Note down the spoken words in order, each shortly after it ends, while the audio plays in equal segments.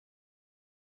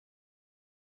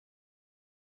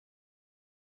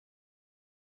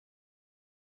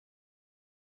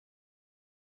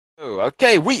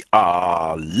Okay, we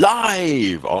are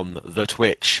live on the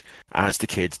Twitch, as the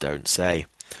kids don't say.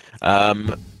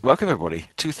 Welcome everybody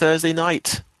to Thursday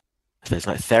night.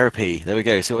 Thursday night therapy. There we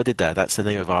go. See what I did there? That's the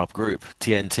name of our group,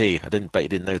 TNT. I didn't bet you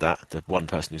didn't know that. The one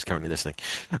person who's currently listening.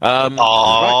 Right.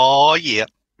 Oh, yeah.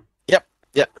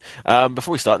 Yep.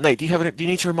 Before we start, Nate, do you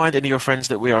need to remind any of your friends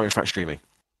that we are in fact streaming?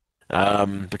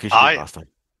 Because you did last time.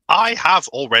 I have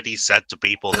already said to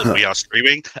people that we are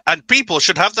streaming, and people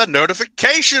should have their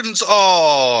notifications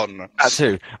on. That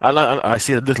too. I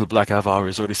see a little black avatar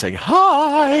is already saying,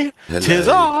 "Hi, Hello. tis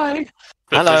I."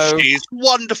 Hello. She's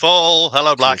wonderful.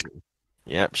 Hello, Black.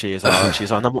 Yep, she's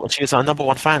our number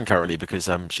one fan currently because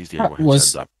she's the only one who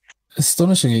was turns up.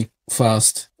 astonishingly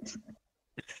fast.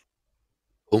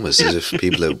 Almost as if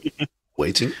people are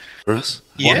waiting for us.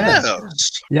 Yes.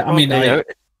 Yeah, I Well, mean, you know,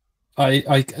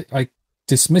 I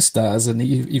dismissed that as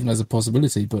even as a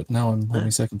possibility, but now I'm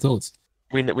having second thoughts.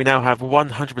 we now have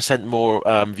 100% more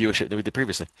viewership than we did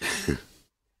previously.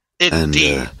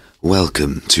 Indeed. And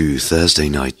welcome to Thursday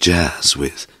Night Jazz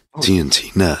with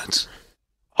TNT Nerds.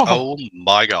 Oh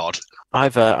my God. I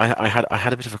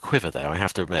had a bit of a quiver there. I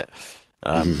have to admit.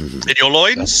 In your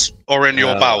loins or in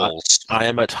your bowels? I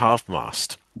am at half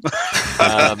mast.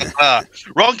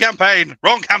 Wrong campaign.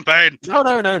 Wrong campaign.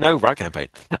 No, right campaign.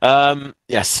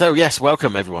 Yes,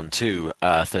 welcome everyone to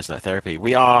Thursday Night Therapy.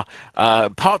 We are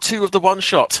part 2 of the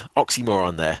one-shot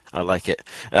oxymoron there. I like it.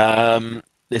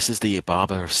 This is the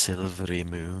Barber of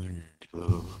Silverymoon.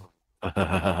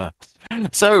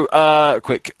 So,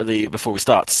 quickly before we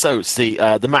start,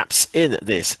 the maps in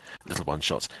this little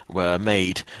one-shot were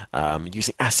made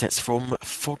using assets from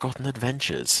Forgotten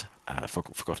Adventures.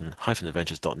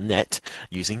 Forgotten-adventures.net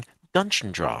using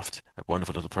Dungeon Draft, a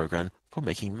wonderful little program for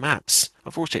making maps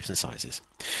of all shapes and sizes.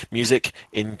 Music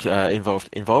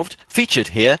involved featured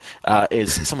here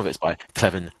is some of it's by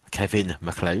Kevin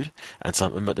MacLeod, and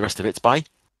the rest of it's by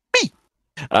me.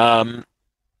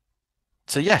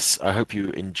 So yes, I hope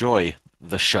you enjoy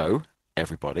the show,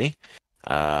 everybody.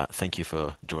 Thank you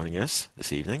for joining us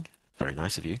this evening. Very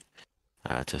nice of you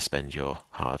to spend your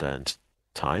hard-earned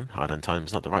time. Hard-earned time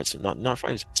is not the right, not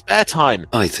phrase. Spare time.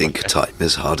 I think time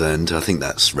is hard-earned. I think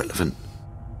that's relevant.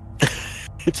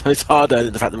 It's hard-earned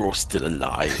in the fact that we're all still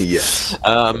alive. Yes.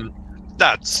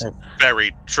 That's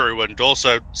very true and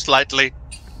also slightly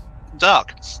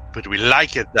dark. But we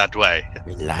like it that way.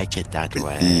 We like it that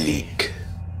way.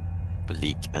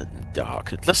 Bleak and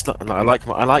dark. I like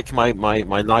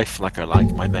my life like I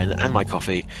like my men and my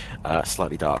coffee,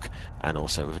 slightly dark and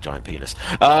also with a giant penis.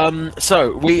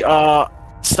 So we are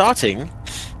starting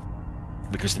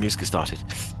because the music has started.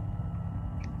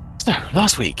 So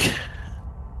last week,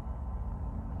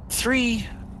 3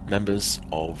 members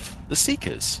of the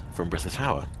Seekers from Britha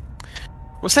Tower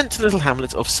were sent to the little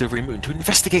hamlet of Silverymoon to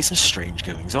investigate some strange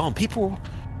goings on. People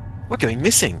were going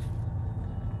missing.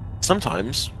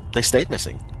 Sometimes they stayed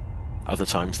missing. Other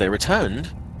times they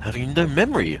returned, having no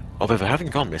memory of ever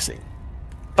having gone missing,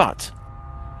 but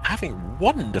having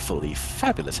wonderfully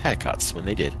fabulous haircuts when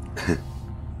they did.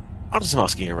 After some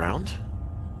asking around,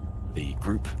 the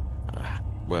group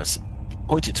was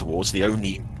pointed towards the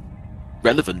only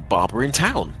relevant barber in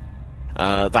town,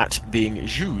 that being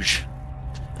Juge.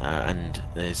 And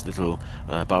there's a little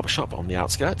barber shop on the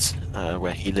outskirts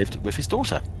where he lived with his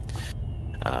daughter.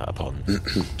 Upon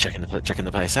checking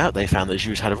the place out, they found that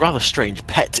Juge had a rather strange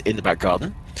pet in the back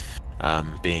garden,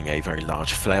 being a very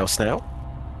large flail snail.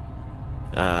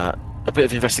 A bit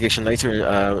of investigation later,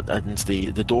 and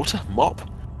the daughter, Mop,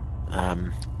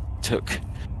 took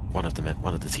one of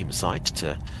the team aside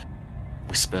to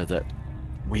whisper that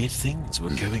weird things were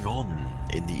going on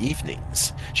in the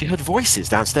evenings. She heard voices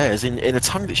downstairs in a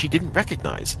tongue that she didn't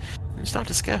recognize, and it started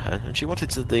to scare her, and she wanted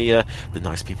the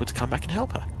nice people to come back and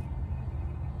help her.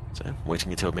 So,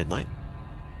 waiting until midnight,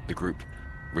 the group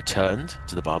returned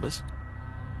to the barbers.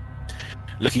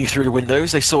 Looking through the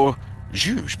windows, they saw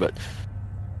Juge, but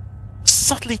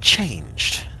subtly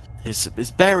changed. His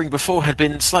bearing before had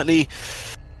been slightly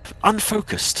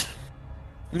unfocused,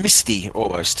 misty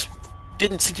almost.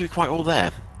 Didn't seem to be quite all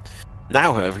there.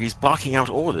 Now, however, he's barking out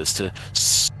orders to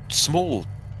small,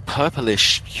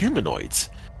 purplish humanoids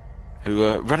who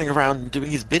are running around doing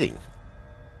his bidding.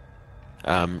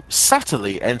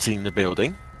 Subtly entering the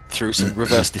building through some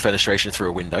reverse defenestration through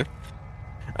a window.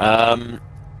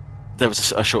 There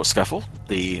was a short scuffle.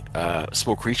 The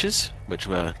small creatures, which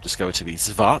were discovered to be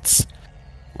Zvarts,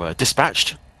 were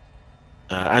dispatched.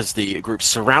 As the group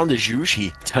surrounded Juge,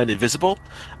 he turned invisible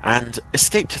and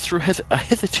escaped through a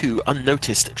hitherto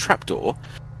unnoticed trapdoor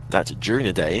that, during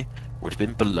the day, would have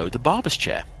been below the barber's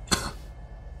chair.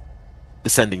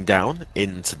 Descending down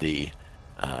into the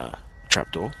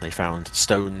trapdoor. They found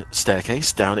stone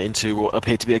staircase down into what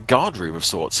appeared to be a guard room of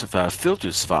sorts, filled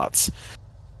with Svarts.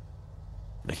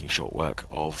 Making short work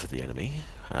of the enemy.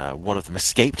 One of them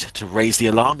escaped to raise the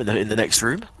alarm in the next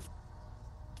room.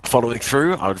 Following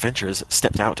through, our adventurers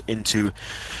stepped out into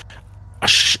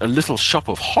a little shop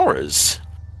of horrors.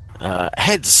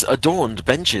 Heads adorned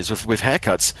benches with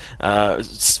haircuts.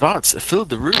 Svarts filled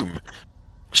the room.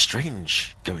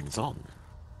 Strange goings on.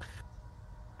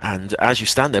 And as you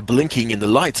stand there blinking in the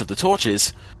lights of the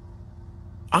torches,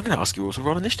 I'm going to ask you all to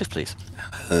roll initiative, please.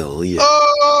 Hell yeah.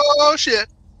 Oh, shit.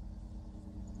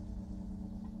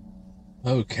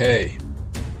 Okay.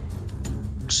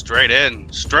 Straight in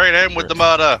with the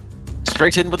murder.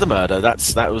 Straight in with the murder.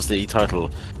 That was the title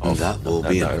of That will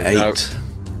be an no.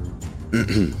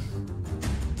 8.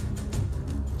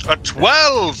 A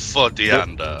 12 for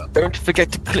Deander. Don't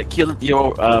forget to click your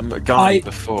guide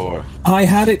before. I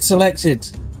had it selected.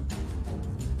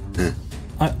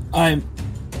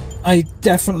 I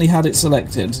definitely had it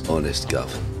selected. Honest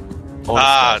Gov.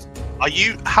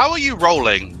 How are you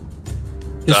rolling?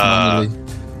 Just manually.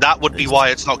 That would be why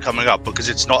it's not coming up, because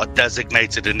it's not a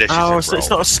designated initiative Oh, roll. so it's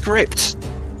not a script.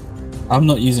 I'm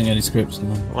not using any scripts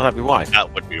now. Well, that'd be why.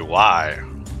 That would be why.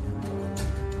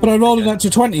 But I rolled it out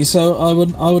to 20, so I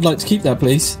would like to keep that,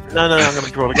 please. No, I'm going to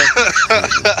make you roll again.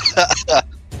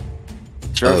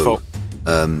 It's your fault.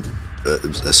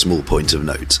 A small point of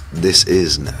note. This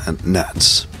is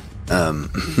Nads.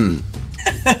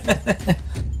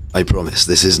 I promise,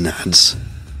 this is Nads.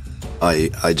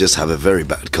 I just have a very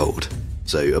bad cold,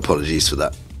 so apologies for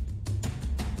that.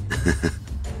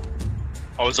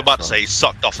 I was about to say he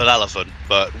sucked off an elephant,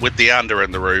 but with Deander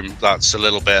in the room, that's a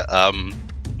little bit,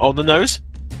 On the nose?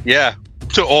 yeah,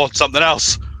 or something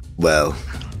else. Well,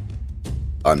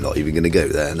 I'm not even going to go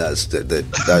there. That's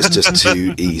just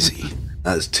too easy.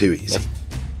 That's too easy.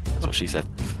 That's what she said.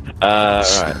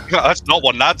 Right. That's not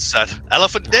what Nad said.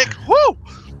 Elephant dick, woo!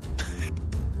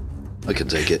 I can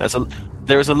take it.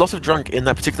 There is a lot of drunk in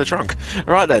that particular trunk.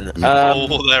 Right then.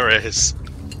 Oh, there is.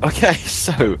 Okay,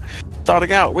 so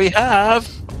starting out, we have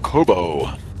Kobo.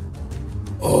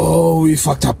 Oh, we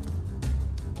fucked up.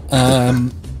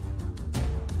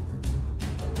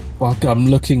 Well, I'm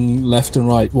looking left and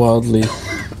right wildly.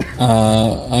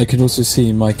 I can also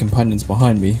see my companions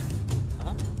behind me.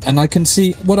 And I can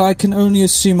see what I can only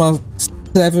assume are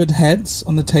severed heads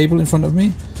on the table in front of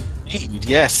me.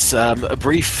 Yes, a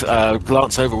brief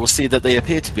glance over will see that they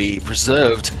appear to be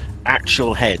preserved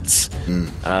actual heads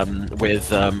with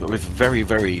very,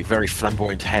 very, very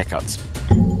flamboyant haircuts.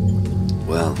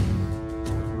 Well,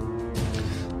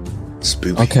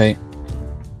 spooky. Okay.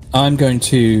 I'm going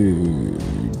to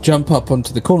jump up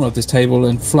onto the corner of this table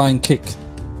and flying kick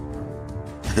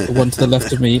the one to the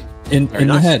left of me in Very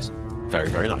the nice. head. Very,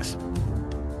 very nice.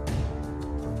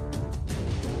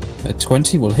 A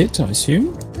 20 will hit, I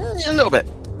assume. A little bit.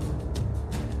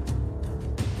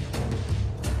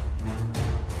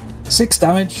 6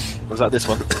 damage. Was that this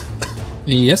one?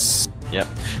 Yes. Yeah.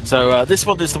 So this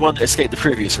one is the one that escaped the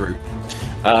previous route.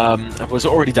 Was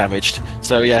already damaged.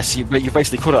 So yes, you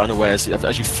basically caught it unawares.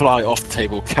 As you fly off the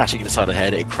table, catching it inside the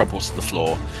head, it crumbles to the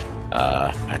floor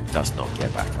and does not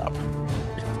get back up.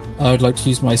 I would like to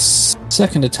use my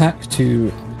second attack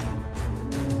to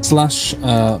slash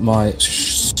my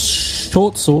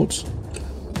short sword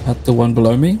at the one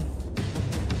below me.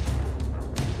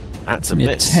 That's a Give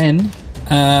me miss. 10.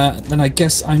 Then I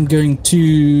guess I'm going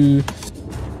to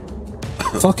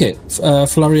fuck it.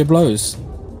 Flurry of blows.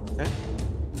 Okay.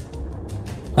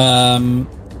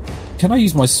 Can I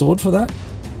use my sword for that?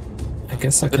 I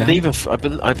guess I can. I believe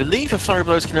a flurry of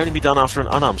blows can only be done after an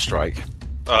unarmed strike,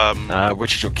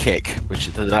 which is your kick, which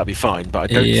that'd be fine. But I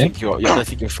don't think I don't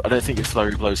think your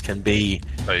flurry of blows can be.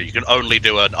 So you can only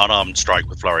do an unarmed strike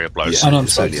with flurry of blows. Yeah, Unarmed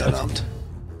it's only strikes, unarmed.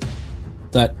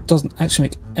 That doesn't actually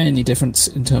make any difference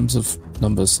in terms of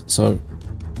numbers. So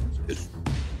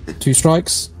 2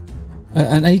 strikes,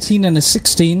 an 18 and a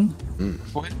 16.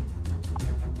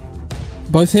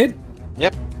 Both hit.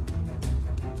 Yep.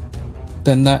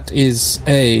 Then that is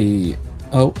a...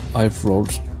 Oh, I've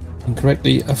rolled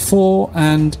incorrectly. A 4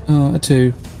 and a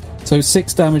 2. So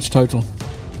 6 damage total.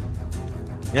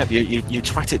 Yep. You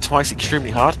twat it twice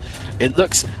extremely hard. It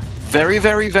looks very,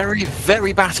 very, very,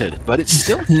 very battered, but it's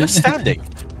still just standing.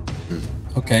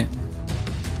 Okay.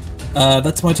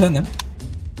 That's my turn then.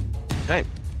 Okay.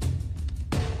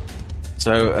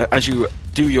 So as you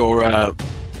do your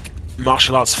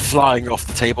martial arts flying off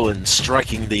the table and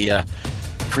striking the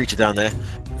creature down there,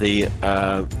 the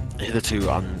hitherto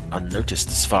unnoticed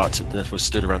Svart that was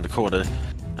stood around the corner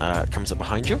comes up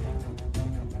behind you,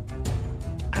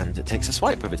 and it takes a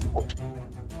swipe of its sword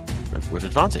with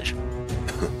advantage.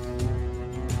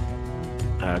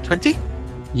 20.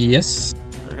 Yes.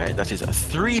 Okay, that is a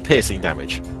 3 piercing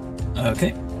damage.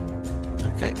 Okay.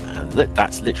 Okay, and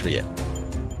that's literally it.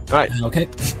 Right, Okay.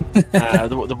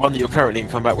 the one that you're currently in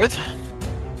combat with.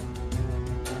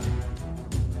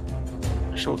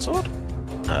 Short sword.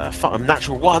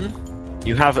 Natural 1.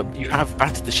 You have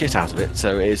battered the shit out of it,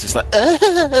 so it's just like.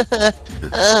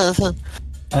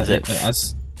 As it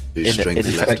Whose strength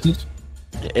is left?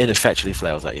 ineffectually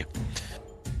flails at you.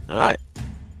 All right.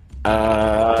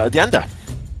 Deanda.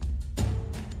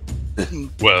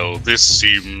 Well, this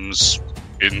seems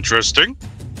interesting.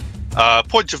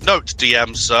 Point of note,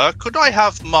 DM sir, could I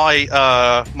have my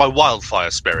my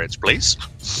wildfire spirit, please?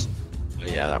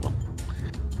 Yeah, that one.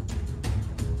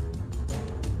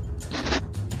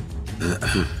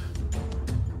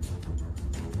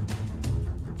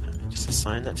 Just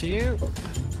assign that to you.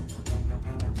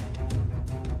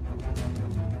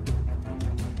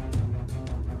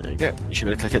 There you go. You should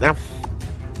be able to click it now.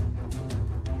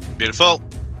 Beautiful.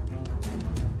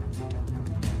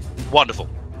 Wonderful.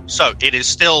 So it is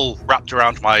still wrapped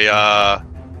around my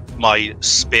my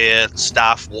spear,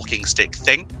 staff, walking stick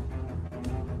thing,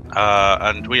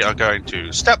 and we are going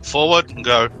to step forward and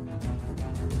go.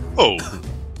 Oh,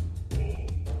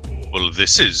 well,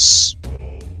 this is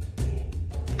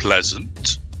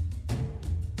pleasant.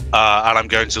 And I'm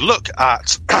going to look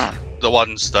at the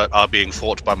ones that are being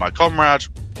fought by my comrade,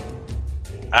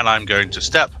 and I'm going to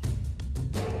step.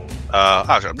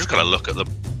 Actually, I'm just going to look at them.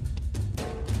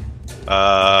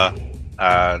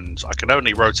 And I can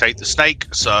only rotate the snake,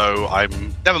 so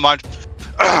never mind.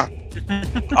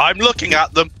 I'm looking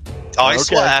at them. I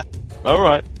swear. All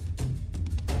right.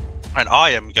 And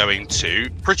I am going to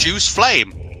produce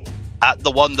flame at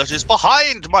the one that is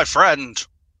behind my friend.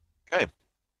 Okay.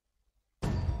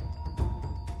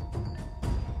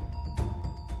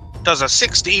 Does a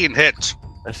 16 hit?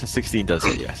 That's a 16 does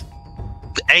it, yes.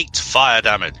 8 fire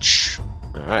damage.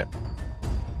 All right.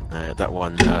 That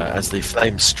one, as the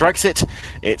flame strikes it,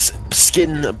 its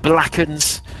skin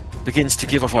blackens, begins to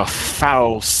give off a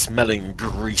foul-smelling,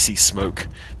 greasy smoke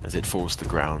as it falls to the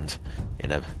ground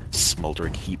in a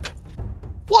smouldering heap.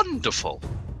 Wonderful.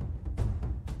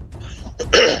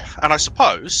 And I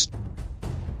suppose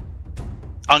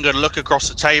I'm going to look across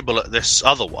the table at this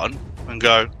other one and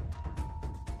go,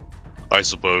 I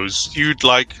suppose you'd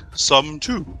like some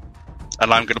too.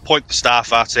 And I'm going to point the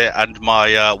staff at it, and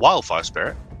my wildfire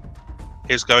spirit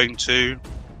is going to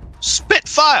spit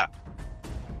fire.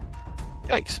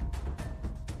 Yikes.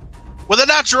 With a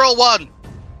natural 1.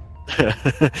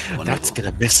 That's going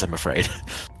to miss, I'm afraid.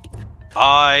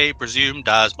 I presumed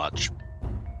as much.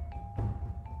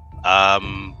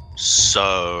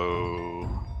 So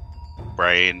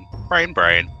brain. Brain.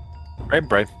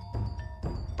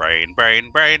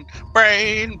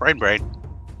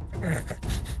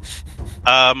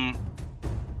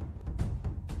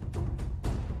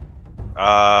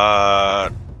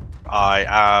 I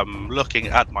am looking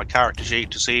at my character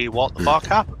sheet to see what the fuck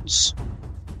happens.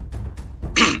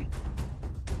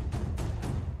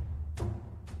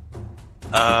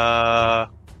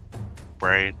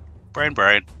 Brain.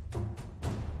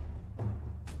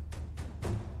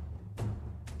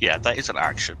 Yeah, that is an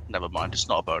action. Never mind, it's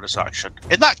not a bonus action.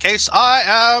 In that case, I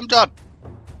am done.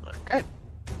 Okay.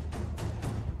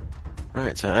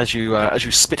 Right, so as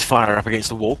you spit fire up against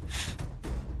the wall,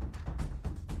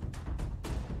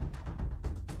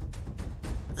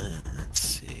 let's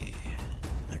see.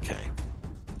 Okay.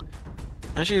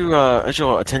 As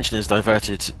your attention is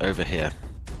diverted over here,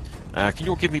 can you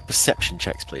all give me perception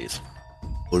checks, please?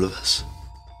 All of us?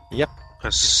 Yep.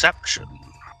 Perception.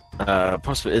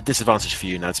 Possibly a disadvantage for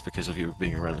you, Nads, because of you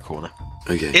being around the corner.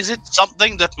 Okay. Is it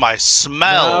something that my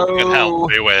smell can help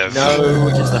me with? No,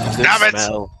 it is nothing to do with Damn it!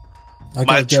 smell.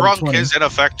 My trunk is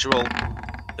ineffectual.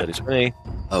 That is me.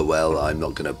 Oh well, I'm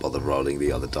not going to bother rolling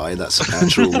the other die. That's a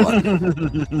natural 1.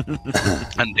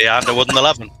 And Deanda with an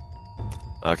 11.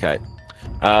 Okay.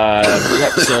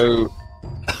 Yep, so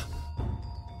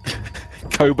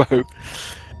Kobo,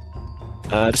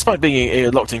 despite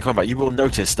being locked in combat, you will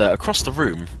notice that across the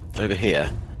room over here,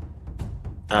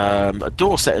 a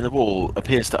door set in the wall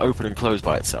appears to open and close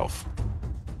by itself.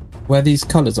 Where these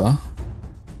colours are,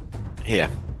 Here.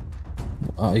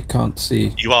 I can't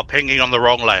see. You are pinging on the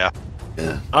wrong layer.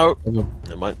 Yeah. Oh,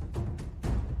 never mind.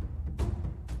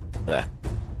 There.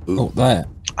 Oh, there.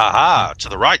 Aha, to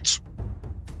the right.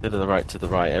 To the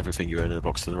right, everything you own in the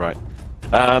box to the right.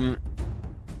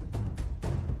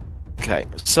 Okay,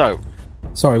 so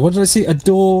Sorry, what did I see? A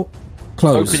door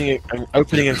close.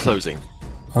 opening and closing.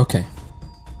 Okay.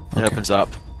 It opens up.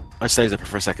 It stays open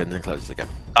for a second and then closes again.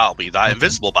 I'll be that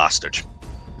invisible bastard.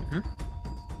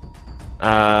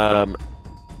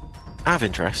 out of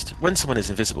interest, when someone is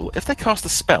invisible, if they cast a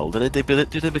spell, do they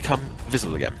become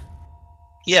visible again?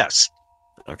 Yes.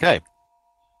 Okay.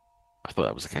 I thought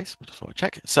that was the case. I just thought I'd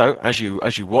check. So, as you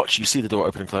watch, you see the door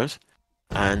open and close,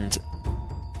 and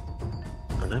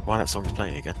I don't know why that song is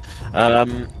playing again.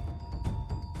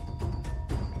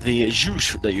 The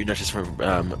Juge that you noticed from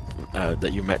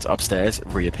that you met upstairs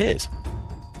reappears.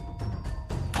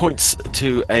 Points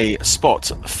to a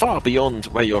spot far beyond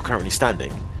where you're currently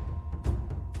standing,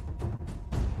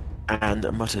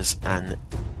 and mutters an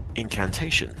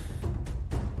incantation.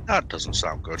 That doesn't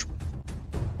sound good.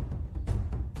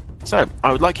 So,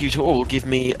 I would like you to all give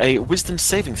me a wisdom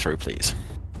saving throw, please.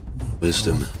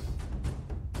 Wisdom.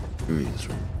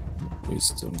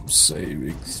 Wisdom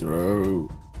saving throw.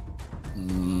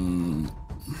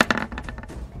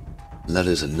 That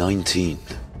is a 19.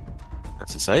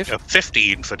 That's a save. A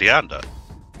 15 for Deander.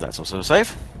 That's also a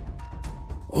save.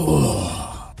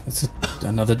 Oh, that's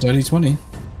another dirty 20.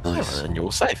 Nice. And you're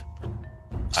all safe.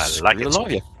 I like Screw it. the lot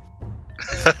of you.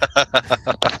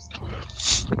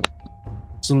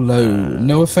 So low.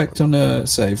 No effect on a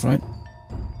save, right?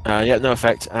 Yeah, no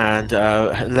effect, and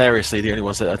hilariously, the only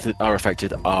ones that are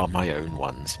affected are my own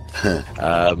ones.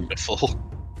 Wonderful.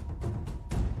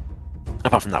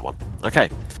 Apart from that one. Okay,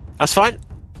 that's fine.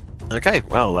 Okay,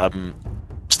 well,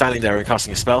 standing there and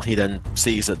casting a spell, he then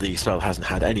sees that the spell hasn't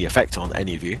had any effect on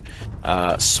any of you,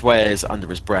 swears under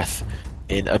his breath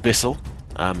in Abyssal,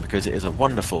 because it is a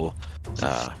wonderful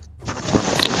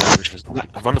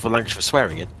language for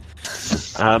swearing in.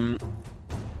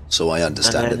 So I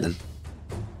understand it then.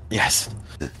 Yes,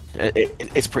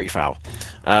 it's pretty foul.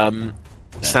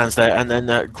 Stands there and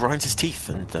then grinds his teeth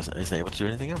and isn't able to do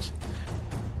anything else.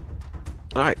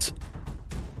 All right,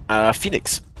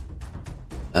 Phoenix.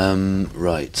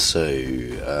 Right,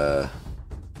 so,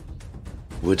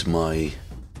 would my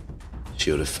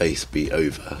Shield of Faith be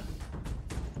over?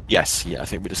 Yes, yeah, I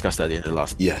think we discussed that at the end of the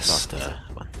last. Yes.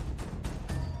 One.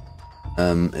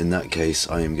 In that case,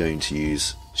 I am going to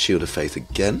use Shield of Faith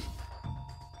again.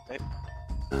 Okay.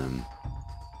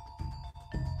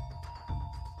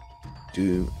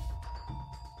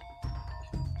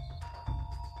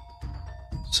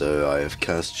 So I have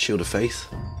cast Shield of Faith.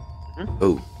 Mm-hmm.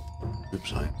 Oh,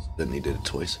 oops! I accidentally did it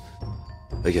twice.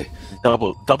 Okay.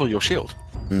 Double your shield.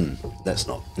 That's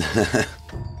not.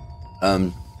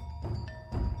 And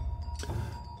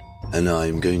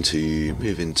I'm going to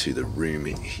move into the room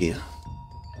here.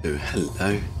 Oh,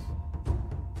 hello.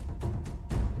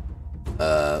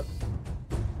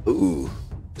 Ooh,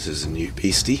 this is a new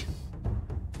beastie.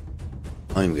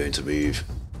 I'm going to move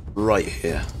right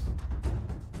here.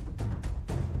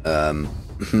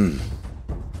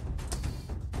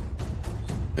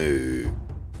 Oh,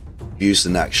 used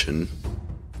an action.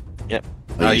 Yep.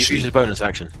 I You usually- use a bonus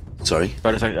action. Sorry.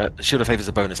 Shield of Faith is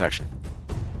a bonus action.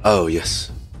 Oh,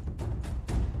 yes.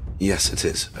 Yes, it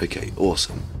is. Okay,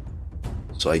 awesome.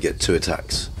 So I get 2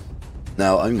 attacks.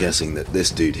 Now, I'm guessing that this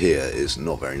dude here is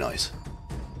not very nice.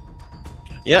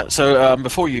 Yeah. So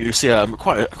before you see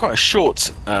quite a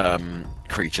short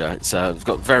creature. It's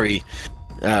got very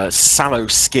sallow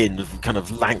skin with kind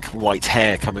of lank white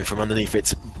hair coming from underneath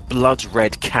its blood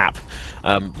red cap.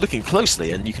 Looking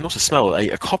closely, and you can also smell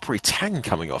a coppery tang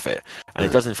coming off it. And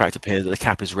it does in fact appear that the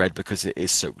cap is red because it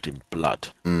is soaked in blood.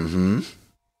 Mm-hmm.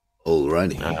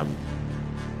 Alrighty.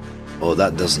 Well,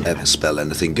 that doesn't ever spell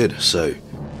anything good, so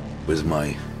with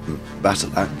my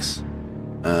battle axe.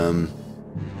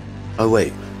 Oh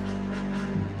wait.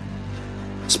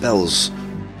 Spells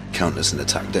count as an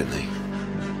attack, don't they?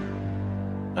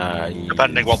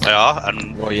 Depending what they are,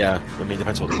 and Well, yeah. I mean,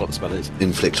 depends what the spell is.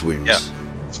 Inflict wounds. Yeah.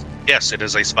 yes, it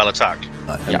is a spell attack.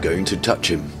 I am Yeah. going to touch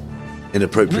him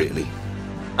inappropriately.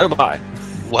 Oh my!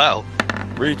 Well,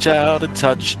 Reach out and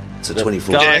touch. It's a the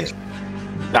 24. guy. Dick.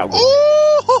 That one.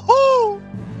 ooh,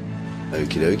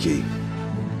 Okie dokie.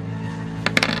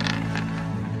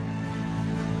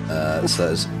 So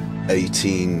that's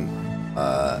 18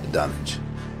 damage.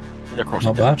 Necrotic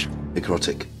Not damage.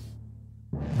 Necrotic.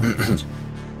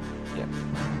 Yeah.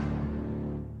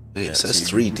 It Yeah, says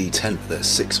so 3d10, but there's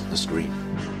 6 on the screen.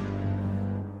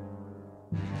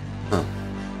 Huh.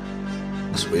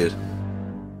 That's weird.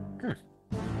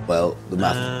 Well, the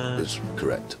math is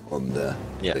correct on the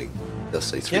Yeah. thing. It does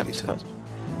say Yeah. 3d10.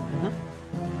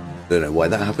 Don't know why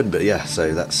that happened, but yeah,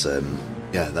 so that's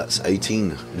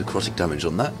 18 necrotic damage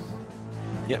on that.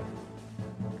 Yeah.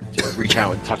 Just reach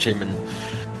out and touch him,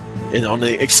 and on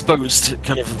the exposed,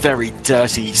 kind of very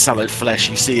dirty, sallow flesh,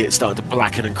 you see it starting to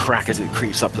blacken and crack as it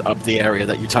creeps up the area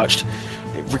that you touched.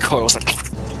 It recoils like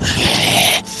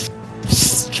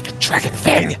stupid dragon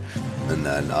thing. And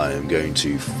then I am going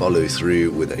to follow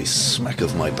through with a smack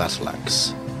of my battle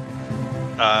axe.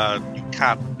 You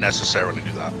can't necessarily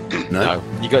do that. No? No,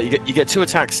 you get 2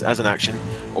 attacks as an action,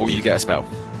 or you get a spell.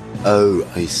 Oh,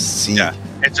 I see. Yeah,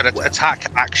 it's an Well. attack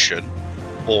action,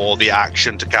 or the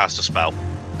action to cast a spell.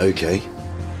 Okay.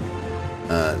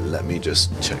 Let me just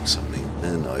check something.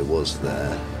 And I was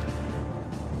there.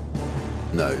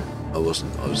 No, I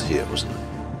wasn't. I was here, wasn't I?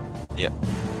 Yep.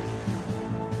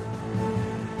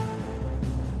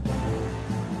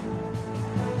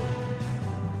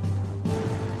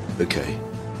 Okay.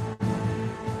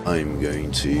 I'm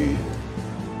going to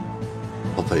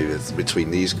hop over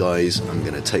between these guys. I'm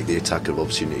going to take the attack of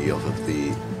opportunity off of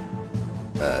the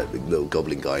little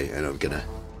goblin guy, and I'm going to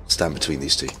stand between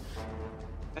these two.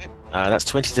 That's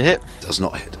 20 to hit. Does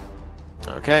not hit.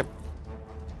 Okay.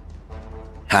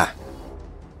 Ha!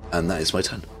 And that is my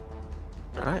turn.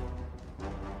 All right.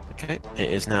 Okay.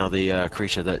 It is now the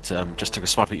creature that just took a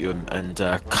swipe at you and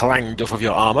clanged off of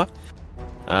your armor.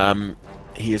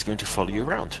 He is going to follow you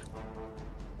around.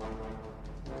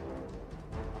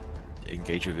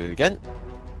 Engage with you again.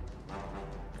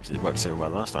 Because it worked so well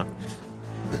last time.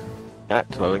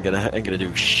 Well, I'm gonna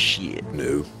do shit.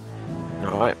 No.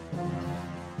 All right.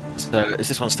 So it's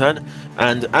this one's turn,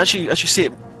 and as you see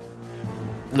it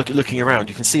looking around,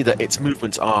 you can see that its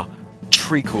movements are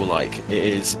treacle-like. It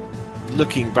is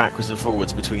looking backwards and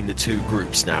forwards between the 2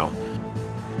 groups now,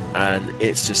 and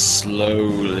it's just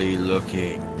slowly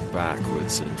looking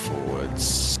backwards and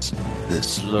forwards,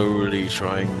 slowly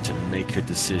trying to make a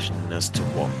decision as to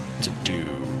what to do.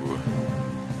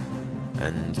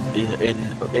 And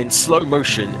in slow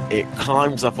motion, it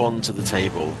climbs up onto the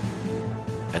table,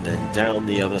 and then down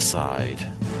the other side,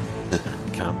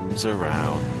 and comes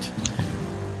around,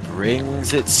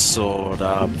 brings its sword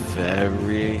up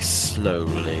very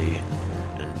slowly,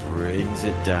 and brings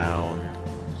it down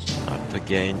up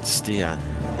against the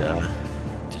under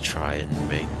to try and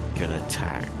make an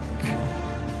attack.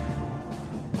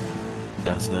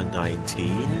 Does the 19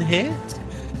 hit?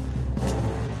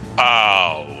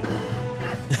 Ow!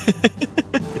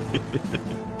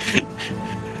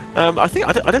 I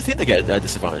don't think they get a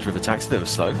disadvantage with attacks. They were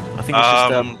slow. I think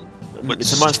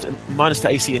it's just it's a minus to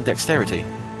AC and dexterity.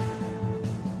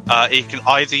 It can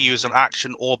either use an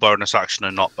action or bonus action,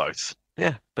 and not both.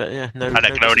 Yeah, but yeah, no. And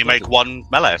it can only make 1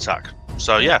 melee attack.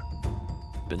 So yeah,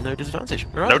 but no disadvantage.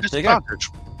 All right, no there you go. disadvantage.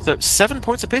 So 7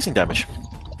 points of piercing damage.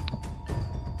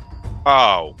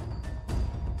 Oh,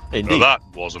 Indeed. well, that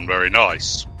wasn't very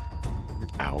nice.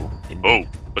 Ow. Oh,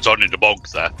 it's only the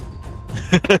bonk there.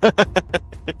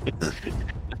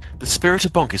 The spirit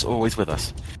of Bonk is always with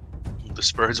us. The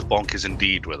spirit of bonk is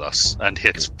indeed with us, and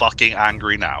it's fucking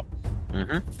angry now.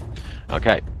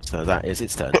 Okay, so that is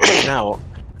its turn. Now,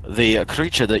 the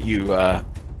creature that you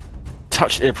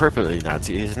touched inappropriately,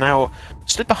 Nancy, is now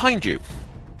stood behind you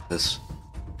Yes.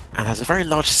 and has a very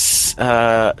large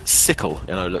sickle.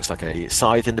 You know, it looks like a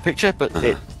scythe in the picture, but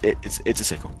it's a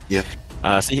sickle. Yep.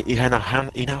 So he now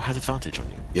has advantage on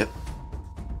you. Yep.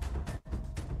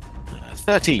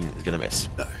 13 is going to miss.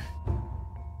 No.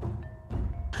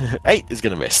 8 is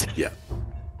going to miss. Yeah.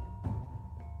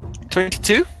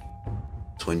 22?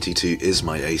 22 is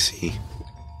my AC.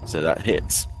 So that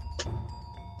hits.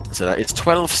 So that it's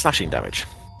 12 slashing damage.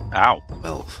 Ow.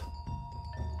 12.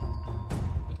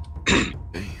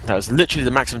 That was literally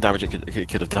the maximum damage it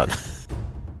could have done.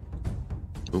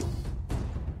 Ooh.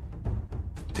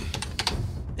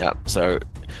 Yeah, so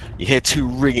you hear 2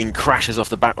 ringing crashes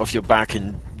off your back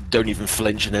and don't even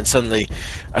flinch, and then suddenly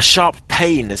a sharp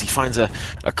pain as he finds a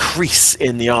crease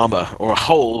in the armor, or a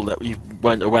hole that you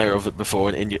weren't aware of it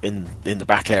before in the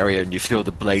back area, and you feel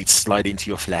the blade slide into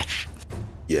your flesh.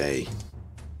 Yay.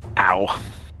 Ow.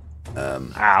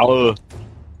 I'll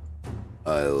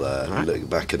look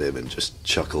back at him and just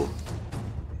chuckle.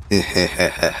 And,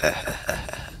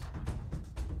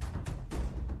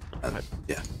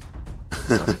 yeah.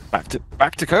 Back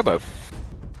to Kobo.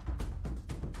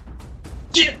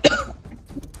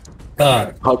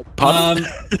 Pardon?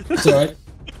 Sorry.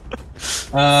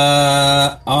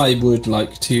 I'd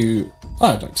like to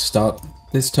start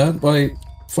this turn by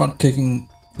front kicking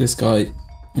this guy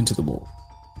into the wall.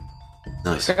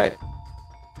 Nice. Okay.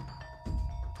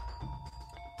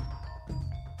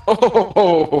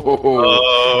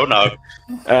 Oh no.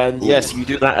 And yes, you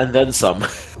do that and then some.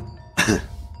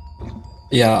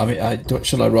 Yeah, I mean,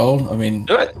 shall I roll? I mean,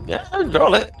 Do it. Yeah,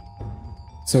 roll it.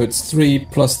 so it's 3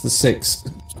 plus the 6,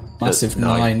 massive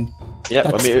 9. Yeah,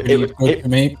 That's I mean, pretty good for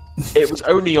me. it was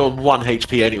only on 1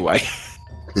 HP anyway.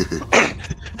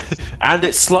 And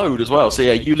it's slowed as well. So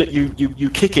yeah, you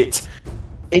kick it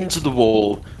into the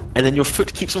wall, and then your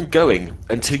foot keeps on going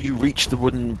until you reach the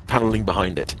wooden paneling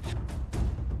behind it.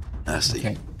 Nasty.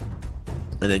 Okay.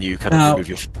 And then you kind of move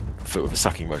your foot with a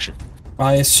sucking motion.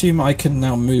 I assume I can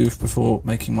now move before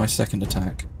making my second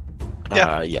attack.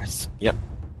 Yeah. Yes. Yep.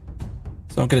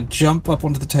 So I'm going to jump up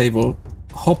onto the table,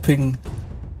 hopping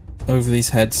over these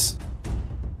heads,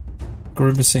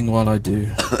 grimacing while I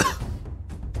do.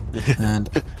 And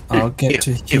I'll get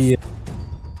to here.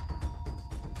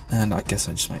 And I guess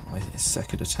I just make my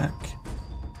second attack.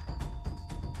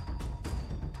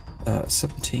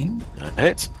 17. That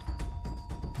hits.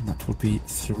 And that will be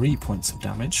 3 points of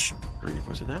damage. 3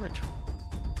 points of damage.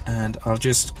 And I'll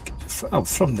just,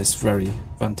 from this very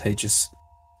advantageous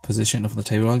position of the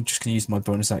table, I'm just going to use my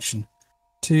bonus action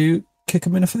to kick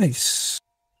him in the face.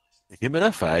 Kick him in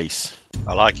the face.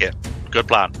 I like it. Good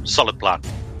plan. Solid plan.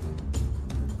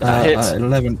 That hits.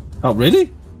 11. Oh,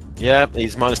 really? Yeah,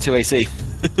 he's -2 AC.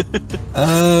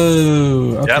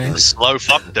 Oh, okay. Yep, slow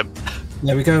fucked him.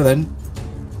 There we go then.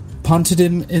 Punted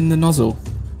him in the nozzle.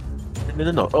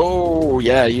 Oh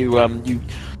yeah, you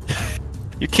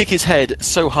you kick his head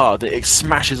so hard that it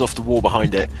smashes off the wall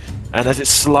behind it, and as it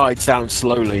slides down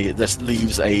slowly, this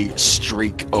leaves a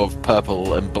streak of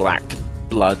purple and black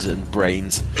blood and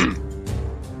brains.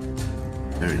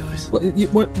 Very nice.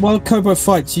 While Kobo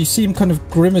fights, you see him kind of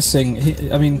grimacing.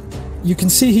 You can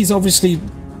see he's obviously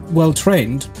well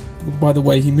trained by the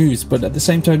way he moves, but at the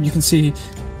same time, you can see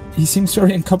he seems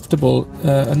very uncomfortable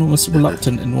and almost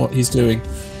reluctant in what he's doing.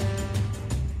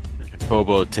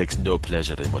 Kobo takes no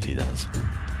pleasure in what he does.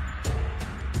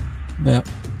 Yeah,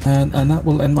 and that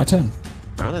will end my turn.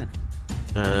 Well then,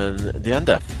 and the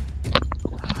under.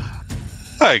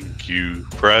 Thank you,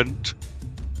 friend.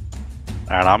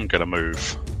 And I'm gonna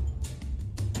move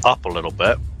up a little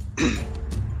bit.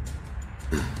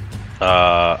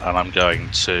 And I'm going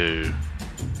to...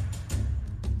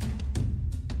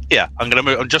 Yeah,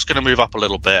 I'm just gonna move up a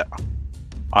little bit.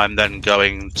 I'm then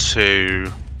going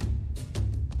to...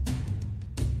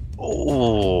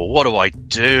 Oh, what do I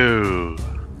do?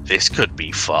 This could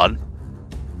be fun.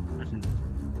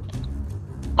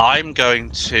 I'm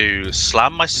going to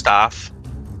slam my staff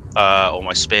or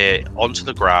my spear onto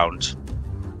the ground,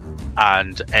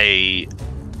 and a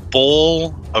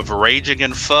ball of raging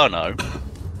inferno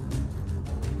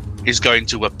is going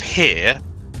to appear,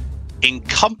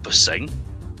 encompassing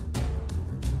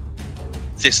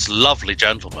this lovely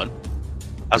gentleman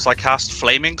as I cast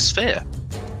Flaming Sphere.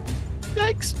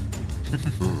 Yikes!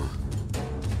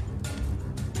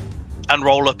 And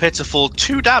roll a pitiful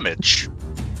 2 damage.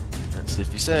 That's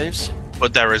if he saves.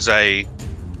 But there is a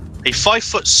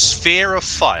 5-foot sphere of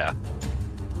fire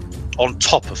on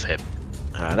top of him.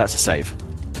 That's a save.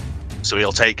 So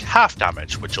he'll take half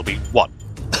damage, which will be 1.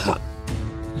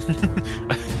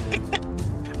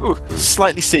 Ooh,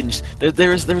 slightly singed.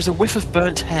 There is a whiff of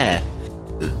burnt hair.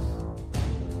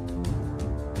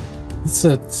 It's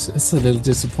a little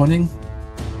disappointing.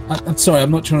 I'm sorry,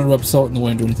 I'm not trying to rub salt in the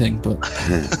wound or anything, but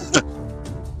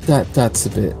that's a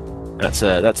bit. That's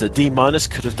a D-.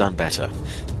 Could have done better.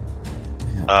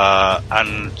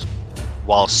 And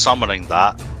while summoning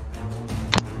that,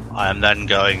 I am then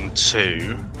going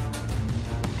to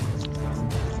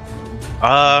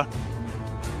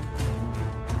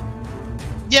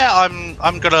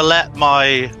I'm gonna let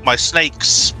my snake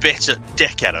spit at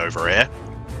dickhead over here.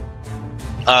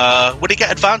 Would he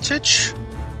get advantage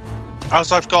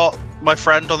as I've got my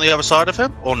friend on the other side of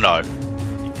him, or no?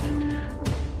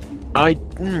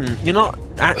 You're not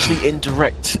actually in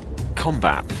direct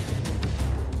combat,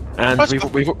 and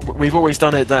we've always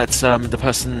done it that the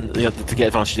person to get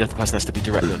advantage, the other person has to be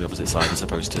directly on the opposite side as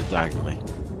opposed to diagonally.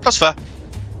 That's fair.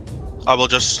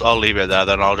 I'll leave it there.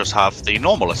 Then I'll just have the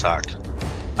normal attack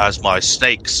as my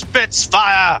snake spits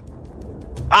fire.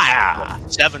 Fire.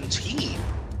 17.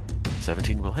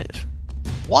 17 will hit.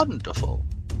 Wonderful.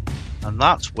 And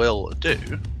that will do.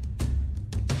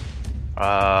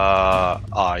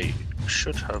 I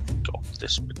should have got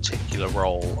this particular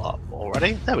roll up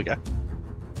already. There we go.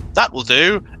 That will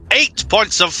do 8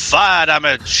 points of fire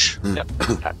damage. Yep.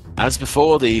 As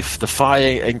before, the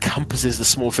fire encompasses the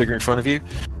small figure in front of you.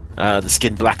 The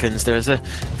skin blackens. There is a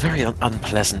very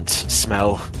unpleasant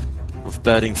smell of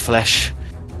burning flesh,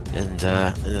 and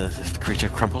the creature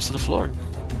crumples to the floor.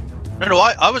 No,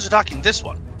 I was attacking this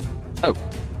one. Oh,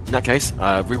 in that case,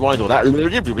 rewind all that. I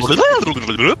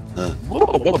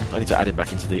need to add him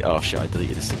back into the... Oh shit, I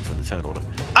deleted this thing from the turn order.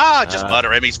 Just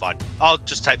murder him, he's fine. I'll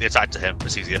just take the attack to him,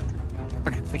 it's easier.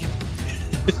 Okay, thank you.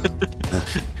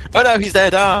 Oh no, he's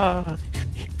dead!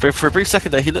 For a brief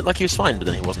second there, he looked like he was fine, but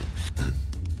then he wasn't.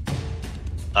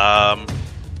 And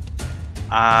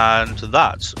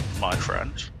that, my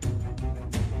friend,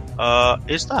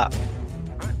 is that?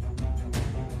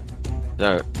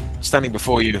 So, standing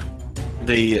before you,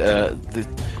 the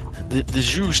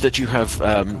juge that you have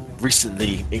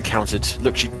recently encountered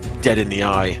looks you dead in the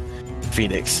eye,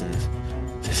 Phoenix, and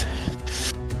says,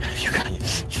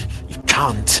 "You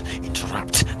can't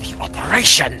interrupt the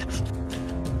operation."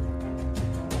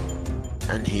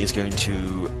 And he is going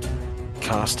to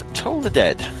cast Toll the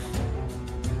Dead.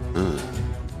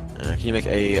 Can you make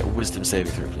a Wisdom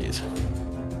saving throw, please?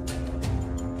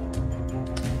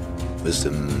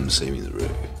 Wisdom saving throw.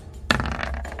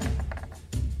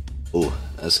 Oh,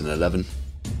 that's an 11.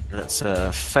 That's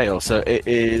a fail. So it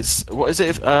is. What is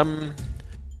it?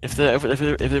 If they've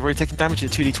already taken damage,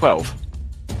 it's 2d12.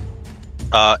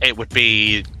 It would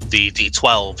be the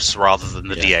d12s rather than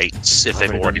the d8s if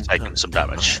they've already taken some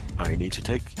damage. I need to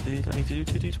do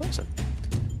 2d12s then.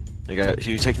 There you go.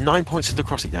 You take 9 points of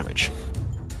necrotic damage.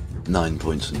 9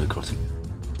 points of necrotic.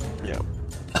 Yeah.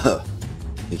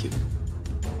 Thank you.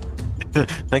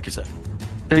 Thank you, sir.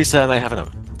 Please, may I have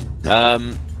another?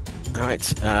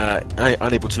 Alright.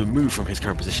 Unable to move from his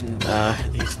current position,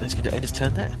 he's going to end his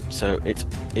turn there. So it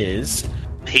is.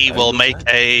 He will make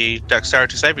a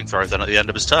dexterity saving throw then at the end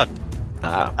of his turn,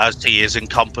 as he is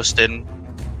encompassed in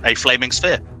a flaming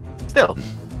sphere. Still.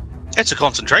 It's a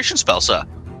concentration spell, sir.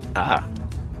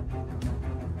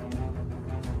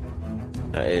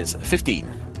 That is 15.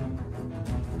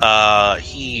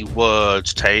 He would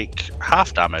take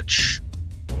half damage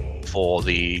for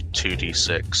the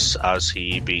 2d6 as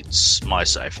he beats my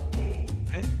save.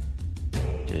 Okay.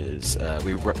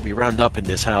 We round up in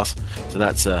this house, so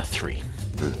that's 3.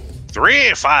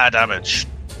 3 fire damage.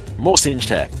 More singed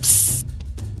hair. Psst.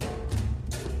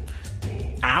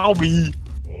 Owie.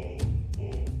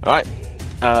 Alright.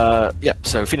 Yeah,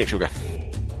 so Phoenix, you'll go.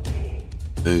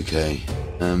 Okay.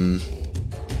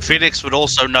 Phoenix would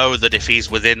also know that if he's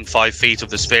within 5 feet of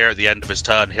the sphere at the end of his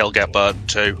turn, he'll get burned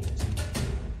too.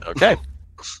 Okay.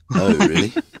 Oh,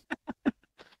 really?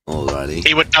 Alrighty.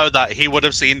 He would know that. He would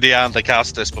have seen Deanne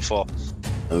cast this before.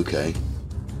 Okay.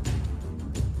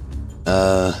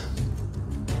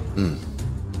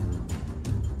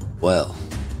 Well,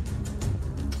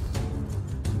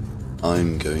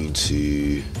 I'm going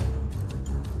to.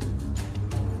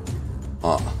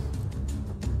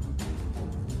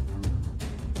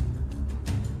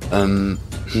 I'm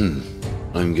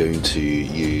going to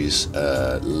use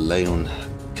lay on.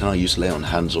 Can I use lay on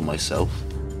hands on myself?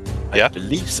 Yeah. I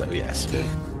believe so, yes. Okay.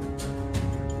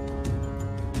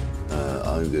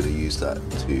 I'm going to use that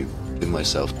to give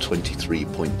myself 23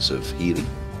 points of healing.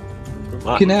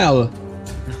 Fucking hell.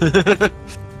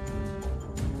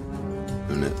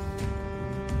 Minute.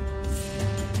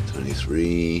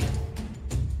 23.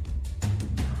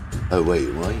 Oh wait,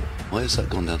 why has that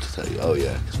gone down to 30? Oh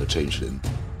yeah, because I changed it.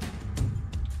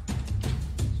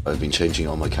 I've been changing it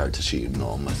on my character sheet and not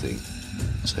on my thing.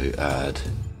 So add,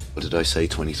 what did I say,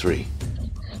 23?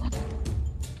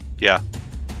 Yeah.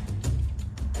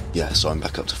 Yeah, so I'm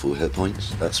back up to full hit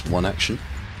points. That's one action.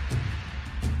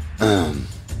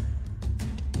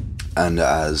 And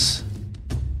as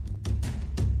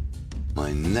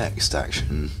my next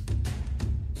action,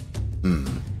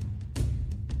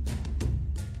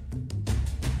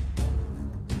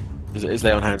 Is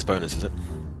lay on hands bonus, is it?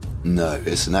 no,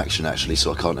 it's an action actually,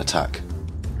 so I can't attack.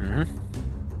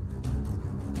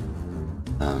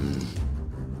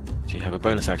 So you have a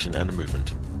bonus action and a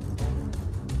movement.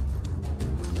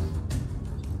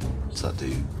 What's that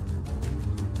do?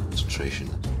 Concentration.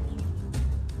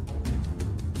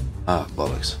 Ah,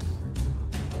 bollocks.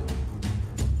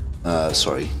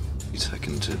 Sorry. Wait a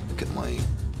second to get my.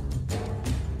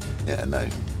 Yeah, no. I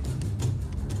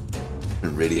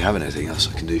don't really have anything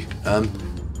else I can do.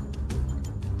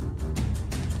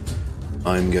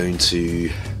 I'm going to.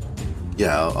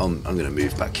 Yeah, I'm going to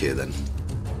move back here then,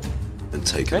 and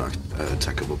take an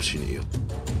attack of opportunity.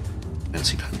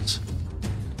 Fancy pants.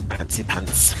 Fancy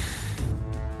pants.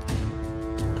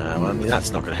 Well, I mean,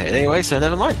 that's not going to hit anyway, so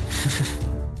never mind.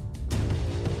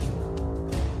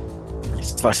 He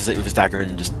slices it with his dagger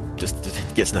and just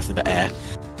gets nothing but air.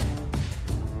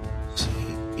 Let's see.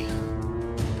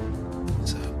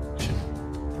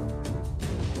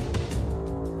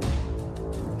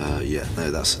 Yeah,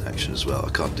 no, that's an action as well. I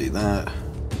can't do that.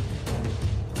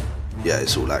 Yeah,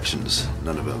 it's all actions.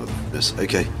 None of them are bonus.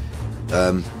 Okay.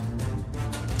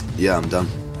 Yeah, I'm done.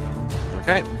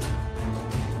 Okay.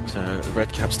 So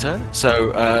red cap's turn.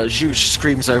 So Zhuge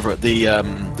screams over at the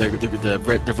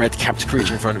red capped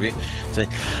creature in front of you,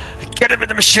 saying, "Get him in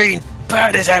the machine!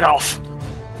 Burn his head off!"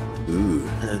 Ooh.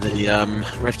 And the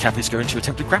red cap is going to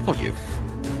attempt to grapple you.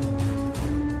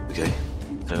 Okay.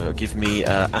 So give me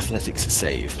athletics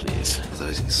save, please.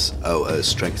 Athletics. Oh, a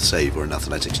strength save or an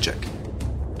athletics check?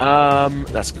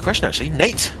 That's a good question, actually.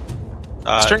 Nate?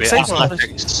 Strength save or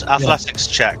athletics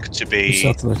check to be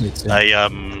It's athletics, yeah.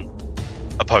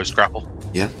 a post grapple.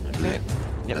 Yeah. Okay.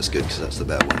 Yep. That's good because that's the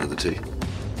better one of the two.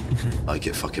 Like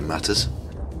it fucking matters.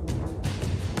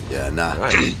 Yeah, nah.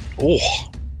 Right. Oh,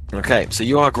 Okay, so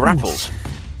you are grappled.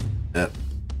 Yep.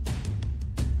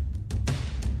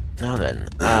 Now then,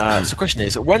 so the question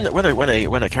is, when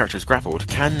a character is grappled,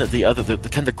 can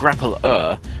the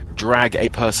grappler drag a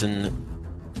person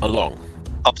along?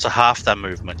 up to half their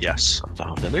movement, yes. Up to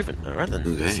half their movement. All right then.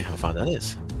 Okay. Let's see how far that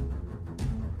is.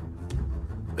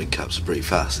 Big caps are pretty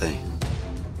fast, eh?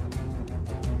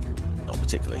 Not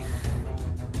particularly.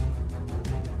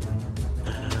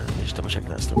 Let me just double check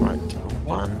that's the right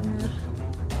one.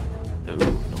 No,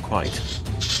 not quite.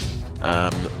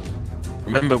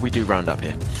 Remember, we do round up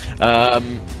here.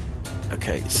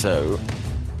 Okay, so.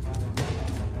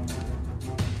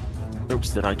 Oops,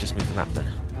 did I just move the map then?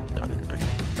 No, I didn't. Okay.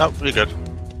 No, you're good.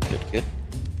 Good.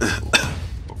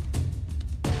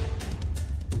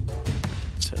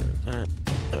 So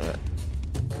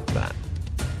that.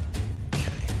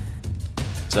 Okay.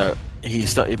 So he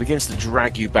begins to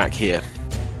drag you back here,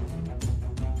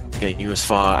 getting you as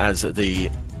far as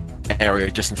the area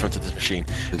just in front of this machine.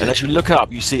 Okay. And as you look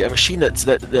up, you see a machine that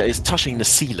is touching the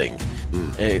ceiling.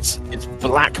 It's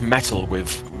black metal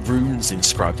with runes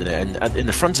inscribed in it, and in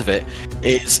the front of it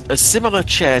is a similar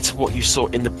chair to what you saw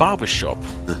in the barber shop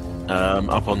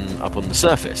up on the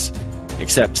surface,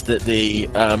 except that the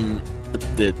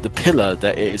pillar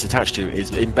that it is attached to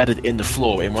is embedded in the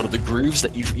floor in one of the grooves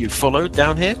that you followed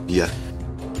down here. Yeah.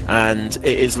 And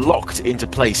it is locked into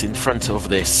place in front of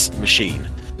this machine.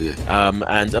 Yeah.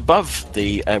 And above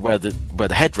the where the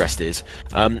headrest is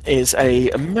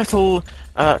a metal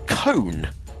cone,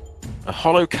 a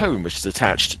hollow cone which is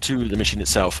attached to the machine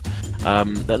itself,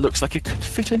 that looks like it could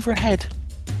fit over a head.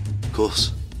 Of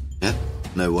course. Yeah.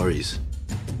 No worries.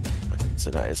 So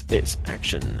that is its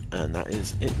action, and that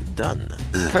is it done.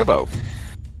 Kobo.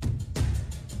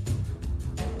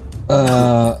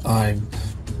 I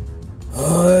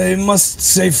must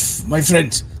save my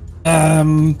friend.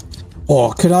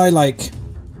 Or could I like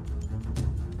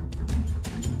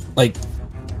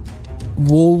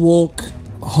wall walk,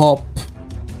 hop?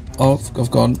 Oh, I've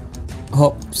gone.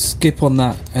 Hop, skip on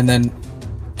that, and then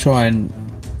try and.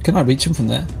 Can I reach him from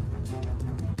there?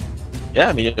 Yeah,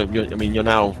 I mean, you're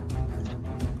now.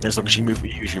 As long as you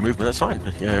use your movement, that's fine.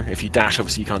 You know, if you dash,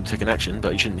 obviously you can't take an action,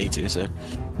 but you shouldn't need to. So.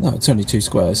 No, it's only 2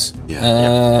 squares.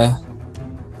 Yeah.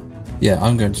 Yeah,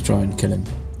 I'm going to try and kill him.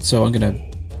 So I'm going to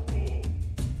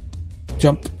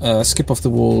jump, skip off the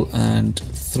wall, and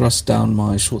thrust down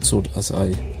my short sword as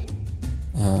I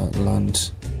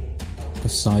land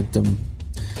beside them.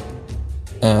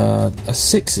 A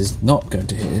 6 is not going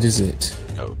to hit, is it?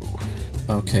 No.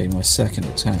 Okay, my second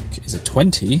attack is a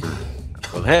 20.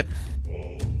 Will hit.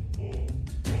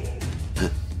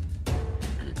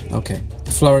 Okay,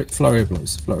 flurry of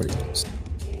blows.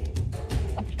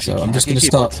 So I'm just going to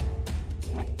start.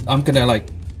 I'm going to like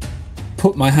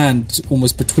put my hand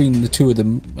almost between the two of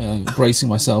them, bracing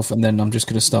myself, and then I'm just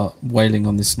going to start wailing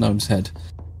on this gnome's head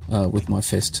with my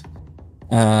fist.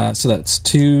 So that's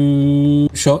 2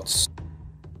 shots,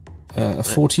 a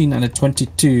 14 and a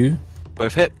 22.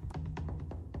 Both hit.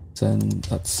 Then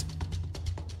that's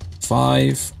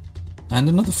 5 and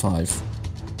another 5.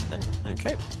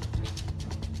 Okay.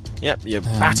 Yep, you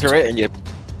batter it and you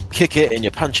kick it and you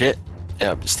punch it.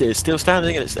 It's still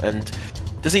standing, and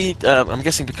does he? I'm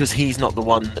guessing because he's not the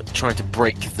one trying to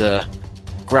break the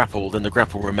grapple, then the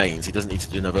grapple remains. He doesn't need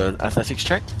to do another athletics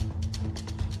check.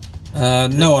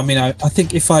 No, I mean, I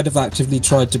think if I'd have actively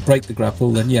tried to break the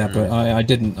grapple, then yeah, but I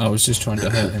didn't. I was just trying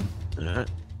to hurt him.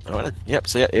 All right then. Yep.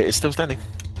 So yeah, it is still standing.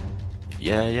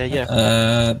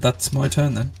 Yeah. That's my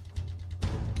turn then.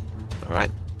 All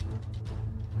right.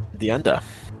 The under.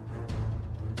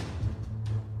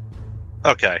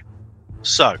 Okay,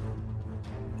 so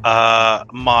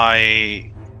let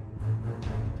me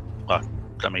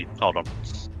hold on.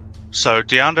 So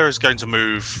Deander is going to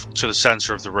move to the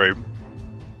center of the room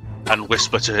and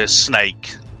whisper to his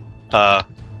snake, "Go,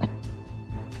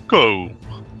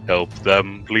 help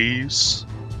them, please."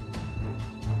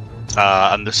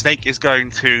 And the snake is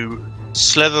going to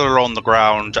slither on the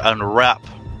ground and wrap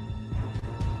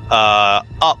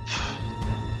up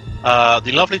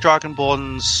the lovely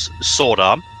Dragonborn's sword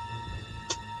arm,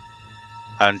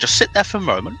 and just sit there for a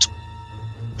moment.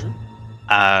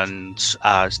 And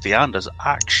as Deander's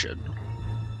action,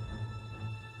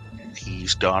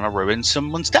 he's gonna ruin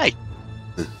someone's day.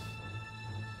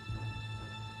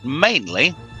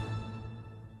 mainly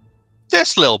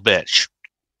this little bitch.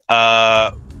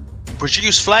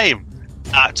 Produce flame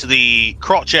at the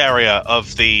crotch area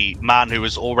of the man who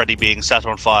is already being set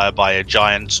on fire by a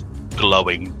giant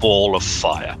glowing ball of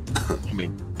fire. I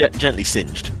mean, gently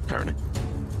singed, apparently.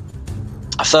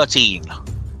 A 13.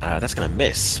 That's going to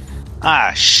miss.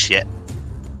 Ah, shit.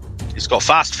 He's got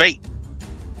fast feet.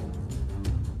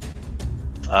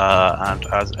 And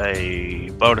as a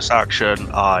bonus action,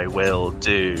 I will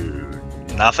do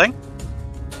nothing.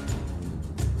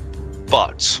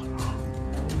 But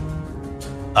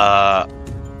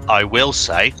I will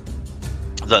say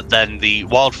that then the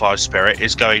wildfire spirit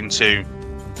is going to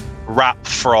wrap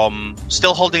from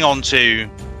still holding on to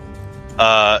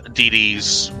Dee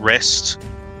Dee's wrist,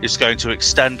 is going to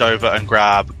extend over and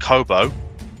grab Kobo.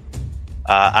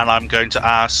 And I'm going to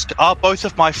ask, are both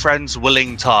of my friends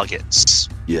willing targets?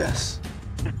 Yes.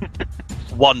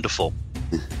 Wonderful.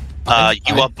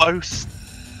 You are both...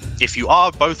 If you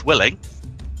are both willing...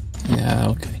 Yeah,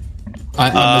 okay.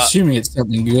 I'm assuming it's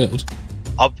something good.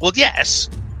 Well, yes.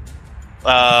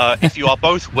 If you are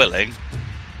both willing,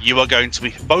 you are going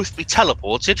to both be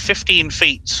teleported 15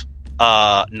 feet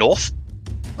north.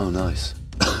 Oh, nice.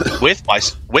 with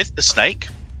the snake.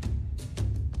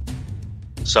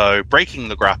 So, breaking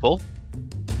the grapple.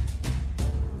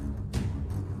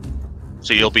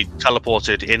 So you'll be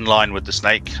teleported in line with the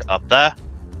snake up there.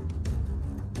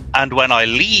 And when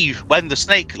the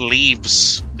snake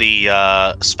leaves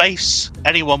the space,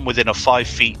 anyone within a 5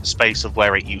 feet space of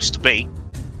where it used to be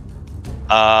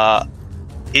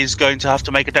is going to have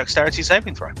to make a dexterity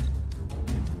saving throw.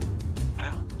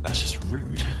 Wow, that's just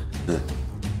rude.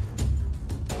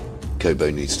 Kobo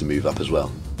needs to move up as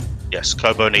well. Yes,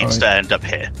 Kobo needs to end up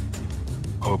here.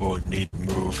 Kobo need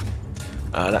move.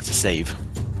 That's a save.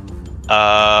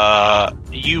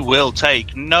 You will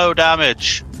take no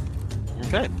damage.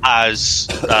 Okay. As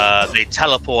they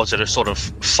teleport at a sort of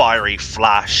fiery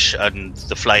flash, and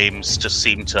the flames just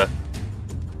seem to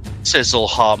sizzle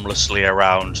harmlessly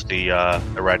around the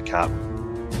red cap.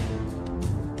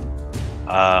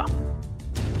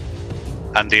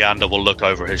 And Deander will look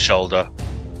over his shoulder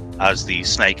as the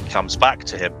snake comes back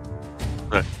to him.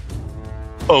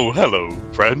 Oh, hello,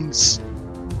 friends.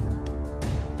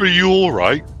 Are you all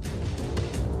right?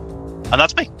 And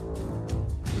that's me.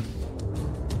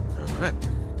 Alright.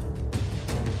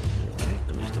 Okay,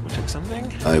 let me just double check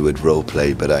something. I would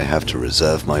roleplay, but I have to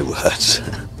reserve my words.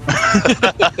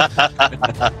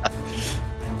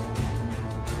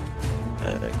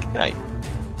 Okay.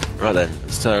 Right then,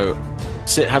 so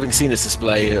having seen this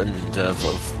display and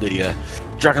of the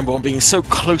Dragonborn being so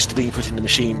close to being put in the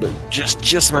machine, but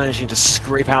just managing to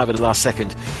scrape out of it at the last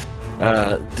second,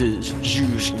 the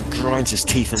Juge grinds his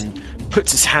teeth and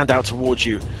puts his hand out towards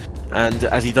you, and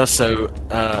as he does so,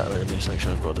 let me just make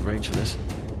sure I've got the range for this.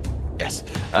 Yes.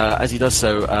 As he does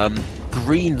so,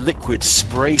 green liquid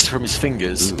sprays from his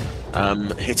fingers,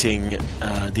 hitting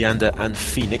Deander and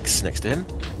Phoenix next to him.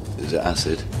 Is it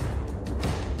acid?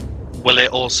 Will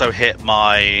it also hit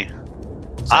my...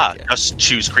 Yeah. Just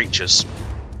choose creatures.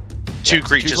 Two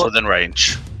creatures within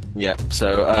range. Yeah,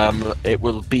 so it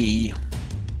will be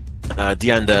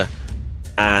Deander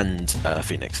and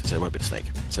Phoenix, so it won't be the snake.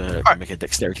 So make a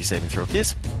dexterity saving throw,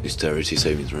 please. Dexterity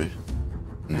saving throw.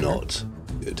 Not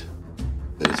good.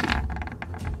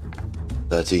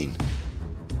 13.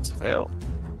 It's a fail.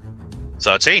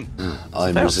 13.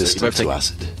 I'm Fail, so you resistant both to take-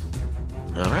 acid.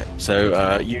 Alright,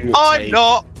 so you I'm take...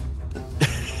 not!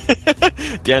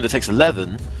 Deander takes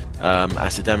 11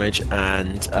 acid damage,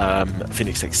 and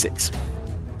Phoenix takes 6.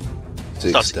 6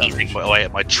 Starts damage. eating away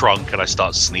at my trunk and I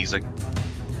start sneezing.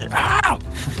 Ow!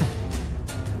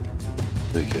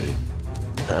 Okay.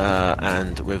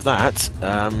 And with that,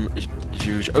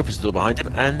 Juge opens the door behind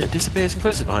him and it disappears and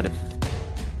closes behind him.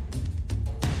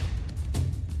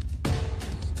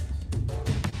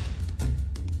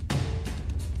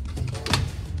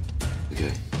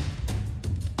 Okay.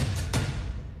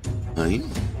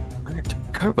 9. And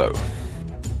Kobo.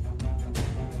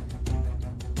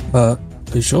 Are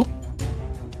you sure?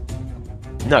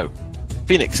 No.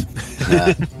 Phoenix.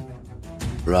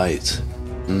 Right.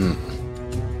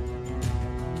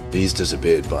 He's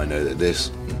disappeared, but I know that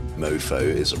this mofo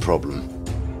is a problem.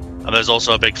 And there's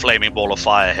also a big flaming ball of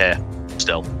fire here,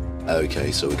 still.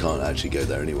 Okay, so we can't actually go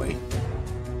there anyway.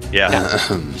 Yeah.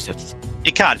 Just have to-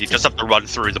 You can, you just have to run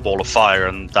through the ball of fire,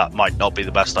 and that might not be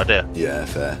the best idea. Yeah,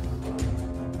 fair.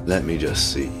 Let me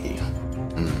just see.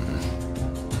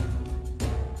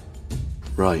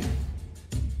 Right.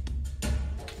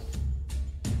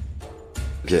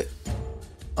 Okay.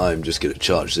 I'm just going to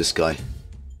charge this guy.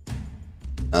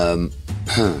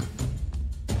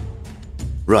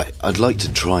 Right, I'd like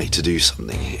to try to do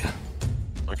something here.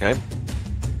 Okay.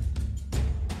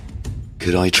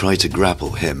 Could I try to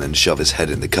grapple him and shove his head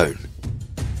in the cone?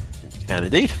 And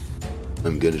indeed.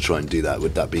 I'm going to try and do that.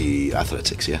 Would that be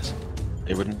athletics, yes?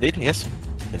 It would indeed, yes.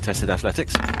 Contested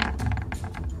athletics.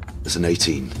 It's an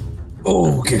 18.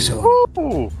 Oh, get on.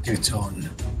 Ooh. Get on.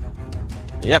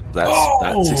 Yep,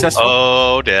 that's successful.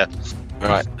 Oh dear.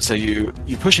 Alright, so you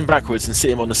push him backwards and sit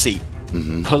him on the seat,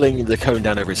 pulling the cone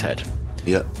down over his head.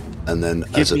 Yep. And then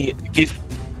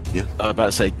Yeah. I'm about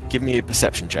to say, give me a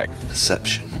perception check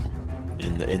perception.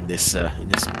 in this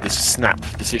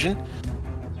snap decision.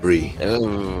 3.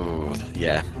 Oh,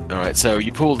 yeah. Alright, so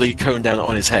you pull the cone down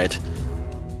on his head.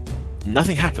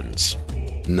 Nothing happens.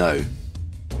 No.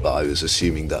 But I was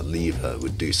assuming that lever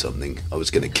would do something. I was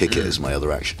going to kick it as my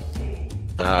other action.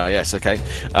 Yes, okay.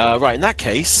 Right, in that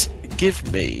case,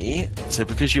 give me... So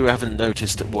because you haven't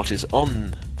noticed what is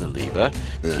on the lever,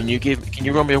 can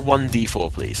you roll me a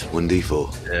 1d4, please?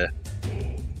 1d4. Yeah.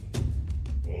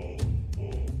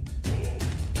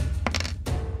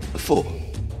 A 4.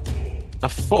 A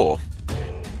 4.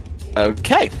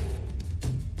 Okay.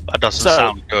 That doesn't So-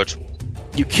 sound good.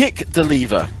 You kick the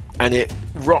lever, and it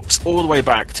rocks all the way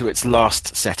back to its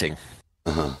last setting.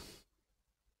 Uh-huh.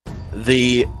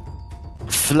 The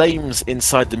flames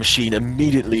inside the machine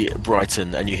immediately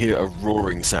brighten, and you hear a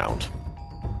roaring sound.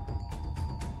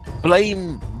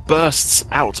 Flame bursts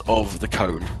out of the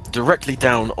cone, directly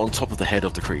down on top of the head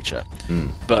of the creature,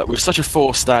 but with such a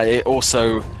force that it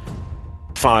also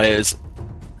fires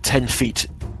 10 feet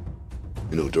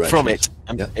In all directions. from it,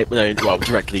 Yeah. well,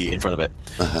 directly in front of it.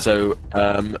 So,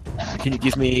 can you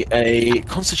give me a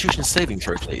Constitution saving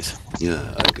throw, please?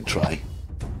 Yeah, I could try.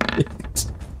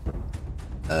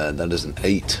 That is an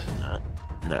 8.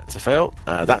 That's a fail.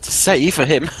 That's a save for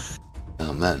him.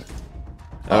 Oh, man.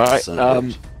 All right. Son of a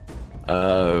bitch.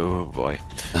 Oh boy.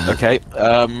 Okay.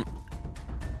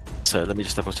 So let me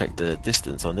just double check the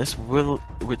distance on this. Would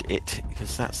it,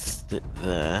 because that's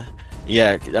there.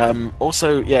 Yeah.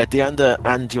 Also, yeah, Deander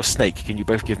and your snake. Can you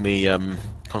both give me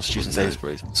Constitution saves,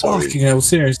 please? Sorry. Fucking hell,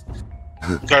 serious.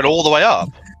 Going all the way up.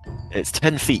 It's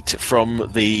 10 feet from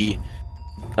the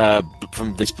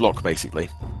from this block, basically.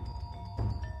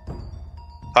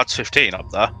 That's 15 up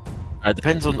there.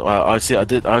 Depends on. I see. I've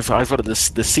got the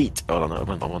seat. Oh no,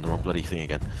 I'm on the wrong bloody thing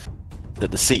again. That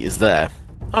the seat is there.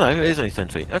 Oh no, it is only 10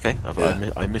 feet. Okay,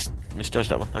 I misjudged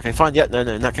that one. Okay, fine. Yeah, no.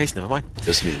 In that case, never mind.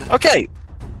 Just me. then. Okay,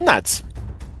 Nads.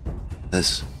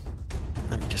 Yes.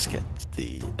 Let me just get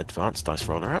the advanced dice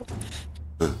roller out.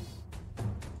 Huh.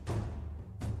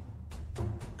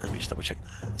 Let me just double check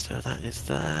that. So that is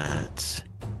that.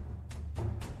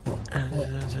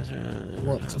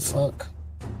 What the fuck?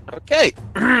 Okay.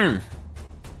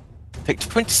 Take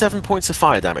 27 points of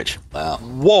fire damage. Wow.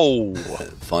 Whoa.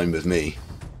 Fine with me.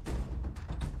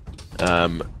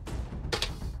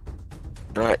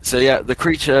 Right, so yeah, the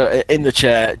creature in the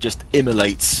chair just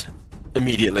immolates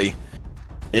immediately.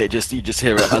 You just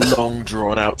hear a long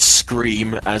drawn out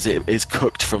scream as it is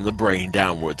cooked from the brain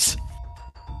downwards,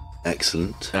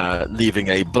 Excellent. leaving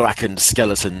a blackened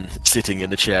skeleton sitting in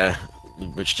the chair,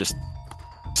 which just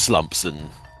slumps and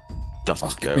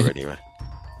doesn't go anywhere.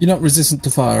 You're not resistant to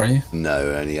fire, are you?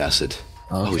 No, only acid.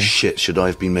 Okay. Oh shit, should I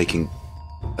have been making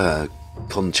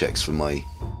con checks for my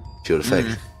Shield of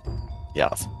Faith?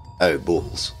 Yes. Oh,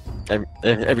 balls.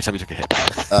 Every time you took a hit.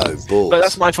 Oh, balls. But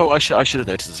that's my fault. I should have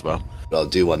noticed as well. I'll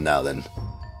do one now then.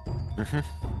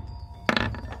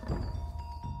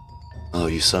 Oh,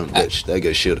 you son of a bitch. There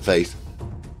goes Shield of Faith.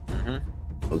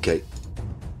 Okay.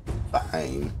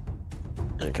 Fine.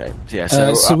 Okay. Yeah.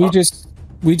 So, So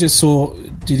we just saw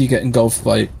Didi get engulfed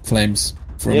by flames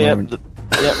for a moment.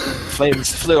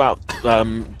 Flames flew out,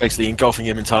 basically engulfing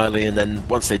him entirely, and then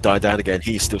once they died down again,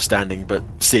 he's still standing, but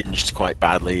singed quite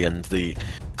badly, and the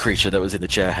creature that was in the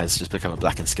chair has just become a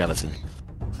blackened skeleton.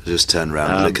 I just turn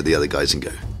around and look at the other guys and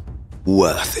go,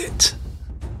 worth it.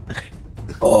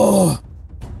 Oh,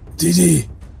 Didi.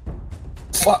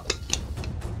 Fuck.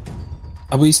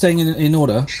 Are we staying in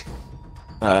order?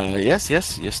 Yes,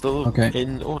 you're still Okay.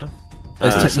 in order.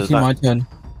 It's So technically my turn.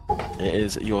 it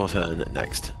is your turn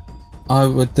next. I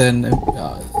would then,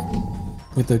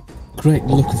 with a great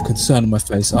look of concern on my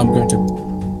face, I'm going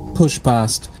to push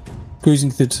past,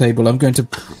 cruising through the table. I'm going to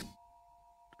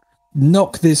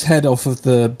knock this head off of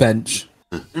the bench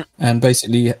and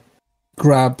basically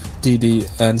grab Didi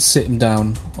and sit him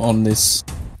down on this.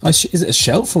 Is it a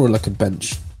shelf or like a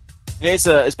bench? It's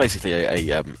basically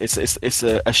it's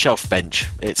a shelf bench.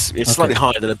 It's slightly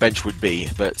higher than a bench would be,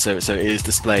 but so it is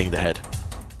displaying the head.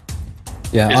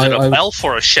 Yeah, Is it a elf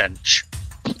or a shench?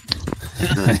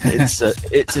 It's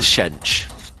a shench.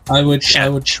 I would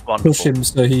Wonderful. push him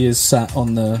so he is sat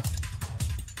on the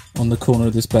corner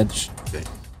of this bench. Okay.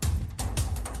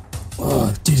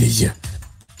 Oh, Diddy,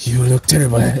 you look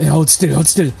terrible. Hey, hold still.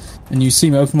 And you see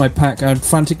me open my pack. I'm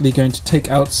frantically going to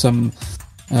take out some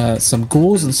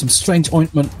gauze and some strange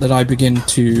ointment that I begin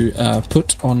to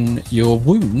put on your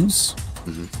wounds.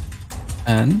 Mm-hmm.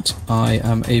 And I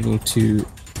am able to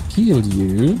heal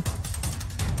you.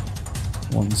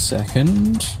 1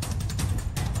 second.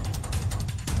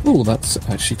 Oh, that's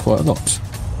actually quite a lot.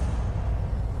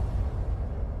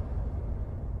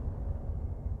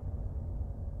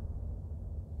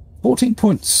 $14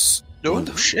 points Oh,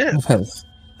 shit. of health.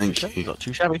 Thank you. Not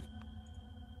too shabby.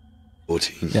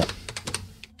 14. Yeah.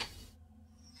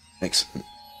 Excellent.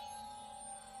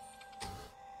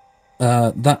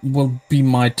 That will be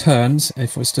my turns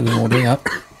if we're still in order. Yep.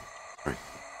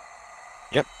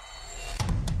 Yep.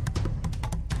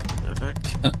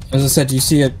 Perfect. As I said, you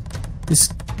see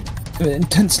this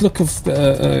intense look of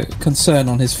concern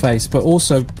on his face, but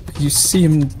also you see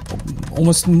him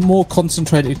almost more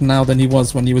concentrated now than he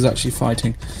was when he was actually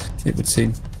fighting, it would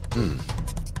seem.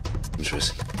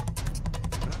 Interesting.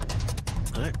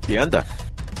 Right, Leander.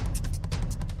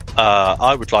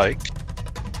 I would like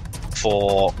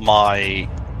for my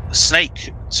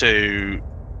snake to,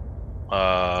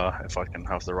 if I can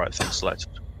have the right thing selected,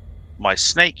 my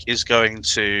snake is going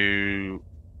to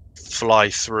fly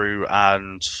through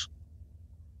and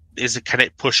can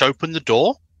it push open the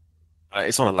door?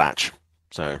 It's on a latch,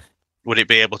 so Would it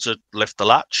be able to lift the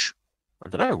latch? I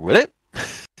don't know. Will it?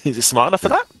 Is it smart enough for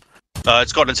that?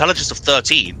 It's got an intelligence of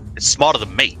 13. It's smarter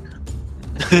than me.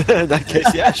 In that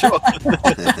case, yeah, sure.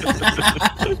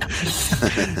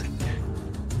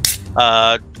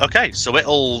 Okay, so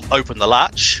it'll open the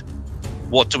latch.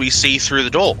 What do we see through the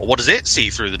door? Or what does it see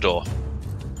through the door?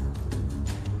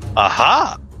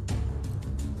 Aha!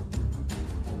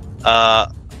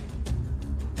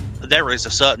 There is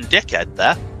a certain dickhead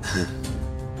there.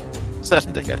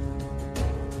 Certain dickhead.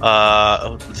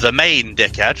 The main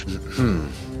dickhead.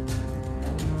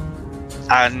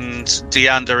 And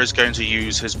Deander is going to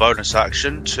use his bonus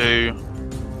action to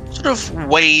sort of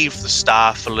wave the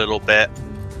staff a little bit.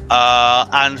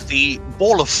 And the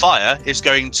ball of fire is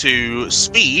going to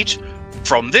speed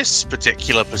from this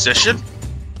particular position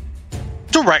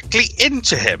directly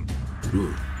into him.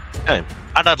 Okay.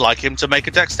 And I'd like him to make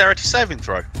a dexterity saving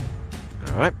throw.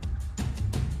 All right.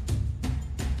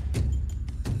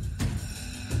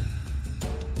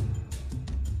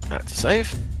 That's a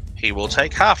save. He will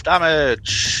take half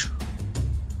damage.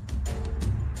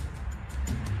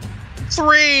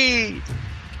 3!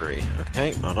 3.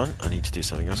 Okay, hold on. I need to do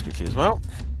something else quickly as well.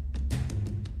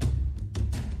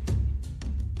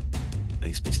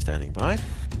 Please be standing by.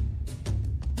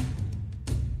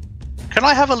 Can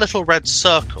I have a little red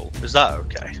circle? Is that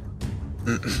okay?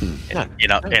 Yeah.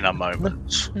 In a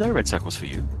moment. No red circles for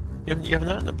you. You haven't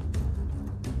earned them.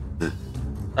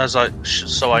 As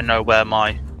so I know where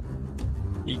my.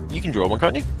 You can draw one,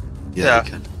 can't you? Yeah, Yeah.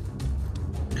 you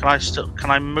can.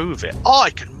 Can I move it? Oh, I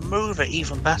can move it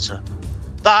even better.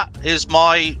 That is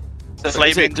my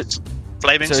flaming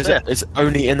So sphere. it's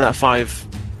only in that 5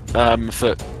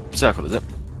 foot circle, is it?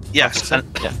 Yes,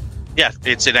 and Yeah.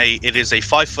 it is a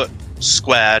 5 foot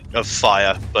square of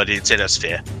fire, but it's in a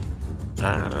sphere.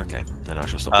 Okay. Then I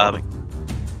shall stop rolling.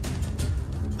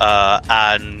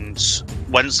 And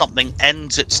when something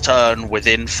ends its turn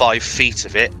within 5 feet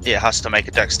of it, it has to make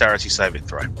a dexterity saving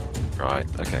throw. Right,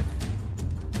 okay.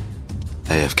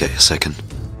 AFK a second.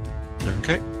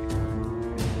 Okay.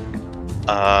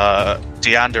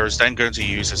 Deander is then going to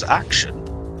use his action.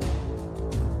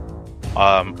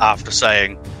 After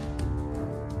saying,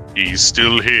 "He's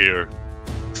still here,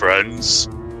 friends."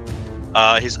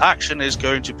 His action is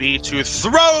going to be to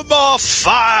throw more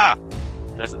fire!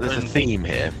 There's a theme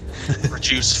here.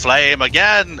 Reduce flame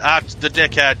again at the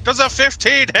dickhead. Does a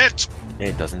 15 hit?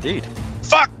 It does indeed.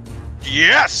 Fuck!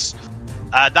 Yes!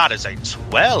 That is a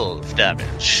 12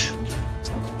 damage.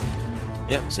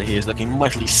 Yep, so he is looking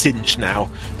mightily singed now.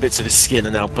 Bits of his skin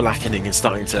are now blackening and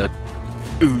starting to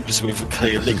ooze with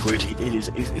clear liquid. He's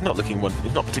not looking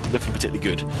particularly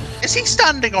good. Is he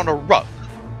standing on a rug?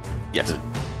 Yes.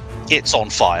 It's on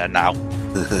fire now.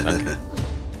 Okay.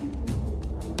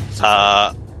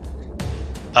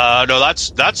 No,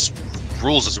 that's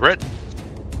rules as written.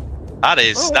 That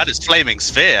is flaming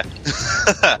sphere.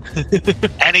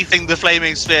 Anything the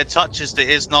flaming sphere touches that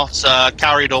is not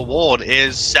carried or worn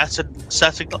is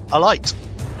setting alight.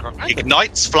 Right.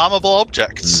 Ignites flammable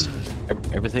objects.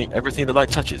 Everything the light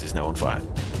touches is now on fire.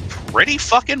 Pretty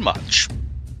fucking much.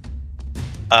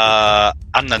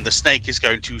 And then the snake is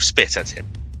going to spit at him.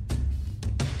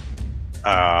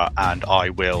 and I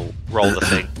will roll the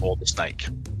thing for the snake.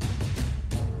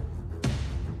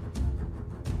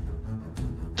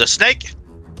 The snake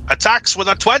attacks with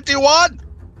a 21!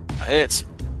 Hits.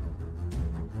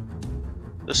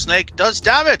 The snake does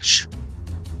damage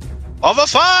of a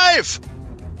 5!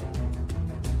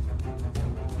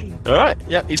 Alright,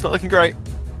 yeah, he's not looking great.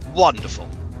 Wonderful.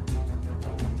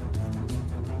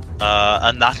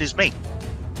 And that is me.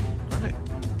 Alright.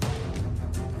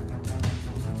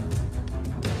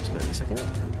 Just wait a second.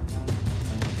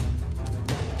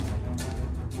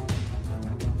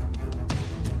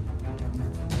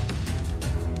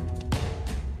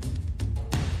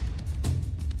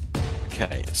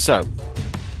 Okay, so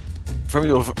from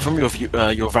your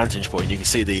your vantage point, you can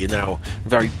see the now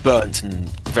very burnt and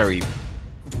very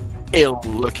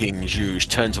ill-looking Juge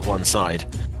turn to one side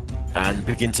and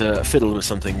begin to fiddle with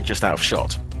something just out of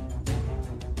shot.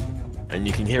 And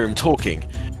you can hear him talking.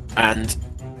 And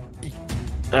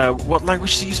what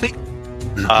language do you speak?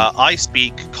 I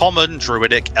speak Common,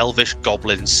 Druidic, Elvish,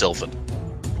 Goblin, Sylvan.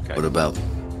 Okay. What about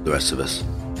the rest of us?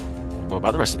 What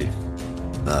about the rest of you?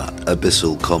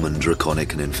 Abyssal, Common,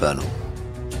 Draconic, and Infernal.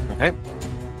 Okay.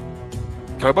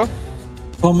 Kobo?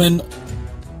 Common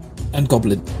and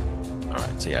Goblin.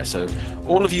 Alright, so yeah, so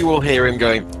all of you will hear him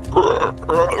going.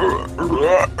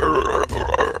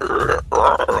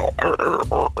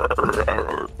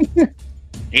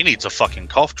 He needs a fucking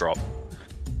cough drop.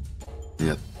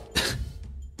 Yep.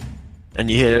 And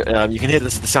you hear, you can hear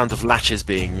the sound of latches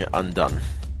being undone.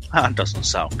 That doesn't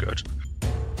sound good.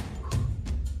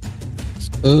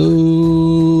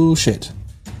 Oh shit.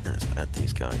 Let's add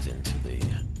these guys into the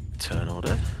turn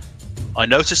order. I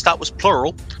noticed that was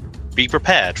plural. Be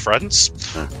prepared, friends.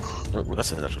 Oh, well,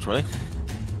 that's a natural 20.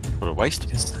 What a waste.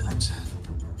 What is that?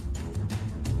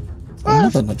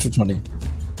 Another natural 20.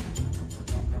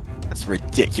 That's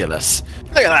ridiculous.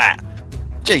 Look at that!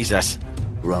 Jesus.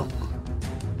 Wrong.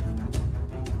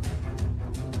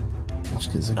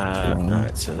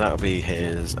 Alright, so that'll be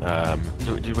his.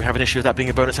 Do we have an issue with that being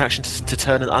a bonus action to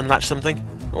turn and unlatch something?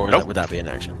 Or Nope. would that be an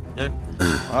action? No?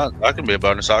 That can be a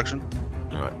bonus action.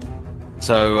 Alright.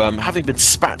 So, having been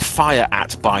spat fire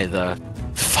at by the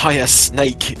fire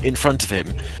snake in front of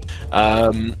him,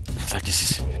 like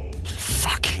this is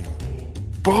fucking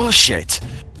bullshit.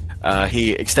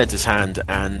 He extends his hand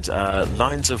and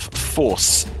lines of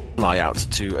force fly out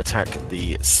to attack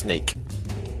the snake.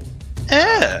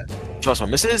 Yeah. First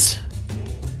one misses.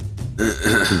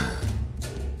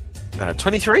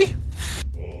 23?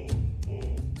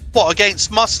 What, against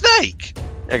my snake?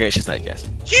 Against your snake, yes.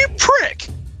 You prick!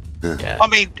 Yeah. I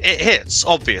mean, it hits,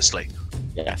 obviously.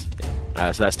 Yes.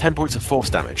 So that's 10 points of force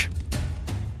damage.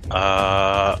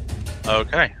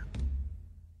 Okay.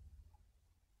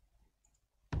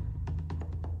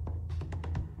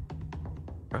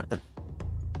 Right then.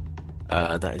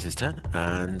 That is his turn.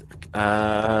 And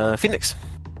Phoenix.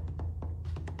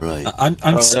 Right.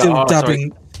 I'm still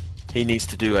dabbing. Sorry. He needs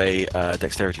to do a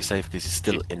dexterity save because he's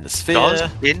still in the sphere. Does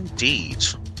indeed.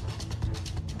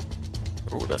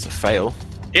 Oh, that's a fail.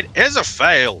 It is a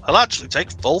fail. He'll actually take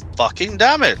full fucking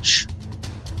damage.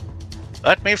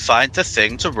 Let me find the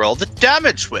thing to roll the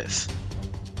damage with.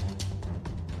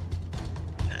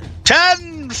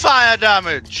 10 fire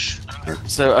damage.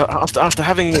 So after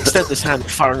having extended his hand,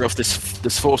 firing off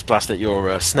this force blast at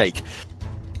your snake,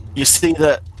 you see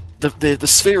that the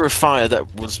sphere of fire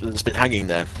that's been hanging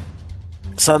there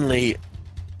suddenly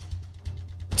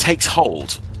takes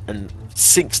hold and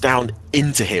sinks down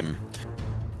into him,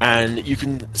 and you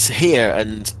can hear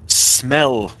and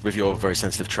smell with your very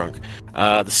sensitive trunk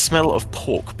the smell of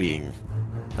pork being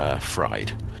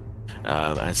fried.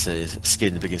 As his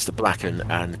skin begins to blacken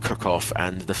and cook off,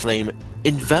 and the flame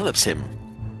envelops him.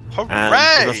 Hooray!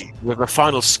 And with a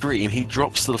final scream, he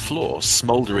drops to the floor,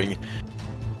 smouldering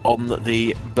on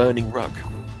the burning rug.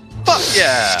 Fuck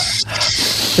yeah!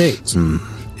 Shit.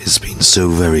 It's been so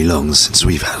very long since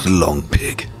we've had a long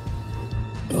pig.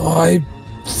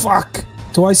 Fuck.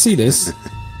 Do I see this?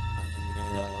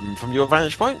 From your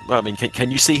vantage point, well, I mean, can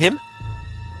you see him?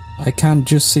 I can't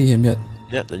just see him yet.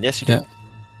 Yeah, then yes, you can. Yeah.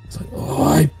 It's like,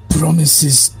 I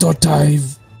promises that I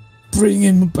bring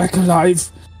him back alive.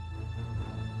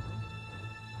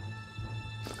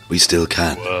 We still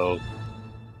can. Well,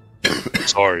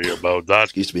 sorry about that.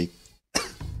 Excuse me.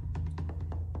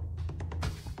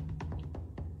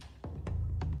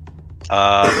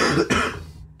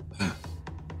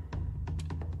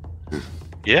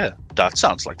 Yeah, that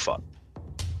sounds like fun.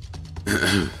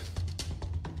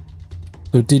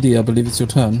 So Didi, I believe it's your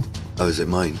turn. Oh, is it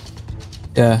mine?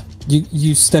 Yeah,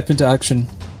 you step into action,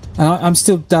 and I'm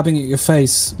still dabbing at your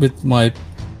face with my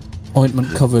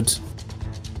ointment-covered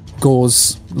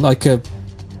gauze like a,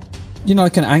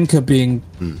 like an anchor being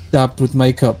dabbed with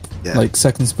makeup like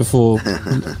seconds before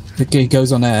it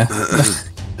goes on air.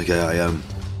 Okay,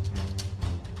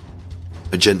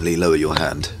 I gently lower your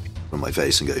hand from my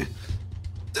face and go,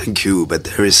 "Thank you, but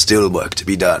there is still work to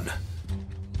be done."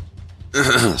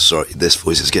 Sorry, this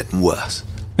voice is getting worse.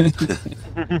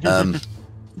 And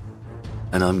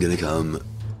I'm gonna come.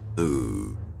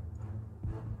 Ooh.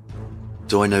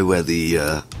 Do I know where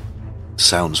the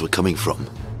sounds were coming from?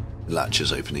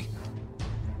 Latches opening.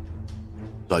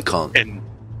 I can't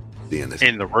see anything.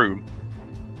 In the room.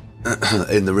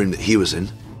 In the room that he was in?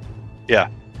 Yeah.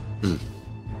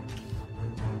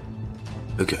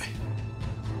 Okay.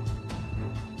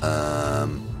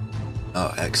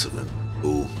 Oh, excellent.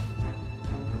 Cool.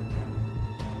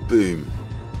 Boom.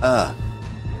 Ah.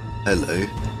 Hello.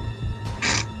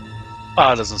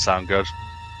 That doesn't sound good.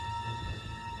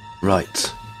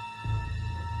 Right.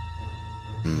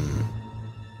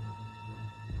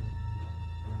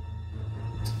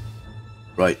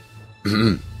 Right.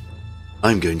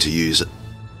 I'm going to use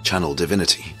Channel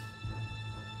Divinity.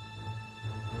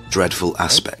 Dreadful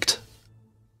Aspect.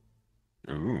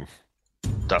 Ooh.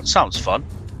 That sounds fun.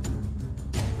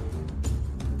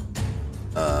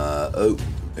 Oh,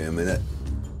 wait a minute.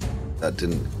 That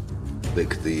didn't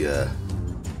click the,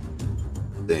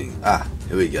 thing. Ah,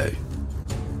 here we go.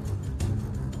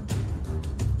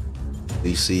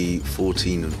 DC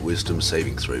 14 Wisdom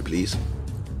saving throw, please.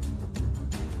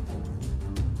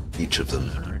 Each of them.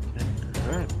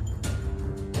 Alright.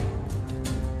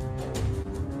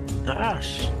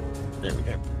 Gosh. There we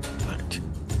go. Right.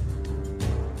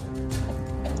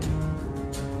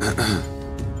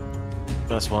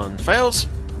 First one fails.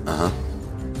 Uh-huh.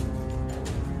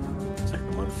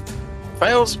 Second one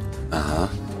fails. Uh-huh.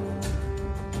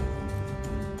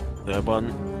 Third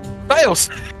one fails.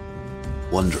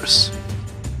 Wondrous.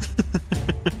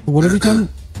 What have you done?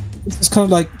 It's kind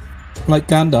of like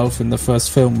Gandalf in the first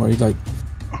film where he like...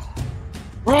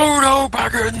 Frodo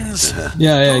Baggins!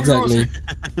 Yeah, exactly.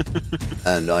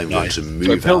 And I'm going to So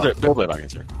move build out it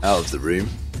Baggins here. out of the room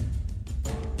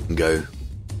and go,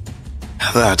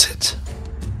 have at it.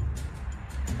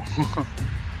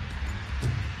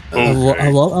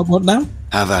 What now?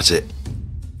 Have at it.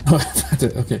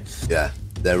 Okay. Yeah,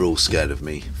 they're all scared of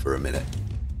me for a minute.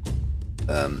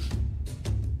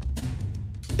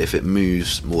 If it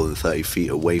moves more than 30 feet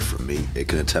away from me, it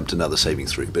can attempt another saving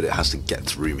throw, but it has to get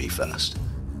through me first.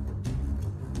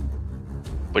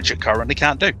 Which it currently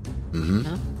can't do.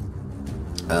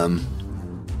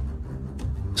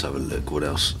 Let's have a look. What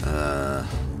else?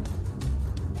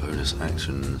 Bonus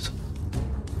actions.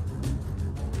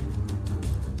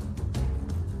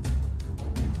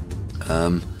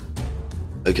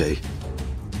 Okay.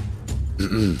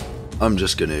 I'm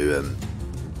just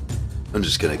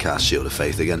gonna cast Shield of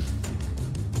Faith again.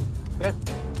 Okay.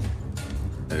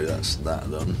 Oh, that's that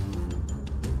done.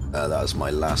 That was my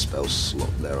last spell slot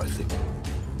there, I think.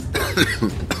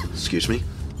 Excuse me.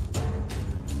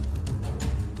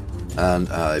 And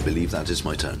I believe that is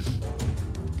my turn.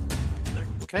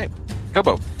 Okay.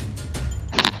 Kobo.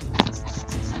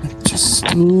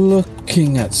 Just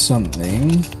looking at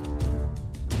something.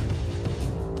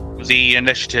 The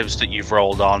initiatives that you've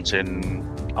rolled aren't in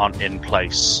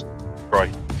place,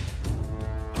 right?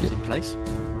 Is it in place?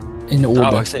 In order.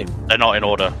 Oh, I see. They're not in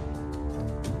order.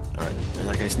 Alright. In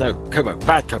that case, no. Kobo.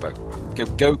 Bad Kobo.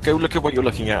 Go look at what you're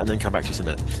looking at and then come back to us in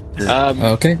a minute.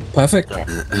 Okay, perfect.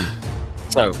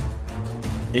 So,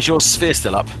 is your sphere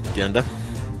still up, Genda?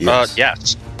 Yes.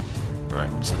 Yes. Right.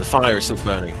 So the fire is still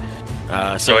burning.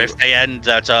 So if they end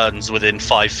their turns within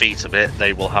 5 feet of it,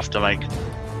 they will have to make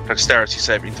dexterity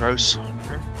saving throws.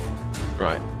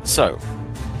 Right. So,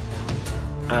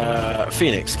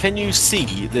 Phoenix, can you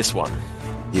see this one?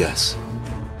 Yes.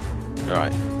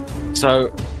 Right.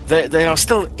 So they are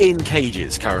still in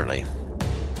cages currently.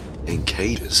 In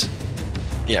cages.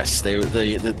 Yes,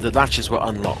 the latches were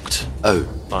unlocked Oh,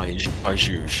 by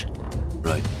Juge,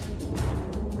 right.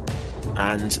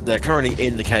 and they're currently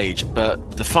in the cage.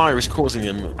 But the fire is causing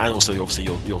them, and also obviously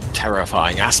your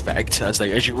terrifying aspect as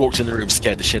you walked in the room,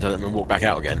 scared the shit out of them, and walked back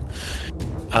out again.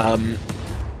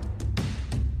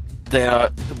 They are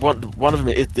one of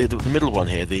them. The middle one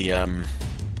here, the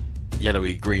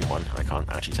yellowy green one. I can't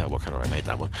actually tell what color I made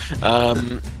that one.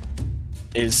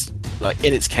 Is like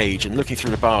in its cage and looking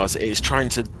through the bars. It is trying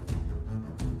to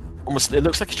almost. It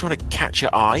looks like it's trying to catch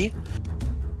your eye,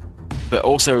 but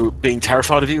also being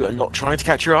terrified of you and not trying to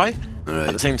catch your eye Right.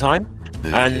 at the same time.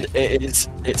 Okay. And it's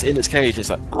in its cage. It's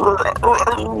like.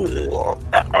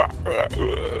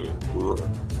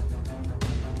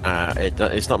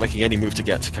 It's not making any move to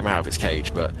come out of its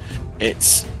cage, but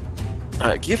it's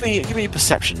Give me a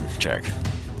perception check.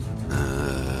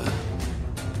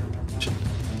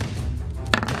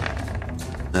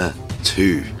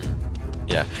 2.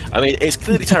 Yeah, I mean it's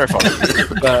clearly terrifying,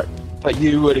 but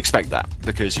you would expect that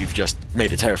because you've just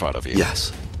made it terrified of you.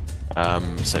 Yes.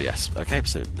 So yes, okay,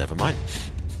 so never mind.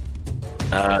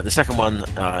 The second one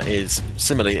is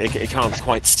similarly, it can't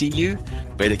quite see you,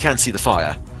 but it can see the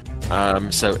fire.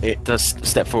 So it does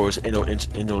step forward in order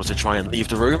to try and leave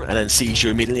the room, and then sees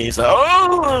you immediately. It's like,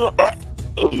 oh!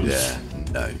 Yeah,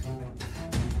 no.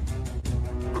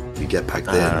 You get back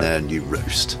there and you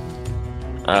roast.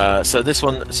 So this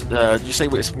one, did you say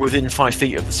it's within 5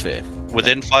 feet of the sphere?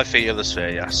 Within 5 feet of the sphere,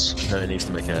 yes. So it needs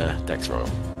to make a dex roll.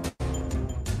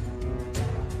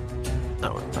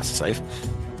 Oh, that's a save.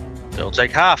 It'll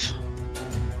take half.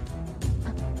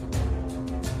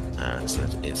 So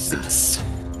it's 6.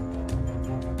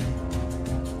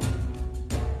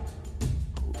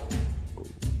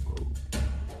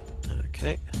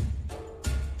 Okay.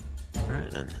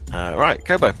 Alright then. Right,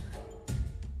 Kobo.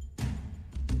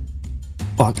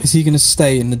 Fuck, is he going to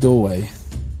stay in the doorway?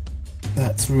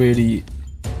 That's really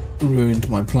ruined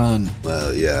my plan.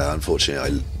 Well, yeah,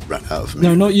 unfortunately I ran out of meat.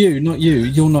 No, not you, not you.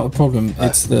 You're not a problem.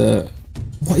 It's the...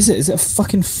 What is it? Is it a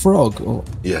fucking frog? Or...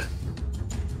 Yeah.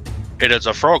 It is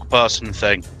a frog person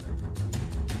thing.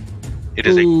 It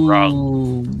is a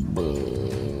frog.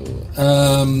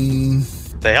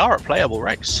 They are a playable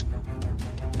race.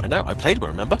 I know, I played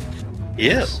one, remember?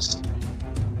 Yes.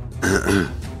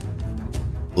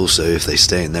 Also, if they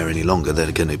stay in there any longer,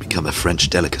 they're going to become a French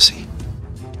delicacy.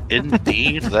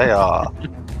 Indeed, they are.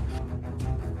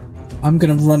 I'm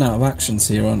going to run out of actions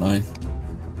here, aren't I?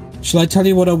 Shall I tell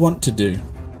you what I want to do?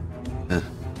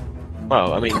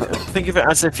 Well, I mean, think of it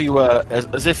as if you were,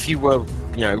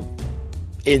 you know,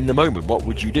 in the moment. What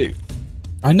would you do?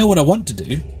 I know what I want to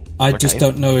do. I just Okay.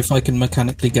 don't know if I can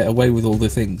mechanically get away with all the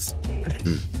things.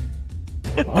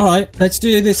 All right, let's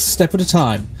do this step at a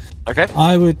time. Okay.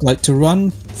 I would like to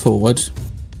run forward.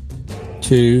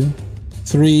 2,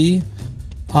 3.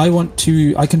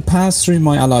 I can pass through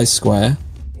my ally square.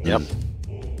 Yep.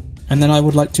 And then I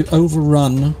would like to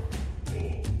overrun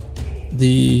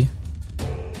the...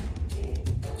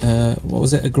 what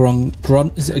was it? A grunt?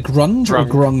 Is it a grunge or a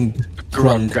grung?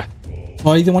 Grung.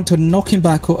 I either want to knock him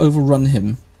back or overrun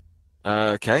him.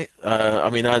 Okay. I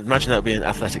mean, I imagine that would be an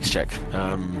athletics check.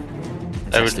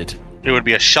 Tested. It would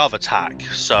be a shove attack,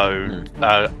 so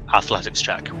athletics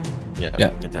check. Yeah.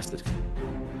 Contested.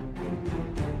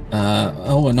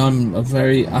 And I'm a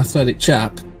very athletic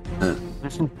chap.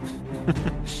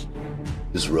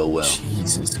 Just roll well.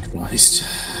 Jesus Christ.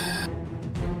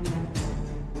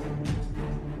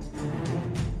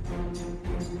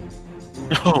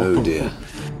 Oh dear.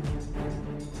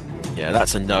 Yeah,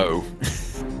 that's a no.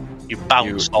 You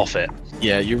bounce off it.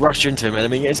 Yeah, you rush into him, and I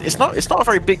mean, it's not a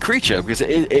very big creature because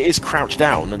it is crouched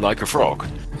down and like a frog.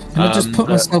 Can I just put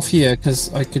myself here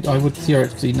because I would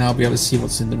theoretically now be able to see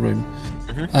what's in the room.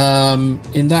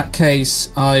 Mm-hmm. In that case,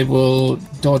 I will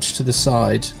dodge to the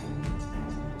side.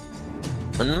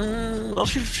 Not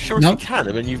sure No. if you can.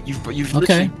 I mean, you've Okay.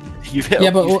 literally you've hit.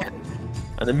 Yeah, but you've hit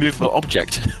an immovable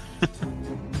object.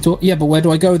 Yeah, but where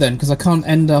do I go then? Because I can't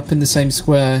end up in the same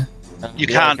square. You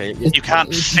Yeah, can't. okay. You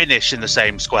can't finish in the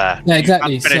same square. Yeah,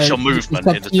 exactly. You can't finish So your movement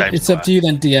in the same It's square. up to you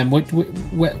then, DM.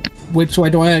 Which way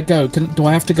do I go? Do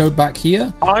I have to go back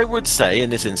here? I would say in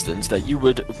this instance that you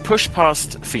would push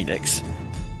past Phoenix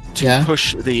to Yeah.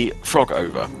 push the frog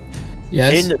over.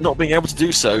 Yes. In not being able to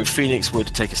do so, Phoenix would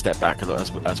take a step back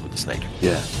as with the snake.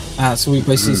 Yeah. So we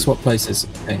basically swap places.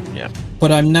 Okay. Yeah.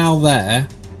 But I'm now there.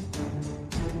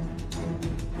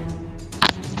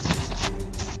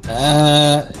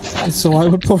 So I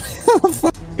would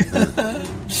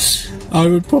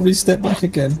probably step back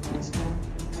again.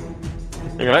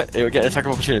 Alright, it would get an attack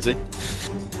of opportunity.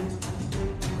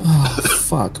 Oh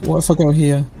fuck! What if I go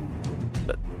here?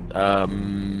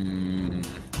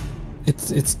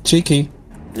 It's cheeky.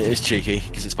 It is cheeky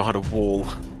because it's behind a wall.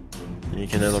 And you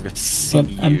can no longer see But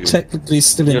you. I'm technically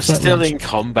still in You're threat still range. in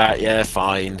combat, yeah,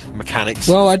 fine. Mechanics.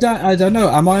 Well, I don't know.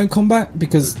 Am I in combat?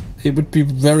 Because it would be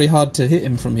very hard to hit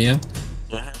him from here.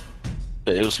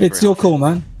 But it was It's your call,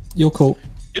 man. Your call.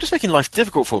 You're just making life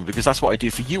difficult for me because that's what I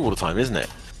do for you all the time, isn't it?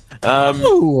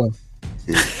 Ooh.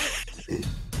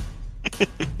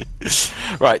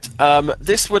 Right.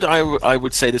 This would I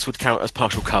would say this would count as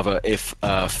partial cover if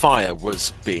fire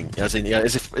was being, as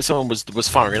if someone was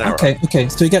firing an arrow. Okay.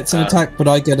 So he gets an attack, but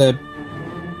I get a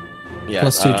Yeah.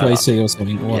 +2 to AC or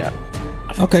something. Or what? Yeah.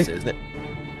 I think Okay. that's it, isn't it?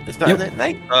 Is that Yep. it,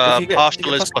 Nate? If you get-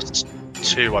 Partial if is you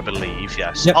get +2, I believe.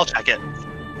 Yes. Yep. I'll check it.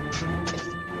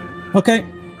 Okay.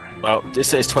 Well, this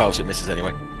says 12, so it misses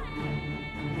anyway.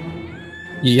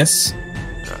 Yes.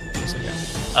 So,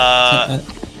 yeah.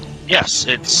 Yes,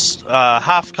 it's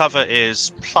half cover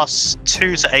is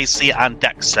 +2 to AC and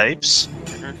Dex saves.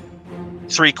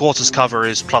 3/4 cover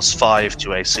is +5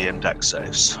 to AC and Dex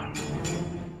saves.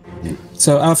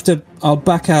 So after, I'll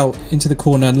back out into the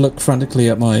corner and look frantically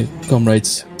at my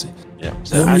comrades. Yeah.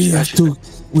 So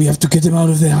We have to get him out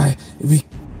of there. We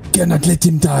cannot let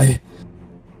him die.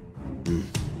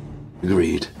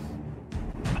 Agreed.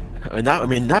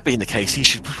 That being the case, he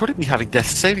should probably be having death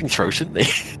saving throw, shouldn't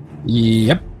he?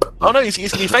 Yep. Oh no, he's going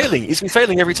to be failing. He's going to be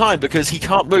failing every time because he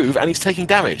can't move and he's taking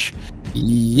damage.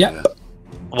 Yep.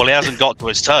 Well, he hasn't got to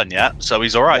his turn yet, so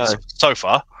he's alright No. so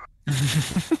far.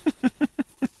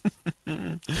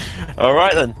 All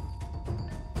right then.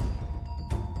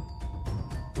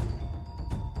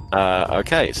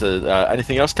 Okay. So,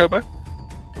 anything else, Kobo?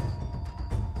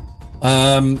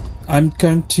 I'm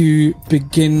going to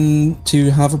begin to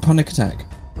have a panic attack.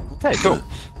 Okay, cool.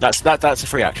 That's a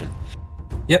free action.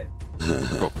 Yep.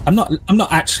 Cool. I'm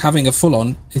not actually having a full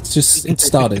on. It's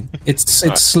starting.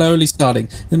 It's slowly starting.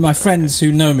 And my friends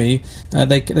who know me,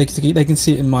 they can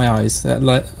see it in my eyes. They're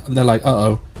like,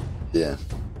 uh-oh. Yeah.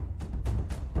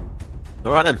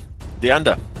 All right then.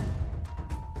 Deander.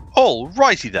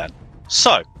 Alrighty then.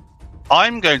 So,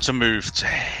 I'm going to move to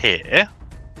here.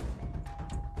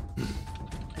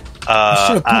 I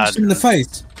should have punched him in the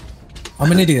face.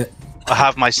 I'm an idiot. I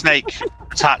have my snake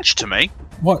attached to me.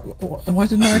 What? Why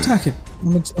didn't I attack him?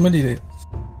 I'm an idiot.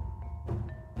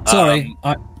 Sorry,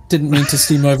 I didn't mean to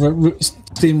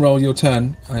steamroll your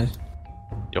turn.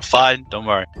 You're fine, don't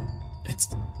worry. It's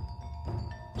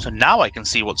So now I can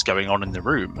see what's going on in the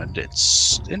room, and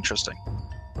it's interesting.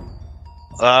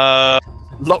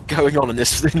 Lot going on in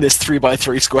this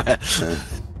 3x3 square.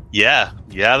 Yeah,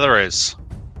 there is.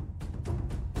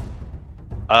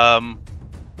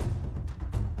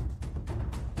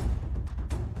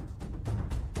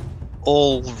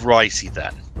 Alrighty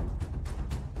then.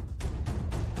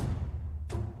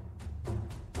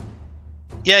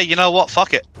 Yeah, you know what?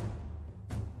 Fuck it.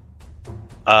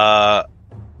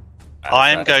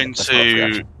 I'm going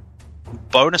to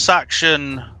bonus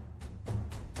action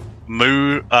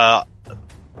move.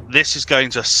 This is going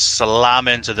to slam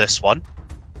into this one,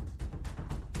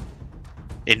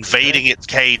 invading its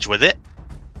cage with it.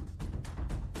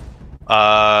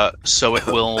 So it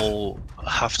will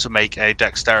have to make a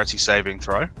dexterity saving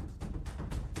throw,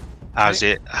 as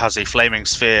it has a flaming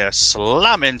sphere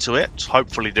slam into it,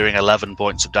 hopefully doing 11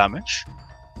 points of damage.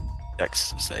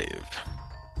 Dex save.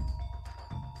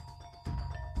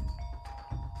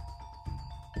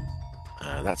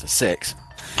 That's a 6.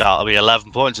 That'll be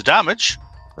 11 points of damage.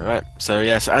 All right. So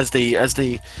yes, as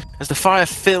the fire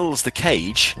fills the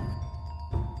cage,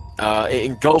 it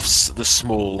engulfs the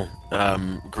small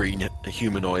green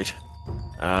humanoid.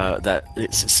 That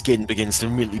its skin begins to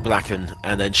immediately blacken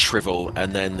and then shrivel,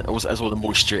 and then as all the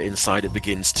moisture inside it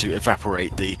begins to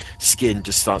evaporate, the skin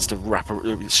just starts to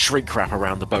shrink wrap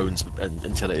around the bones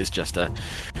until it is just a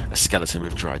skeleton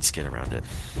with dried skin around it.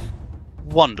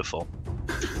 Wonderful.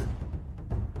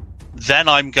 Then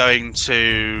I'm going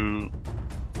to...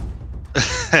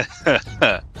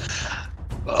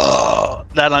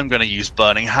 then I'm going to use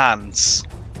Burning Hands.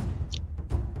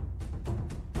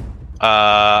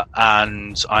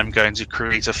 And I'm going to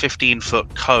create a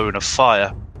 15-foot cone of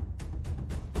fire.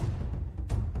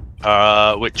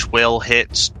 Which will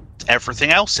hit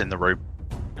everything else in the room.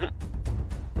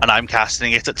 And I'm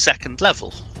casting it at 2nd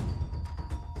level.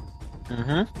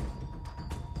 Mm-hmm.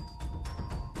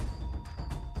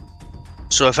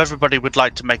 So if everybody would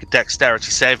like to make a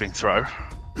dexterity saving throw,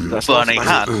 Burning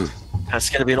Hand. That's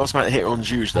going to be an automatic hit on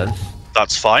Juge then.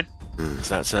 That's fine.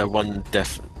 So that's one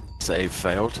death save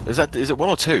failed. Is it 1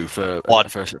 or 2 for One.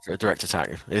 For a direct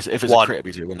attack? If it's One. a crit, it'd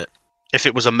be 2, wouldn't it? If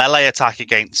it was a melee attack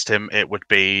against him, it would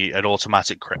be an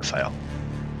automatic crit fail.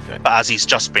 Okay. But as he's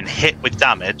just been hit with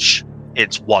damage,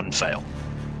 it's 1 fail.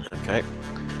 Okay.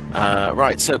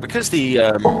 Right, so because the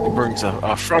Brungs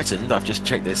are frightened, I've just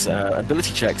checked this.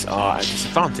 Ability checks are at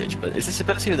disadvantage, but is this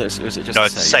ability or is it just No, a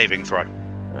it's a save? saving throw.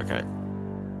 Okay.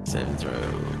 Saving throw.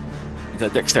 Is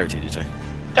that dexterity, did you say?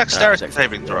 Dexterity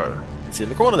saving throw. It's in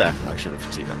the corner there. I should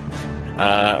have seen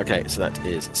that. Okay, so that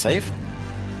is save.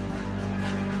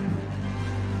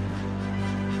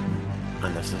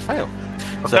 And that's a fail.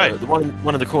 Okay. So the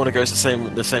one in the corner goes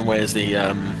the same way as the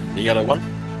yellow one.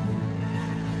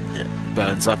 Yeah,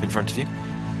 burns up in front of you.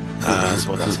 So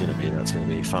what that's going to be? That's going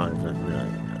to be 5, and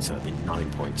that's going to be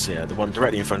 9 points. Yeah, the one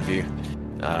directly in front of you,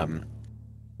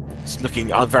 it's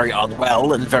looking very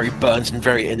unwell and very burnt and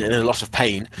very in a lot of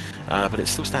pain, but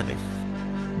it's still standing.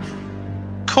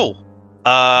 Cool.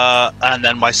 And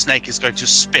then my snake is going to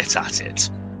spit at it.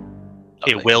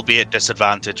 Lovely. It will be at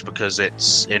disadvantage because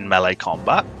it's in melee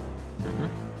combat.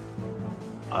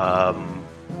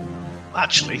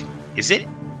 Actually, is it?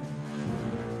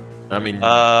 I mean,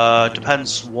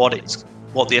 Depends what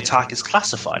the attack is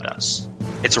classified as.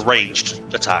 It's a ranged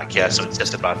attack, yeah, so it's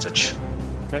disadvantage.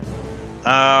 okay.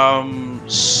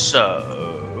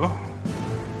 So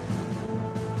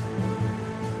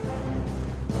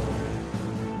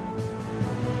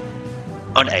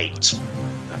an 8.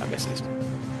 That misses.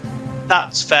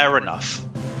 That's fair enough.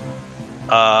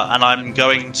 And I'm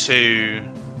going to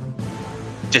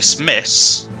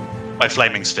dismiss my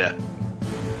flaming sphere.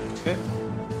 Okay.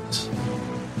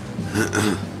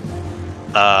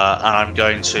 And I'm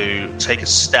going to take a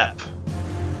step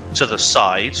to the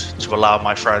side to allow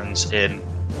my friends in.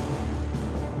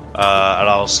 And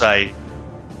I'll say,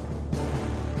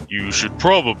 you should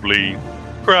probably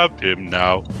grab him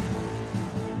now.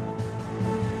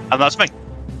 And that's me.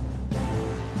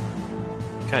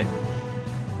 Okay.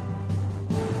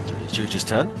 So it's Juge's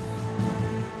turn.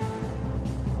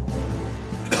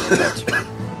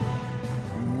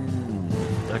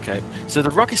 Okay. So the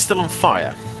rock is still on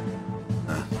fire.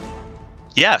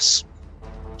 Yes.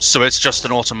 So it's just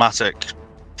an automatic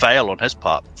fail on his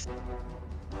part.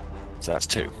 So that's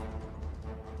 2.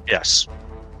 Yes.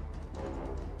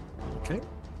 Okay.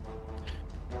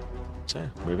 So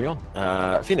moving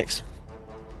on. Phoenix.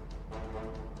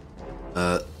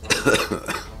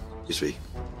 Excuse me.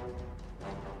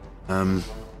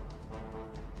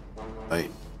 Right.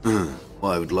 What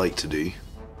I would like to do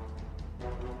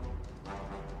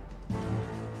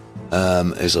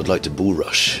is I'd like to bull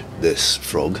rush this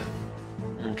frog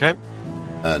Okay.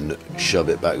 and shove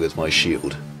it back with my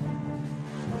shield.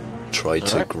 Try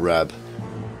to Alright. grab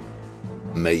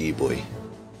Matey Boy.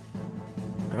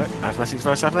 All right. Athletics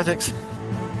versus athletics.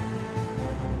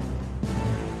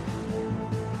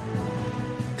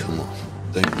 Come on,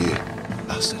 don't you,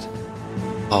 bastard.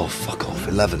 Oh, fuck off.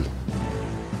 11.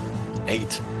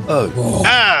 8. Oh, Oh,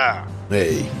 Ah!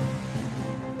 hey.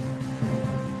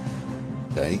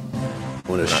 Okay. I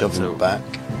want to shove so- him back.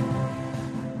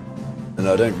 And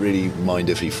I don't really mind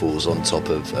if he falls on top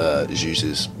of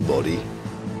Zeus's body.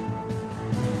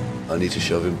 I need to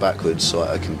shove him backwards so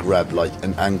I can grab, like,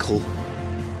 an ankle.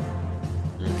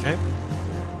 Okay.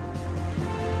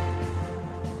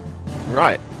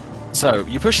 Right. So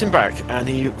you push him back, and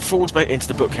he falls back into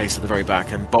the bookcase at the very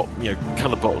back, and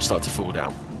coloured bottles start to fall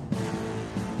down.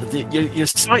 Your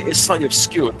sight is slightly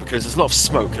obscured because there's a lot of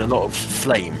smoke and a lot of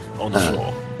flame on the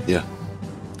floor. Yeah.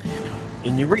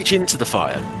 And you reach into the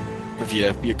fire with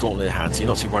your gauntlet in hand, so you're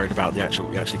not too worried about the actual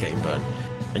getting burned.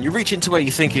 And you reach into where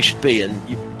you think it should be, and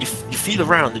you feel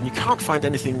around, and you can't find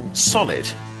anything solid.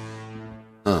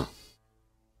 Oh.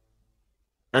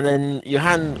 And then your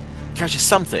hand catches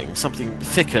something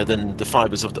thicker than the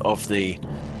fibres of the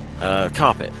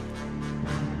carpet.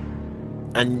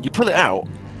 And you pull it out,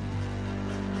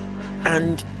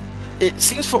 and it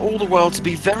seems for all the world to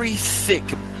be very thick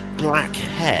black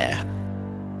hair.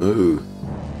 Ooh.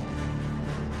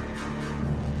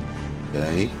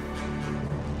 Okay.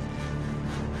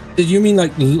 did you mean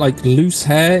like loose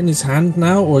hair in his hand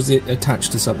now, or is it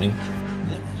attached to something?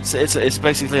 So it's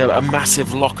basically a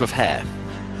massive lock of hair.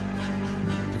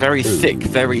 Very thick,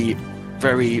 very,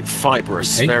 very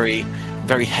fibrous, Okay. very,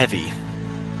 very heavy.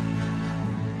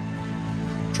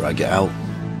 Drag it out.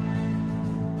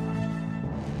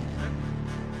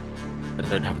 I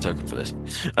don't have a token for this.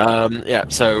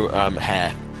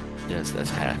 Hair. Yes, there's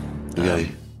hair.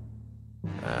 Okay.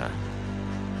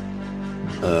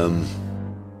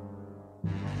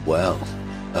 Well.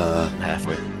 Hair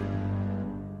for it.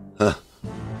 Huh.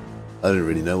 I don't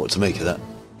really know what to make of that.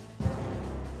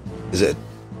 Does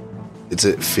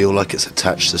it feel like it's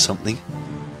attached to something?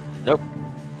 Nope.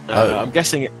 Oh. I'm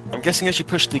guessing as you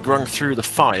push the grung through the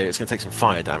fire, it's going to take some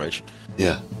fire damage.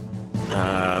 Yeah.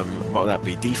 What would that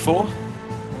be? D4?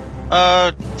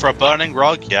 For a burning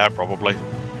rug, yeah, probably.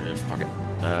 Fuck it.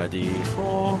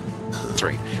 D4.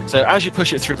 3. So as you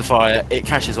push it through the fire, it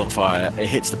catches on fire. It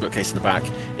hits the bookcase in the back.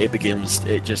 It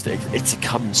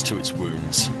succumbs to its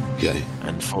wounds Okay.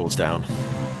 and falls down.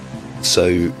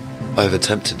 So I've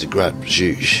attempted to grab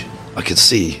Zhuge. I can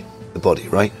see the body,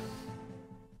 right?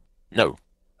 No.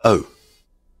 Oh.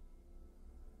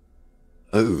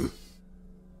 Oh.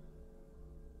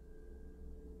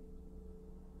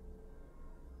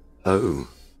 Oh.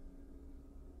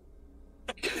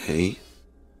 Okay.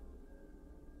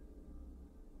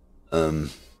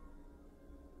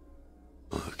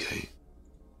 Okay.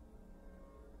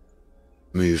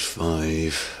 Move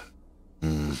 5.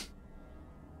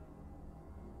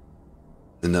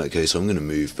 And In that case, I'm going to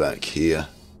move back here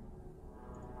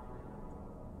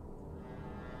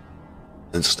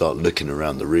and start looking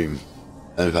around the room.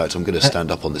 In fact, I'm going to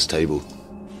stand up on this table.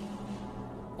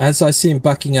 As I see him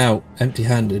backing out,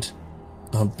 empty-handed,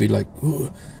 I'll be like,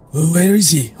 where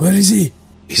is he? Where is he?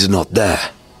 He's not there.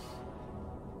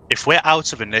 If we're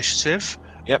out of initiative,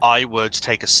 Yep. I would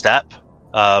take a step.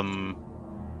 I'd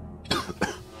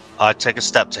take a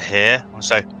step to here and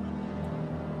say,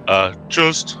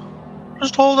 just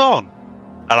hold on.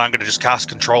 And I'm going to just cast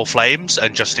Control Flames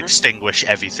and just extinguish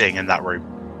everything in that room.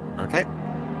 Okay.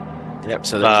 Yep.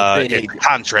 So there's a big... It's a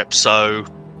cantrip, so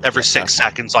every 6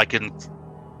 seconds I can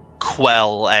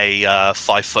quell a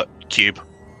 5-foot cube.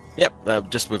 Yep,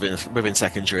 just within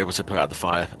seconds you're able to put out the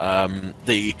fire.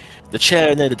 The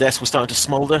chair near the desk was starting to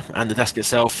smoulder, and the desk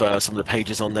itself, some of the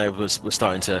pages on there were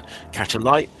starting to catch a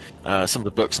light. Some of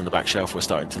the books on the back shelf were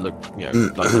starting to look,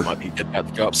 like they might be about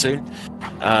to go up soon.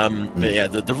 But yeah,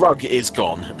 the rug is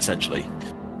gone essentially.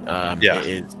 It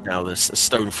is now there's a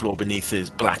stone floor beneath is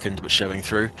blackened but showing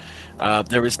through.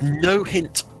 There is no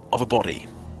hint of a body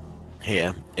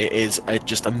here. It is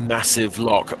just a massive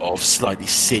lock of slightly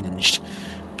singed,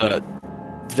 but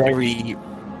very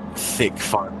thick,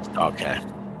 fine, dark hair.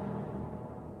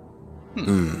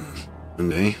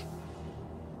 Okay.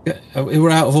 We're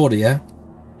out of order, yeah?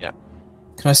 Yeah.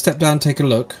 Can I step down and take a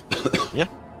look? Yeah.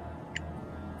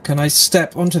 Can I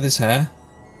step onto this hair?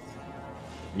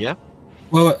 Yeah.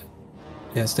 Well,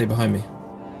 yeah, stay behind me.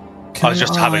 I was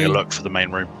just having a look for the main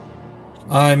room.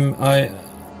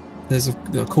 There's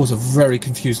of course a very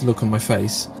confused look on my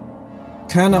face.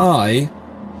 Can I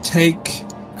take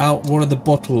out one of the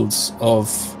bottles of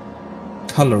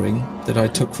colouring that I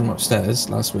took from upstairs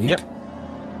last week? Yep.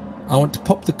 I want to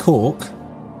pop the cork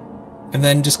and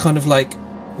then just kind of like,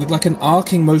 with like an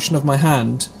arcing motion of my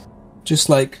hand, just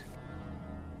like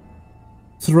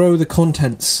throw the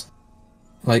contents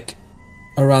like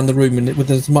around the room and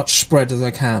with as much spread as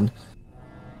I can.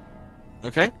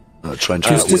 Okay. I'll try and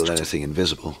reveal anything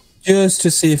invisible. Just to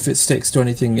see if it sticks to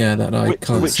anything, that I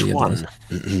can't see. Which one?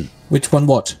 Which one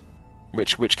what?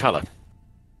 Which colour?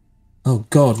 Oh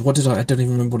God, what did I don't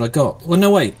even remember what I got. Well,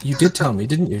 no, wait, you did tell me,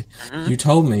 didn't you? You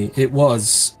told me it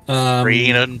was...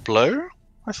 green and blue,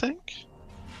 I think?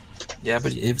 Yeah,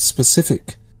 but it was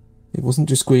specific. It wasn't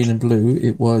just green and blue,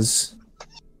 it was...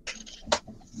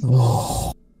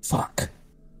 Oh, fuck.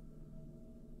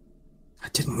 I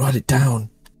didn't write it down.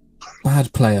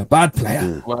 Bad player.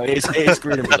 Well, it is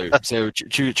green and blue, so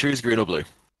choose green or blue.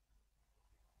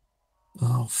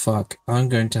 Oh, fuck. I'm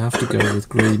going to have to go with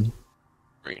green.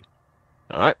 Green.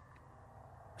 Alright.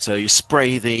 So you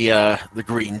spray the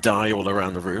green dye all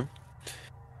around the room.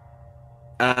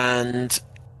 And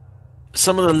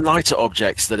some of the lighter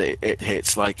objects that it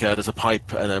hits, like there's a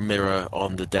pipe and a mirror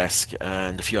on the desk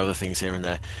and a few other things here and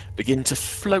there, begin to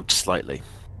float slightly.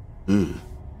 Floating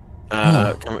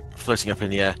up in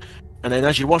the air. And then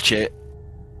as you watch it,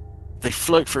 they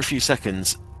float for a few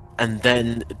seconds and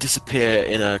then disappear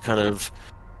in a kind of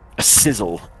a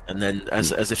sizzle, and then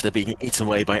as if they're being eaten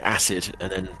away by acid,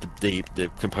 and then the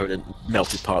component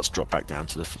melted parts drop back down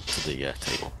to the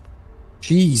table.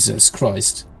 Jesus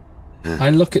Christ. I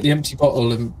look at the empty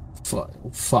bottle and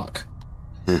fuck.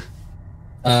 But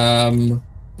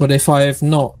if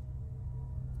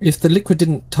the liquid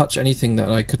didn't touch anything that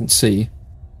I couldn't see,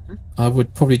 I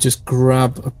would probably just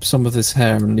grab some of this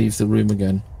hair and leave the room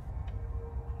again.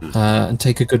 And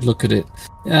take a good look at it.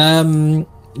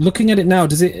 Looking at it now,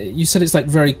 you said it's like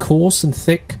very coarse and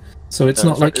thick, so it's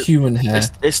not like human hair.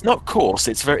 It's not coarse.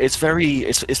 It's like it's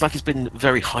been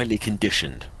very highly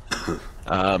conditioned.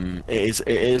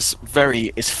 It's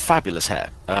fabulous hair.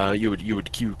 You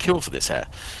would kill for this hair,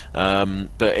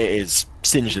 but it is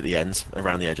singed at the ends,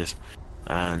 around the edges,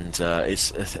 and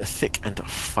it's thick and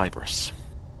fibrous.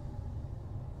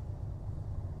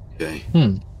 Okay.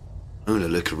 I'm going to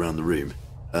look around the room.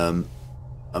 Do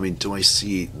I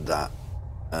see that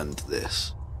and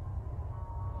this?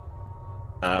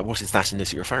 What is that and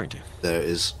this you're referring to? There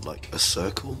is like a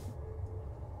circle.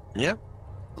 Yeah.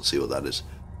 Let's see what that is.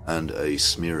 And a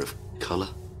smear of colour.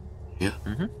 Yeah.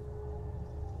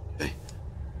 Okay.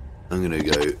 I'm going to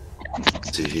go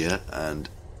to here and...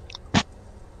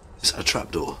 Is that a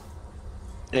trapdoor?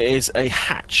 It is a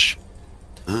hatch.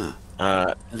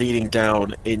 Leading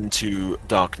down into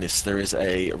darkness. There is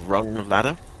a rung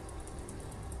ladder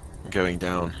going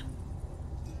down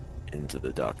into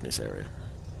the darkness area.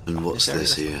 And what's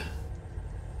this here?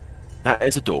 That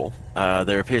is a door.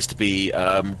 There appears to be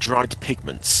dried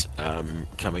pigments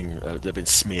coming. They've been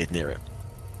smeared near it.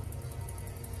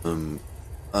 I'm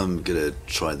gonna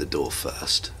try the door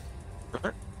first.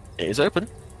 Right. It is open.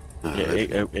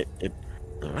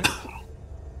 Alright.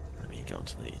 Let me go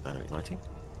onto the dynamic lighting.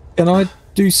 Can I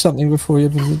do something before you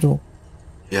open the door?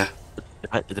 Yeah.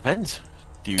 It depends.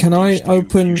 Do you, Can do you, I do you-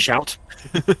 open- do you shout?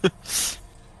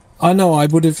 I know I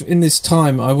would have, in this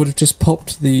time, I would have just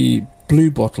popped the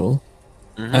blue bottle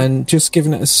and just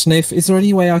given it a sniff. Is there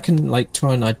any way I can, like,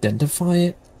 try and identify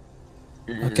it?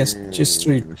 I guess just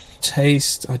through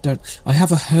taste. I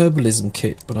have a herbalism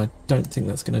kit, but I don't think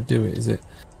that's going to do it, is it?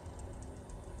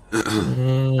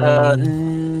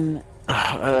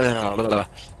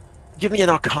 Give me an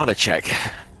Arcana check.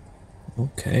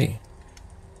 Okay.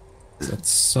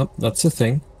 That's a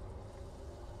thing.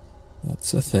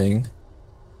 That's a thing.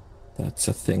 That's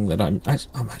a thing that I'm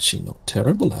actually not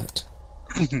terrible at.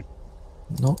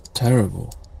 Not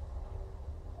terrible.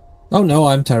 Oh no,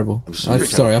 I'm terrible. Absolutely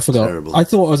Sorry, I forgot. terrible. I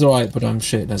thought I was alright, but I'm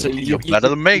shit at So it. You're better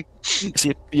than me.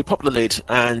 So you pop the lid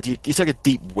and you take a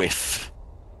deep whiff,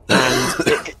 and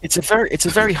it's a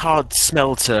very hard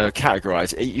smell to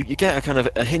categorize. You get a kind of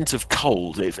a hint of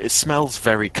cold. It smells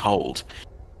very cold,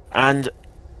 and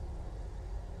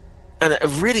a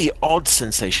really odd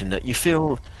sensation that you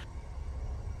feel.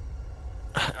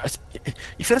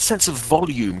 You feel a sense of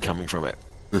volume coming from it,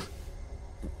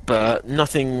 but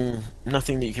nothing that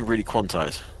you can really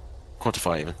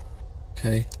quantify even.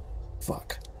 Okay.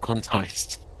 Fuck.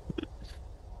 Quantized.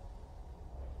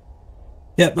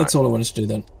 Yeah, that's all I wanted to do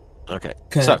then. Okay.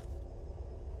 Okay. So,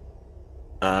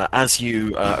 as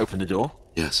you open the door,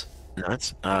 Yes.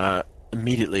 Nat,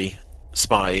 immediately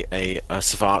spy a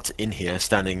Savart in here,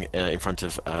 standing in front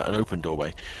of an open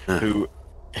doorway, who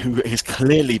has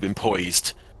clearly been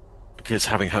poised, because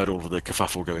having heard all of the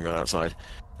kerfuffle going on outside,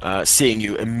 seeing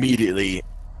you immediately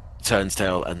turns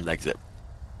tail and legs it.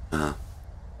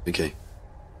 Okay.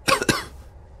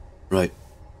 Right.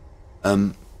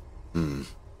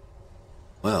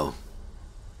 Well,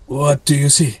 What do you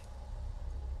see?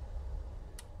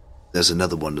 there's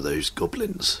another one of those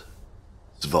goblins.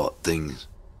 Svart things.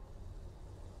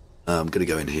 I'm gonna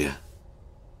go in here.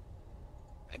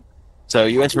 So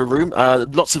you enter a room.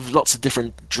 Lots of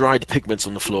different dried pigments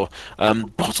on the floor.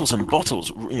 Bottles and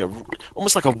bottles.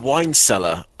 Almost like a wine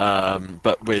cellar,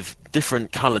 but with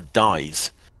different coloured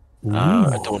dyes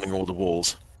adorning all the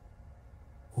walls.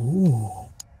 Ooh.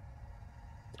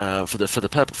 For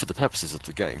the purposes of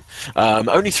the game,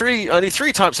 only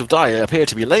three types of dye appear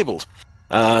to be labelled: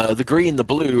 the green, the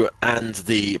blue, and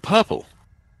the purple.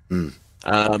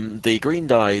 The green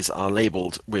dyes are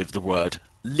labelled with the word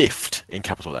 "lift" in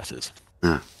capital letters.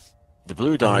 The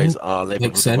blue dyes are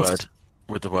labelled makes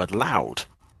with the word "loud,"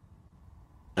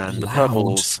 and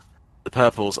Loud. the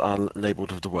purples are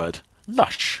labelled with the word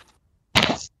 "lush."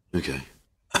 Okay.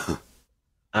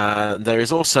 There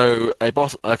is also a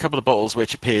couple of bottles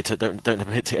which don't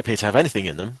appear to have anything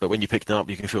in them, but when you pick them up,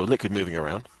 you can feel liquid moving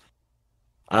around.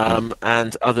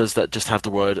 And others that just have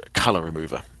the word "color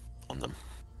remover" on them.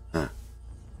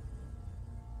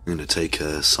 I'm gonna take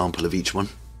a sample of each one.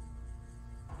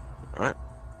 All right.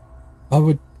 I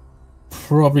would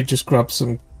probably just grab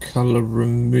some colour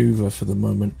remover for the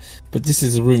moment, but this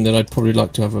is a room that I'd probably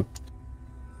like to have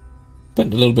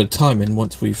spend a little bit of time in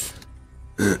once we've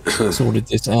sorted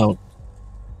this out.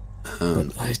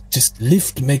 But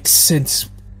lift makes sense.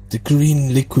 The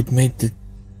green liquid made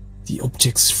the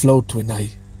objects float when I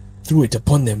threw it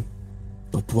upon them.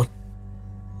 But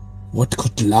what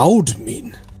could loud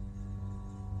mean?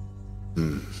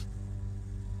 I'm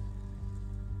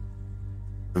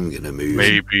gonna move.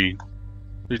 Maybe it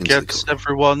Into the gets corner.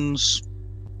 everyone's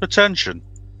attention.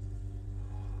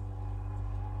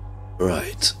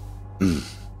 Right. Well,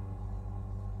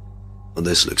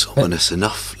 this looks ominous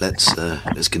enough.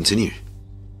 Let's continue.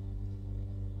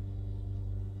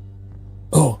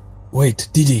 Oh, wait,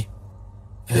 Didi.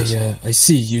 Yes. I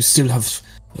see you still have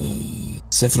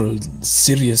several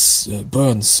serious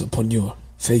burns upon your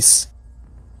face.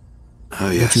 Oh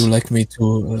yes. Would you like me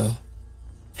to?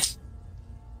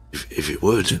 If it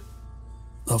would.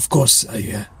 Of course.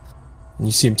 And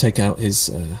you see him take out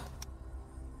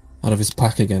out of his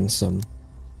pack again some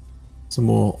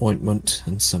more ointment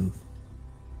and some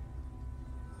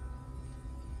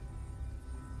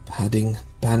padding,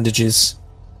 bandages,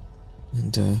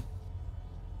 and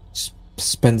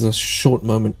spends a short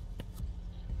moment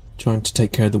trying to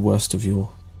take care of the worst of your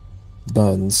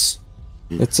burns.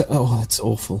 It's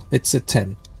awful. It's a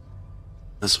 10.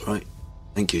 That's all right.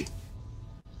 Thank you.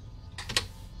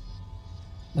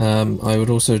 I would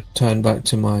also turn back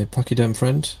to my pachyderm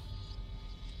friend.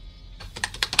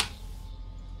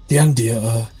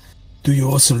 Dear, do you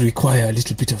also require a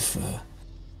little bit of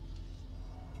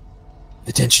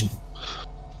attention?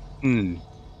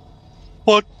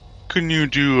 What can you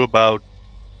do about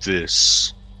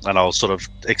this? And I'll sort of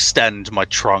extend my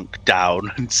trunk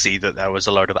down and see that there was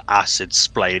a load of acid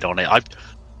splayed on it.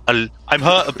 I'm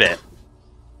hurt a bit.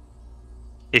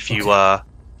 If you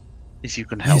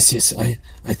can help. Yes,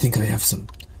 I think I have some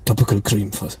topical cream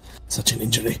for such an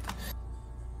injury.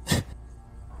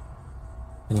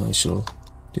 And I shall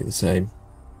do the same.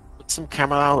 Put some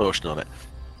chamomile lotion on it.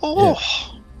 Oh,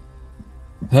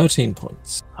 13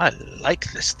 points. I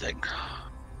like this thing.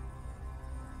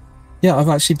 Yeah, I've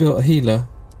actually built a healer.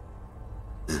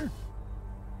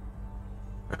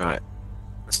 Right.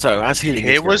 So, as healing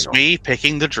Here is was going me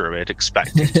picking the druid,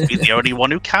 expecting to be the only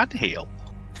one who can heal.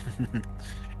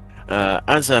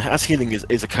 as healing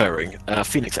is occurring,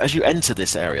 Phoenix, as you enter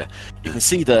this area, you can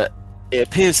see that it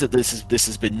appears that this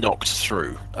has been knocked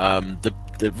through.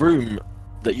 The room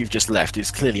that you've just left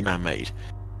is clearly man-made.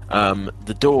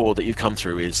 The door that you've come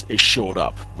through is shored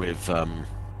up with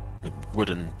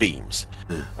wooden beams.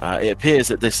 It appears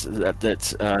that this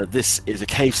is a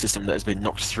cave system that has been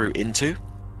knocked through into.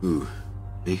 Ooh.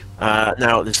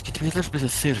 Now, there's going to be a little bit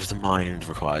of theatre of the mind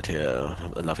required here,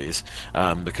 lovies,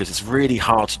 because it's really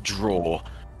hard to draw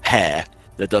hair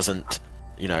that doesn't,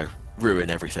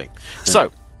 ruin everything.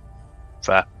 So,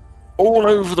 Fair. all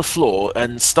over the floor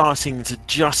and starting to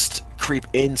just creep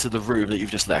into the room that you've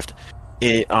just left,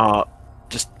 are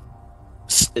just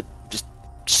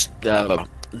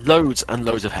loads and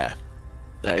loads of hair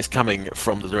that is coming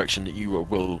from the direction that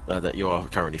you are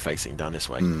currently facing down this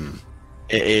way.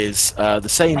 It is the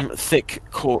same thick,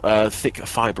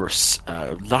 fibrous,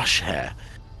 lush hair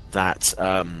that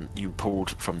you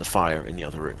pulled from the fire in the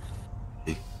other room.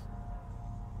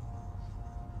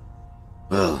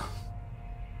 Well,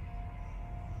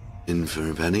 in for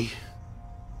a penny.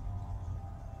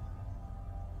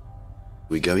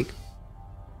 We going?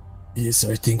 Yes,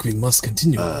 I think we must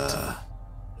continue.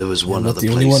 There was I'm one not other the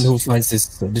place. only one who finds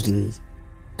this a little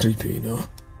creepy,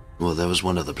 Well, there was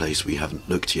one other place we haven't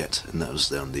looked yet, and that was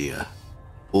down the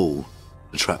hall,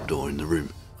 the trapdoor in the room.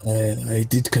 I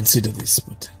did consider this,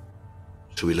 but...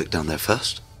 Should we look down there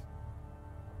first?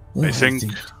 well, I think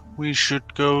we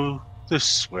should go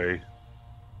this way.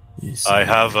 Yes, I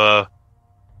have a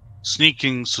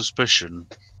sneaking suspicion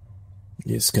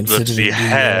yes, that considering the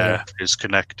hair is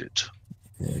connected.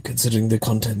 considering the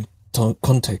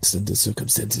context and the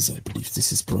circumstances, I believe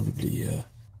this is probably a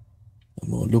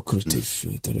more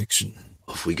lucrative direction.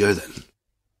 Off we go then.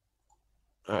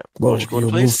 All right, Well, Roger, you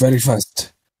please. move very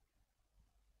fast.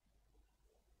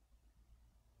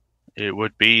 It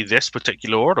would be this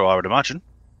particular order, I would imagine.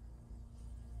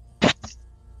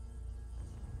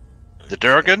 The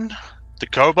Durgan, the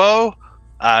Kobo,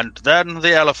 and then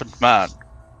the Elephant Man.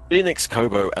 Phoenix,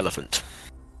 Kobo, Elephant.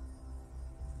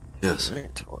 Yes.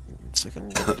 Right, 1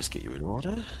 second, let me just get you in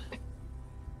order.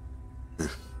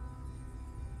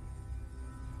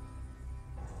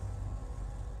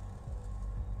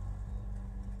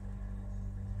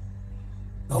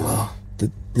 Oh wow,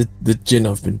 the gin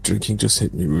I've been drinking just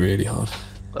hit me really hard.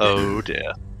 Oh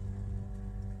dear.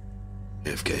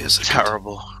 AFK a second.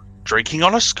 Terrible. Drinking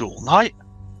on a school night?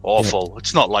 Awful.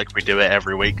 It's not like we do it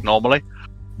every week normally.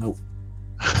 Nope.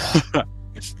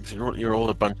 You're all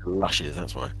a bunch of lushes,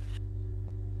 that's why.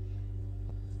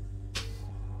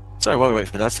 So while we wait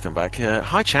for the lads to come back,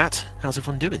 hi chat, how's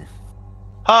everyone doing?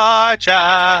 Hi,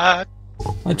 chat.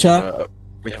 Hi, chat.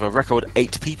 We have a record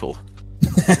 8 people.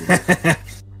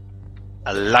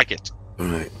 I like it.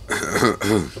 Alright.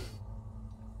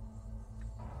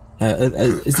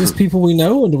 Is this people we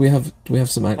know, or do we have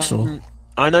some actual?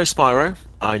 I know Spyro,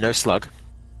 I know Slug,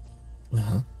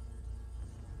 Uh-huh.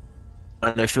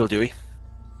 I know Phil Dewey.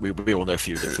 We all know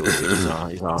Phil Dewey. He's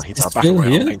our Is back Phil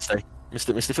around here? mainstay.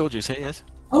 Mr. Phil Dewey's here, yes.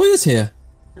 Oh, he is here.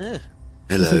 Yeah.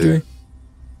 Hello.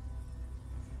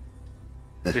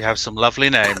 We have some lovely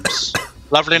names.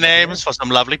 Lovely names for some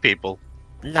lovely people.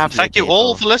 Lovely Thank you people.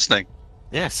 all for listening.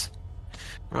 Yes.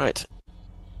 Right.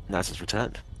 Naz has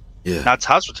returned. Yeah, Nads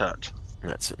has returned.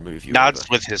 Let's move you Nads over.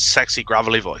 with his sexy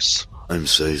gravelly voice. I'm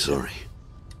so sorry.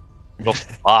 You're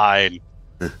fine.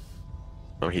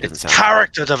 Oh, he doesn't It's sound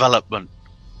character development.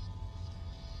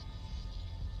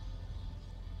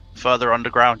 Further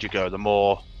underground you go, the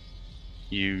more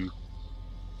you,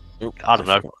 Oop, I don't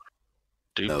know, forgot.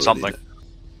 do No, something.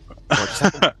 What just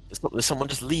happened? Did someone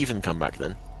just leave and come back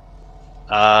then?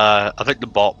 I think the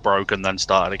bot broke and then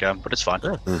started again, but it's fine.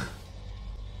 Oh.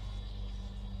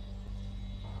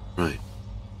 Right.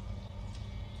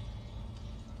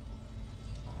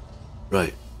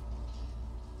 Right.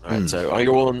 Alright, so are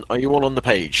you all on the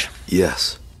page?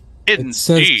 Yes.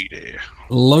 says- Indeed.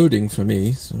 Loading for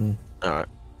me. So. Alright.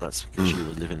 That's because you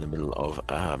live in the middle of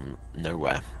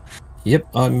nowhere. Yep,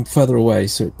 I'm further away,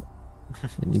 so it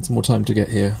It needs more time to get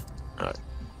here. Alright.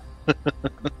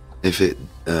 If it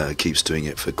keeps doing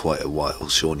it for quite a while,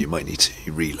 Sean, you might need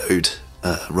to reload.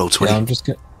 Roll 20. Yeah,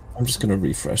 I'm just gonna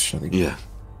refresh. I think. Yeah.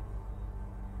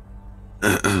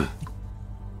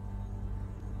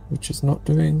 Which is not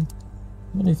doing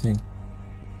anything.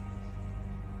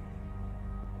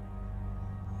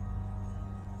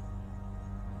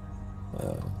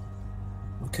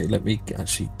 Okay, let me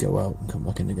actually go out and come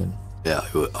back in again. Yeah,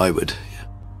 I would.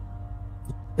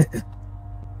 Yeah.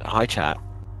 Hi, chat.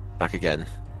 Back again.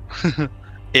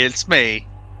 It's me.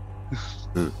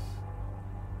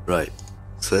 Right.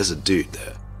 So there's a dude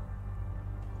there.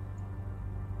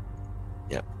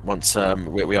 Yeah. Once we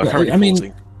are Yeah, currently I mean,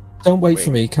 pausing. Don't wait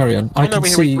for me. Carry on. I can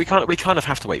see. We kind of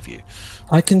have to wait for you.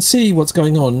 I can see what's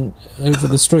going on over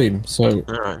the stream. So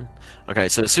All right. Okay.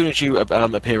 So as soon as you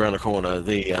appear around the corner,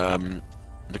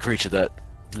 the creature that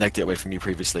legged it away from you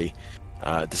previously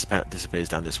disappears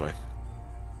down this way.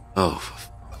 Oh, for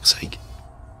fuck's sake.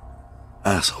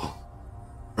 Asshole.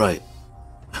 Right.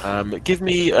 Give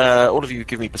me all of you.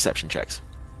 Give me perception checks.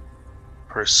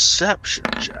 Perception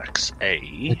checks.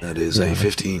 That is a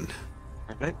 15.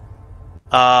 Okay.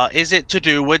 Is it to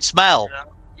do with smell?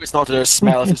 It's not to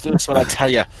smell. If it's to smell, I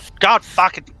tell you. God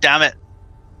fucking damn it!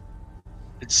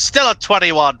 It's still a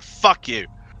 21. Fuck you.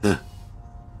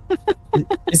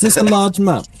 is this a large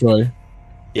map, Troy?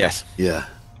 Yes. Yeah.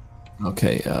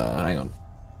 Okay. Hang on.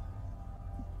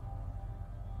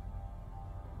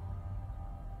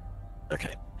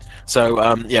 Okay. So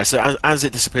so as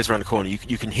it disappears around the corner,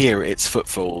 you can hear its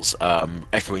footfalls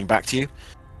echoing back to you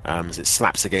as it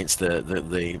slaps against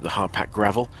the hard packed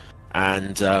gravel,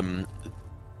 and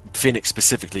Phoenix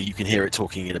specifically, you can hear it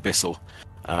talking in Abyssal,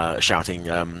 shouting,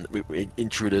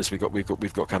 "Intruders!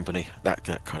 We've got company!" That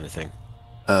kind of thing.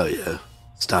 Oh yeah.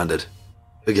 Standard.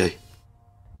 Okay.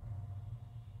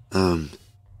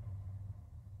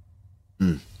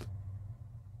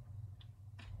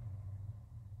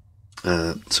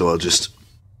 So I'll just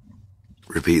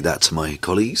repeat that to my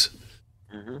colleagues.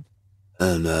 Mm-hmm.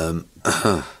 And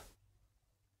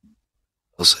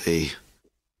I'll say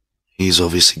he's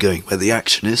obviously going where the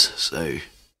action is, so you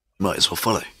might as well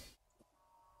follow.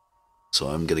 So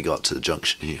I'm going to go up to the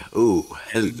junction here. Oh,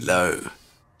 hello.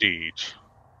 Indeed.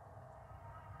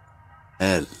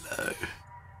 Hello.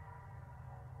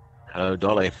 Hello,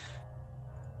 Dolly.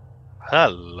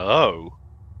 Hello.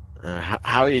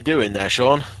 How are you doing there,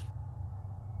 Sean?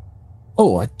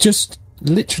 Oh, I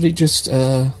literally just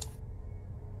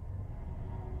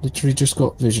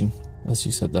got vision as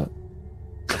you said that.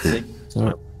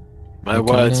 So, My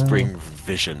okay, words bring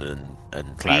vision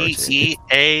and clarity.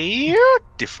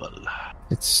 Beautiful.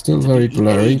 it's still very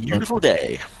blurry. But Beautiful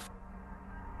day.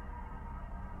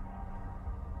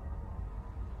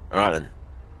 All right then.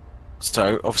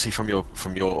 So obviously from your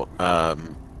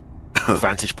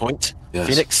vantage point, Yes.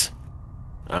 Phoenix.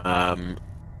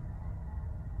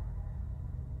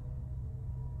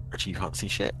 Actually, you can't see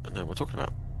shit. I don't know what we're talking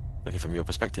about. Looking from your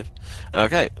perspective.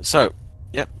 Okay, so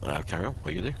yep. Carry on.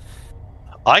 What you do?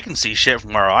 I can see shit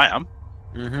from where I am.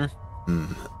 Mm-hmm.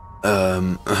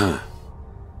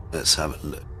 Let's have a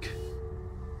look.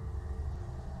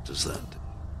 What does that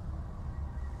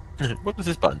do? What does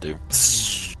this button do?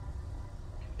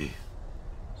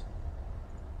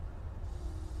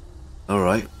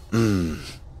 Alright. Is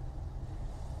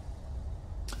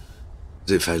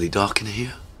it fairly dark in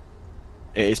here?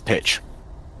 It is pitch.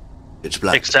 Pitch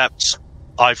black. Except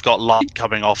I've got light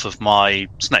coming off of my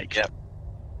snake. Yep.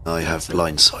 I have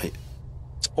blind sight.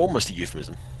 It's almost a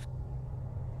euphemism.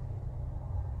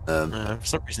 For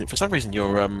some reason,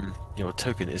 your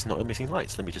token is not emitting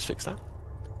lights. Let me just fix that.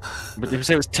 But did you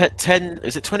say it was 10?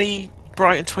 Is it 20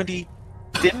 bright and 20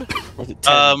 dim? Or is it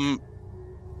 10?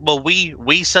 Well,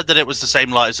 we said that it was the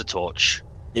same light as a torch.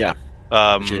 Yeah.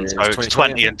 So Which is it's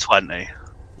 20 and 20.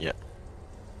 Yeah.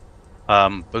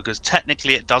 Because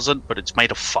technically it doesn't, but it's made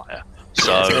of fire.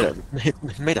 So Yeah,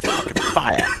 it's made of fucking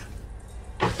fire.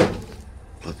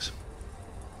 Looks.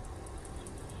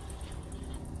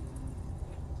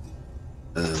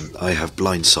 I have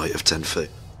blind sight of 10 foot.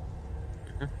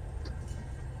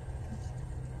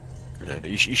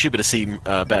 You should be able to see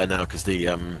better now because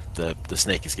the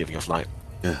snake is giving off light.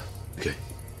 Yeah. Okay.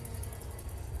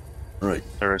 Right.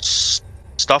 there is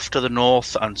stuff to the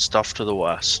north and stuff to the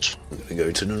west. I'm going to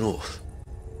go to the north.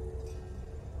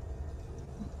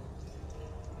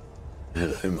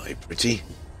 Hello, my pretty.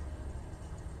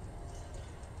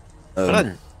 But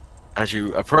then, as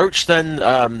you approach, then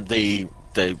the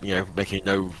making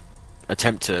no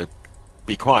attempt to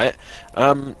be quiet.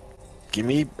 Give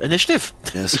me initiative.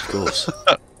 Yes, of course.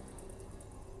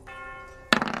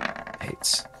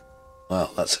 8. Well,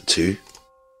 that's a 2.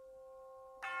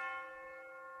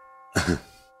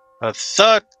 A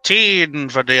 13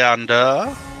 for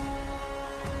Deander.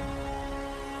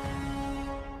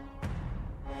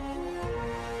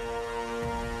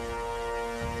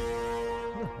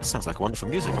 That sounds like wonderful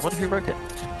music. I wonder who wrote it.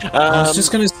 I was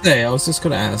just going to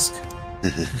ask.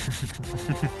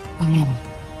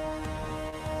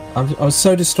 I was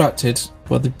so distracted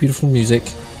by the beautiful music.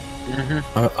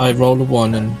 I rolled a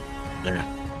 1 and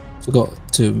forgot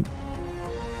to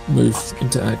move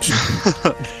into action.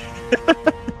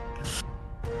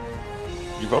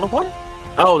 You roll a 1?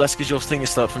 Oh, that's because your thing is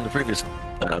started from the previous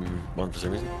one for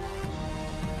some reason.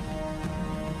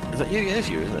 Is that you? Yeah, it's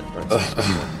you, isn't it?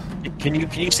 Right. Can you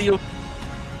see your...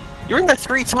 You're in there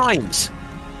 3 times!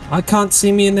 I can't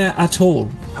see me in there at all.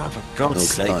 Oh, for God's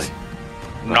sake.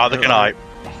 Neither can I.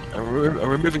 I'm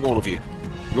removing all of you.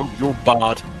 You're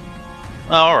barred.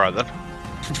 Oh, alright then.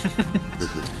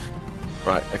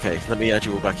 Right, okay, let me add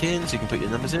you all back in so you can put your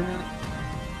numbers in.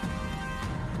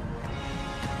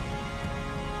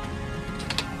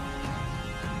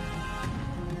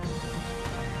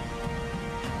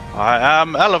 I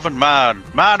am Elephant Man,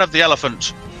 man of the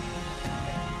elephant.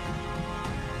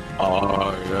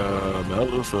 I am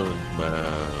Elephant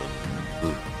Man.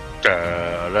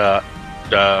 Da da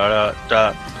da da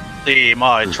da. See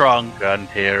my trunk and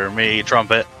hear me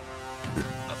trumpet.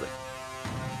 Lovely.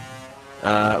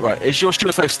 Right, is your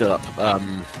Shulafo still up,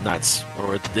 Nads?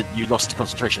 Or did you lost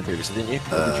concentration previously, didn't you?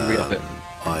 Or did you re-up it?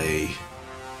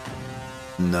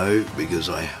 No, because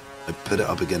I put it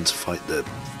up again to fight the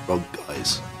frog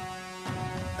guys.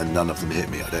 And none of them hit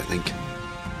me, I don't think.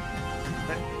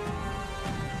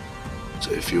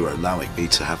 So if you were allowing me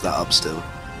to have that up still.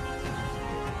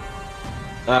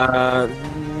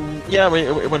 Yeah, I mean,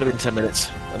 it would have been 10 minutes,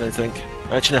 I don't think.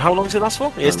 Actually, how long does it last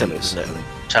for? It is 10 minutes, isn't it?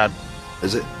 10.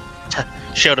 Is it?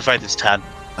 Shield of Faith is 10.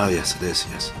 Oh, yes, it is,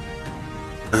 yes.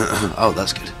 Oh,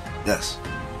 that's good. Yes.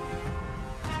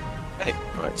 Okay,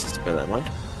 right, just bear that in mind.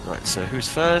 Right, so who's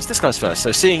first? This guy's first.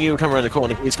 So seeing you come around the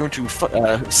corner, he's going to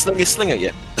sling his sling at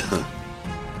you.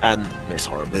 And miss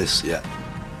horribly. This, yeah.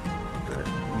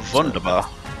 Wunderbar.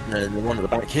 And the one at the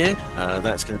back here,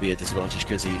 that's going to be a disadvantage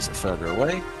because he's further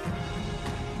away.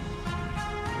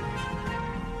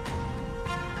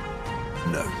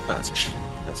 No. That's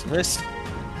a miss.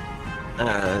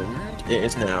 And it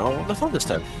is now the Thunder's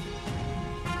turn.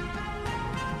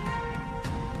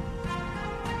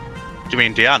 Do you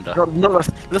mean Deander? No,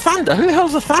 the Thunder? Who the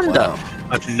hell's the Thunder? Wow.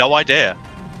 I have no idea.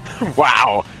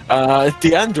 Wow.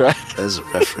 Deandra. There's a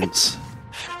reference.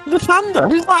 The Thunder?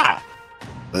 Who's that?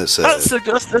 That's the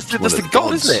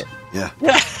god, isn't it? Yeah.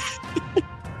 Yeah.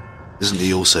 Isn't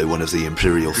he also one of the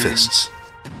Imperial Fists?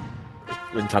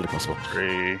 Entirely possible.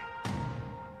 3.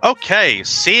 Okay,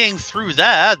 seeing through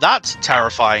there, that's a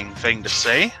terrifying thing to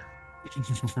see.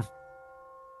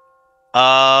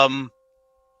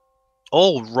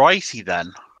 Alrighty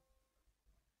then.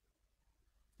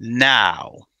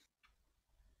 Now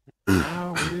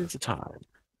is the time.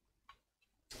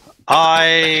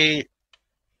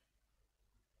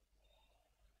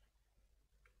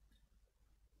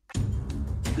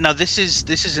 Now this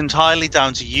is entirely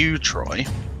down to you, Troy.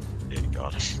 Dear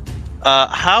God.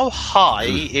 How high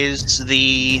is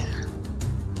the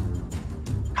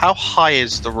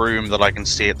room that I can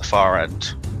see at the far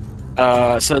end?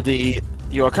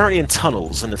 You are currently in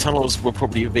tunnels, and the tunnels will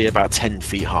probably be about 10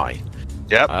 feet high.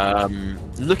 Yep.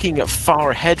 Looking at far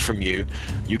ahead from you,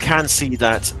 you can see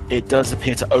that it does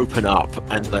appear to open up,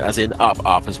 and as in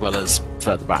up, as well as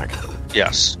further back.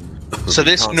 Yes. So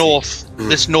this north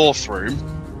room.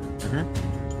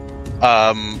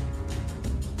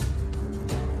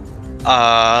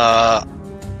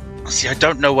 See, I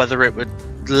don't know whether it would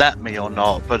let me or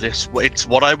not, but it's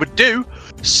what I would do.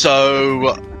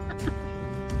 So,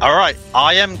 all right,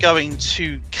 I am going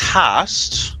to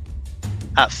cast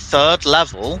at 3rd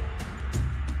level,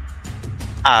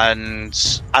 and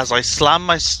as I slam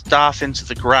my staff into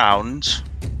the ground,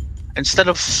 instead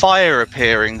of fire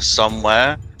appearing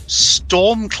somewhere,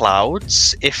 storm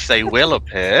clouds, if they will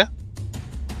appear.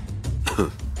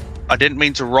 I didn't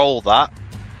mean to roll that,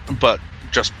 but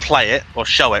just play it, or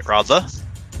show it rather.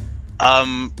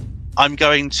 I'm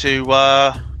going to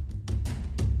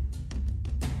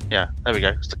yeah, there we go.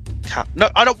 It's the cat. No,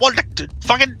 I don't want to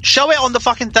fucking show it on the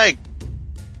fucking thing.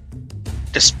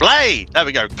 Display. There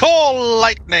we go. Call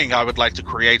lightning. I would like to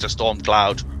create a storm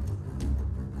cloud.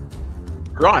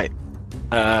 Right.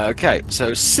 Okay,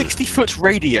 so 60-foot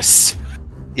radius.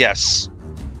 Yes.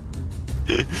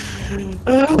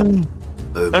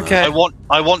 Okay.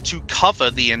 I want to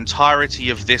cover the entirety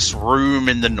of this room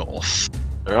in the north.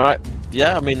 All right.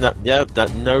 Yeah, I mean that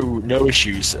no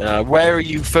issues. Where are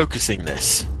you focusing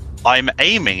this? I'm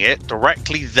aiming it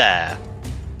directly there.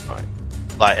 Right.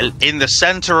 Like, in the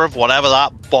center of whatever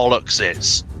that bollocks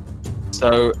is.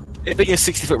 So, it being a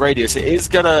 60-foot radius, it is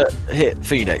gonna hit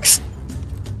Phoenix.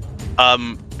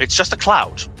 It's just a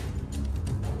cloud.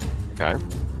 Okay.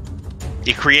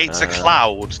 It creates a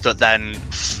cloud that then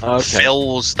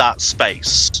fills that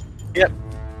space. Yep.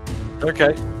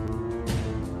 Okay.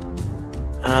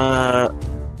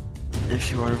 If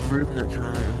you're in a room that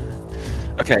can...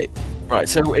 Okay, right,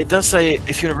 so it does say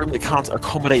if you're in a room that can't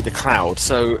accommodate the cloud,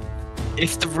 so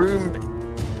if the room...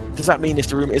 Does that mean if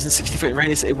the room isn't 60 foot in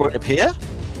radius, it won't appear?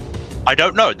 I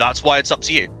don't know, that's why it's up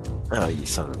to you. Oh, you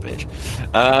son of a bitch.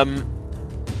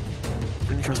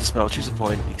 When you cast a spell, choose a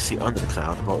point you can see under the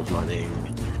cloud, a bolt of lightning.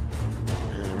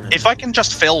 If I can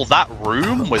just fill that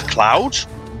room with cloud,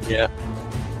 Yeah,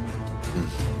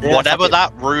 whatever fuck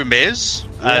that room is,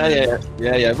 and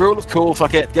yeah. Rule of cool,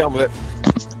 fuck it, get on with it.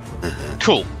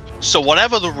 cool. So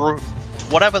whatever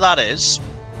whatever that is,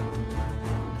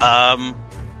 I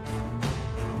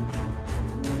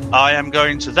am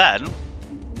going to then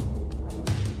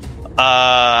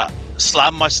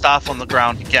slam my staff on the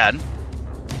ground again,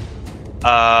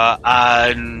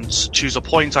 and choose a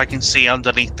point I can see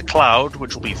underneath the cloud,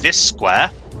 which will be this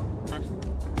square.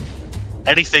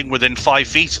 Anything within 5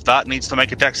 feet of that needs to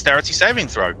make a dexterity saving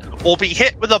throw, or be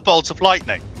hit with a bolt of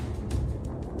lightning.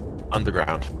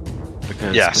 Underground.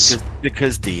 Yes.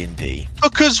 Because D&D.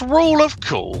 Because rule of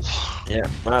cool. Yeah,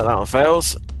 well, that one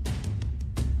fails.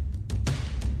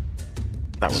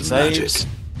 That one It's saves.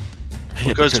 magic.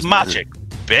 Because magic,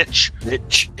 bitch.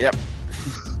 Bitch, yep.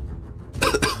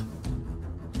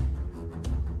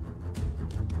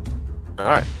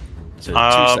 Alright. So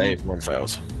 2 save, 1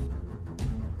 fails.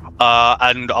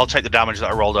 And I'll take the damage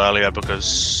that I rolled earlier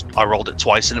because I rolled it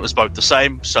twice and it was both the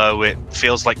same, so it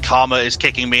feels like karma is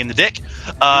kicking me in the dick.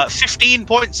 15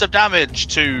 points of damage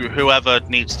to whoever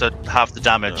needs to have the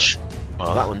damage.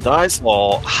 Well, that one dies.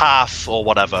 Or half, or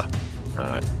whatever.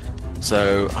 Alright.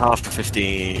 So half of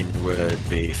 15 would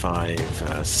be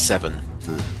 5, 7.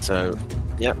 So,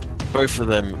 yep, both of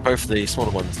the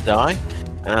smaller ones die.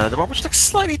 The one which looks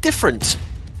slightly different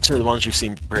to the ones you've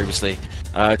seen previously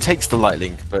takes the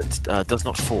lightning, but does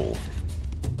not fall.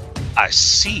 I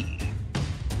see.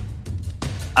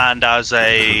 And as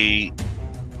an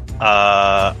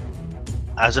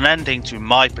ending to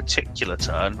my particular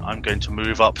turn, I'm going to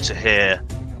move up to here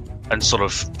and sort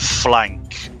of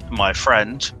flank my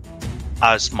friend,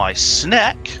 as my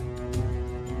snack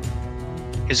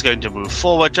is going to move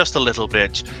forward just a little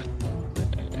bit,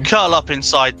 curl up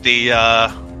inside the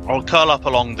I'll curl up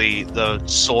along the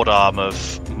sword arm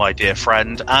of my dear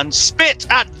friend and spit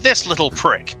at this little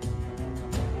prick.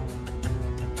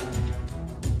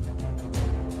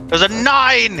 Does a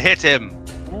 9 hit him?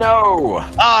 No!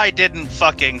 I didn't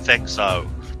fucking think so.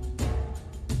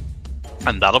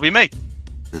 And that'll be me.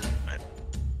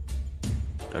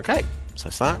 Okay, so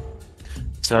that's that.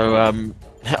 So,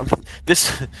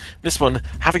 this one,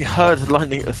 having heard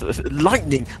lightning on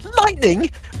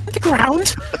the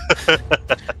ground.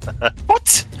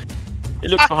 What? It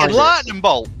looks Fucking behind lightning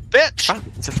bolt, bitch.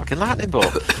 It's a fucking lightning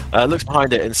bolt. Looks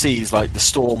behind it and sees like the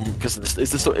storm because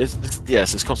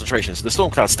it's concentration. So the storm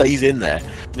cloud stays in there.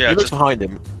 Yeah, he looks behind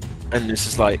him, and it's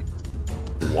just like,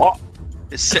 what?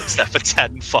 It sits there for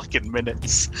 10 fucking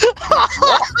minutes.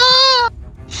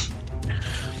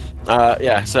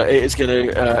 Yeah, so it's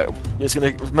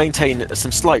gonna maintain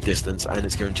some slight distance, and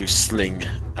it's going to sling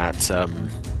at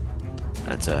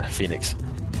Phoenix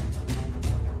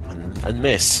and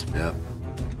miss. Yeah.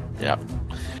 Yeah.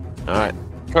 All right,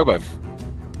 Kobo.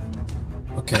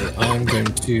 Okay, I'm going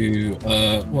to.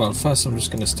 Well, first I'm just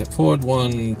going to step forward.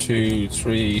 1, 2,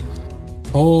 3,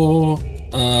 4.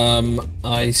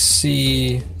 I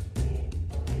see.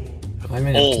 I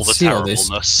mean, All the see all this.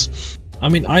 terribleness. I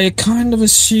mean, I kind of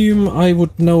assume I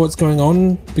would know what's going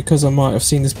on because I might have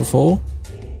seen this before.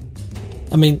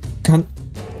 I mean, can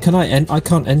I? I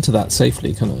can't enter that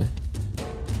safely, can I?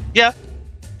 Yeah.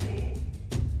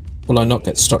 Will I not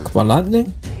get struck by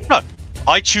lightning? No.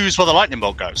 I choose where the lightning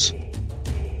bolt goes.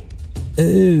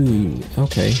 Oh,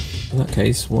 okay. In that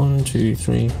case, 1, 2,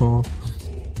 3, 4.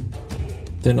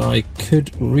 Then I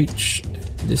could reach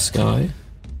this guy.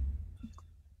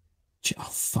 Oh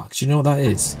fuck! Do you know what that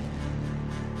is?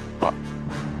 What?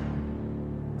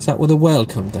 Is that where the well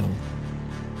come down?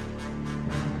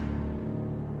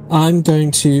 I'm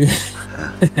going to.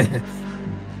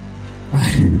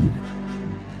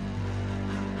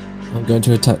 I'm going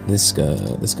to attack this guy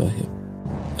here.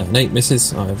 Nate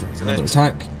misses. I have another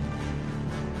attack.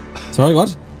 Sorry,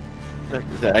 what?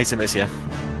 The 8 miss, yeah.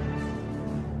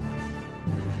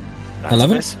 That's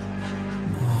 11? a miss.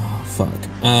 Oh, fuck.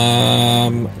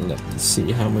 Let me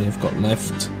see how many I've got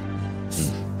left.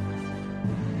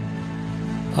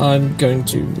 I'm going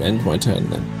to end my turn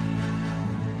then.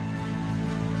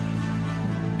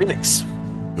 Phoenix.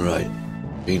 Right.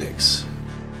 Phoenix.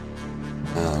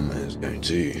 Is going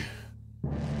to...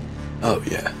 Oh,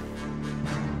 yeah.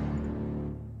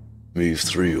 Move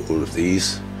through all of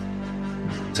these,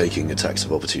 taking attacks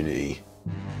of opportunity.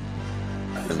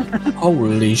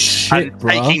 Holy shit, And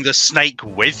bro. taking the snake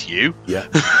with you. Yeah,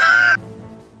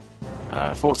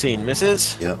 14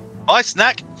 misses. yeah. Bye,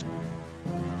 snack.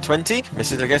 20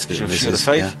 misses, I guess, because you're Misses,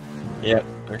 the faith. Yeah.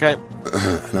 Okay.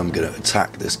 And I'm going to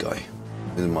attack this guy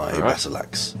with my Alright. battle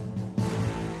axe.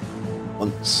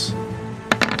 Once.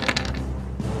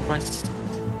 Twice.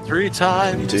 3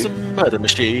 times 22. a murder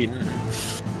machine.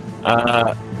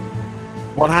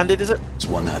 One-handed, is it? It's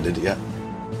one-handed, yeah.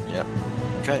 Yep.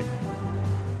 Okay.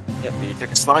 Yep. You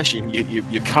take a slice.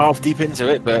 You carve deep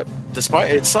into it, but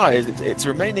despite its size, it's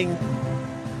remaining.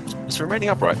 It's remaining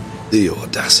upright. The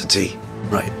audacity.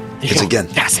 Right. Hit again.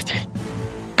 Audacity.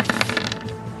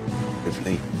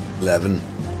 Hopefully. 11.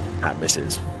 That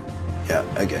misses. Yeah,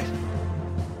 okay.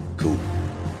 Cool.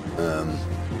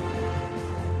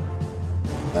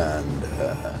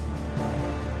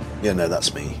 Yeah, no,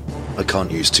 that's me. I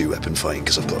can't use two-weapon fighting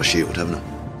because I've got a shield, haven't I?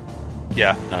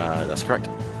 Yeah. That's correct.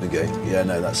 Okay, yeah,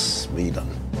 no, that's me done.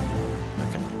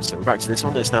 Okay. So we're back to this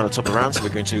one. It's now the top of the round, so we're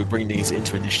going to bring these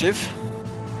into initiative.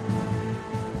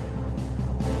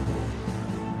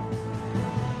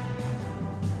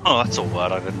 Oh, that's a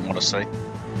word I didn't want to say.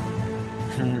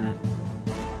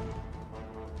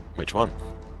 Which one?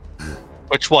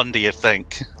 Which one do you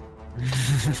think?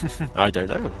 I don't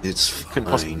know. It's Couldn't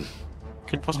possibly- fine.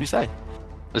 Couldn't possibly say.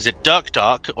 Is it Dark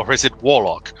or is it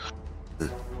Warlock?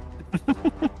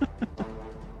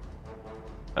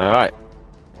 All right.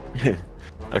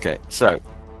 Okay, so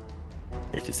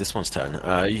it is this one's turn.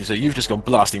 So you've just gone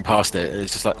blasting past it, and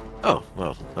it's just like, oh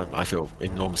well, I feel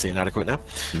enormously inadequate now.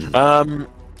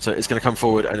 So it's going to come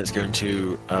forward and it's going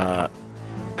to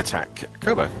attack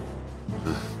Kobo.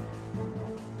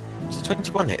 It's a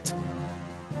 21 hit.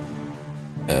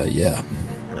 Yeah.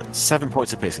 7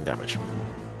 points of piercing damage.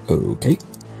 Okay.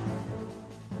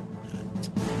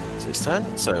 It's his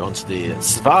turn. So onto the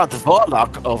Svard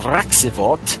Warlock of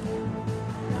Raxivort.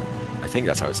 I think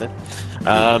that's how it's said.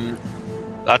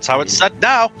 That's how it's said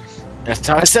now. That's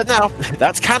how I said now.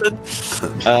 That's canon.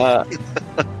 Right,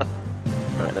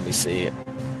 let me see.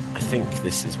 I think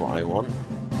this is what I want.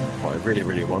 What I really,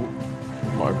 really want.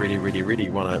 What I really, really, really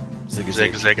want to zig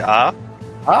Zig zig ah.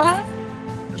 Ah.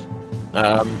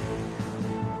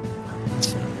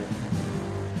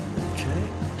 Okay.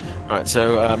 All right.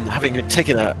 So having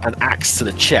taken an axe to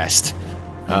the chest,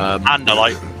 And a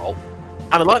lightning bolt.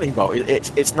 and a lightning bolt,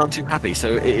 it's none too happy.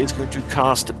 So it is going to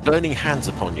cast burning hands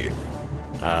upon you,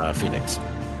 Phoenix.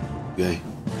 Okay.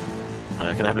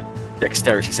 Can I have a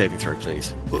dexterity saving throw,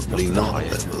 please? Hopefully It's the not,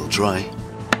 highest. but we'll try.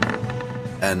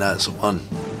 And that's a 1.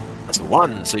 That's a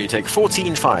 1, so you take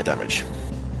 14 fire damage.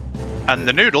 And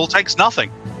the noodle takes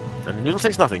nothing. And the noodle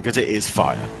takes nothing because it is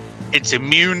fire. It's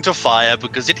immune to fire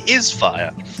because it is fire.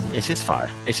 It is fire.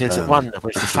 It is one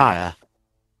with the fire.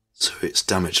 So it's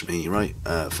damaged me, right?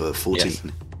 For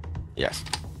 14. Yes.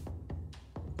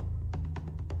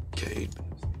 Okay.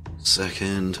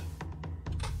 Second.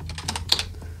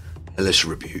 Hellish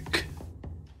Rebuke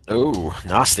Oh,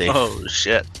 nasty. Oh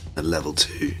shit. at level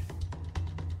 2.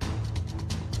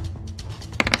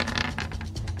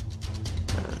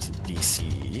 That's a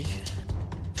DC.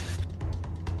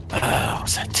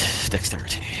 What's that?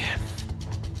 Dexterity.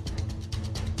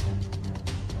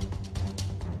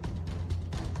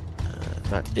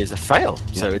 That is a fail.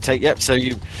 So it take. Yep. So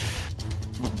you.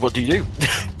 What do you do?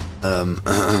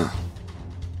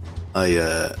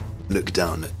 I look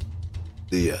down at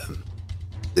the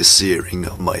searing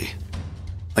of my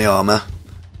armor,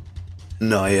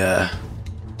 and I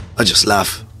just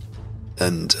laugh,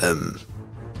 and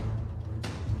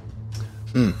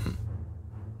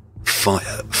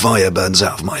fire burns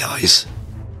out of my eyes.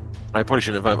 I probably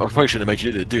shouldn't have made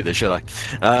you do this, should I?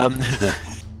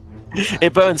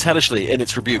 It burns hellishly in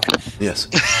its rebuke. Yes.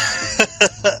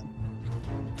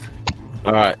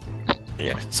 All right.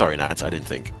 Yeah. Sorry, Nat. I didn't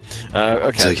think.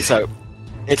 Okay. okay. So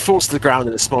it falls to the ground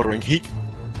in a smouldering heap.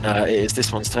 It is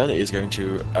this one's turn. It is going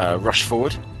to rush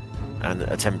forward and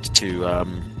attempt to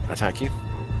attack you.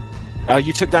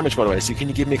 You took damage, by the way. So can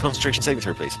you give me a concentration saving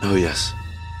throw, please? Oh yes.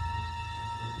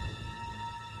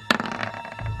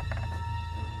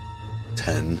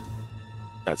 10.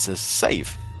 That's a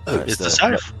save. Oh, That's It's the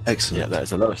save. Yeah, Excellent. that is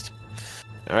the lowest.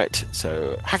 All right.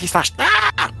 So hacky slash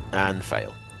and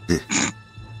fail.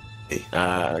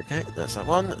 Okay, that's that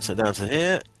one. So down to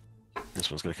here. This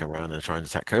one's going to come around and try and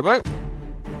attack Kobo.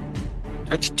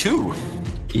 22.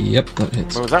 Yep, that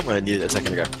hits. What was that one I needed a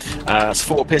second ago? That's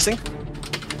 4 piercing.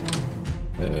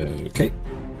 Okay.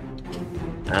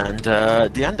 And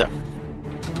Deander.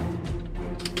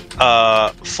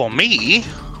 For me,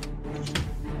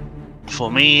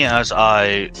 as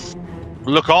I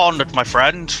look on at my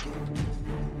friend,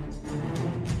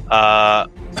 I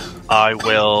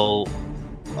will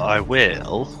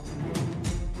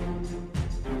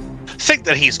think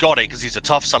that he's got it because he's a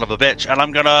tough son of a bitch, and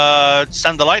I'm gonna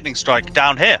send the lightning strike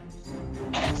down here.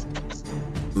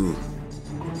 Ooh.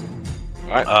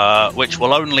 Right. Which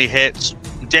will only hit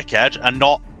Dickhead and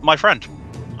not my friend.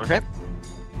 Okay.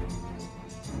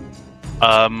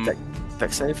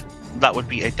 Dex save. That would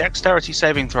be a dexterity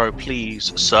saving throw,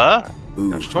 please, sir.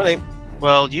 Ooh. That's 20.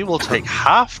 Well, you will take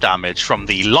half damage from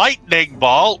the lightning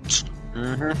bolt.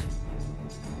 Mm-hmm.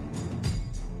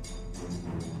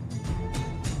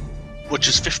 Which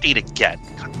is 15 again.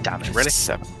 God damn it, really?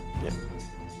 7. Yeah.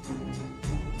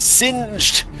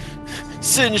 Singed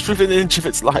within an inch of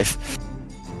its life.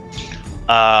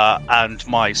 And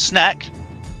my snack,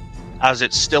 as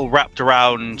it's still wrapped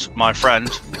around my friend.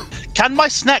 Can my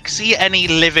snack see any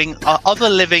living, other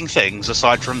living things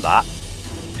aside from that?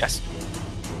 Yes.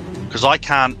 Because I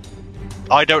can't.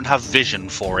 I don't have vision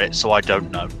for it, so I don't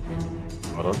know.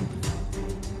 Hold on.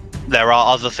 There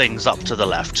are other things up to the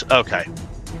left. Okay.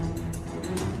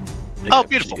 Oh,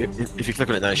 beautiful. If you click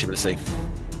on it now, you should be able to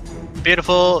see.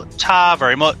 Beautiful.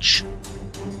 Very much.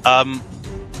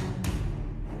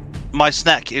 My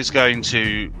snack is going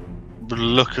to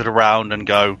look it around and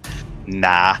go,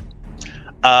 nah.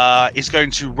 Is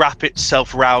going to wrap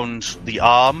itself around the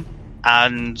arm,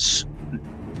 and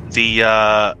the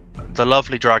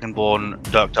lovely Dragonborn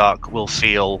Dark will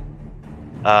feel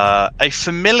a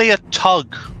familiar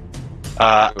tug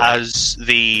as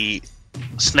the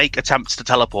snake attempts to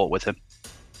teleport with him.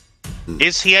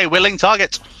 Is he a willing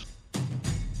target?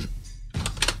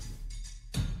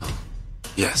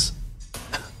 Yes.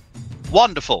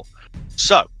 Wonderful.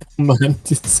 So,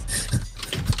 Mantis.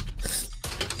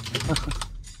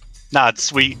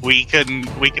 Nads, we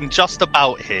can just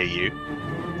about hear you,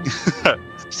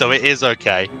 so it is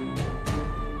okay.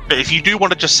 But if you do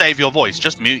want to just save your voice,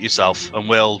 just mute yourself, and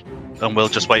we'll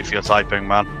just wait for your typing,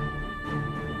 man.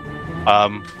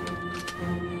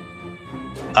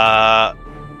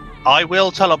 I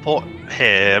will teleport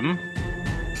him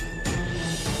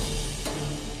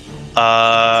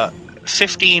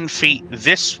 15 feet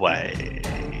this way.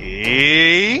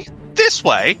 This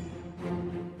way?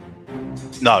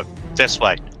 No, this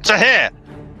way. To here!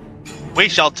 We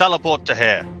shall teleport to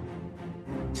here.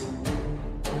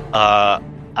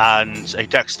 And a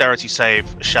dexterity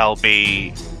save shall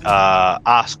be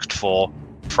asked for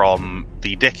from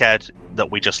the dickhead that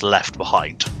we just left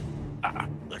behind.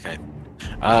 Okay.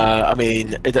 I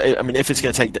mean, if it's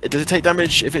going to take, does it take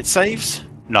damage if it saves?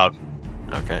 No.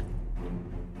 Okay.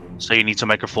 So you need to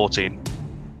make a 14.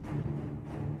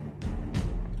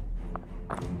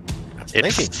 That's It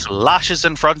 18. flashes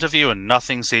in front of you and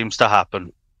nothing seems to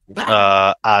happen.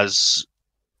 As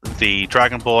the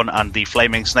Dragonborn and the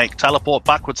Flaming Snake teleport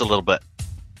backwards a little bit.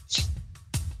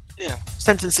 Yeah.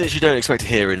 Sentences you don't expect to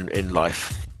hear in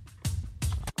life.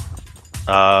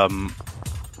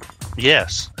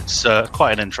 Yes, it's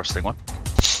quite an interesting one.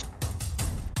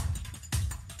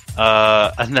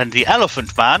 And then the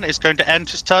Elephant Man is going to end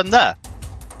his turn there.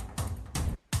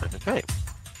 Okay.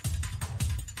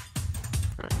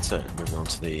 Right, so moving on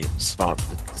to the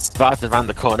Spart around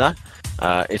the corner.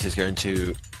 It is going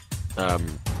to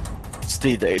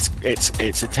see that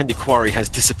its intended quarry has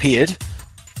disappeared.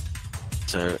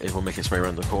 So it will make its way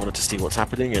around the corner to see what's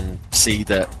happening and see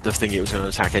that the thing it was going to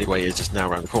attack anyway is just now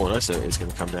around the corner, so it's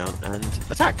going to come down and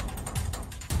attack.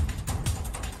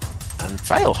 And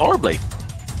fail horribly.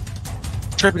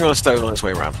 Tripping on a stone on its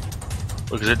way around.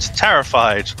 Because it's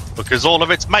terrified, because all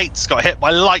of its mates got hit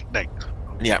by lightning.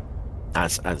 Yeah.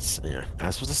 As was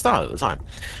the start at the time.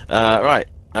 Right.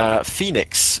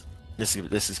 Phoenix. This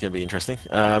is going to be interesting.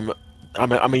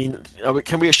 I mean,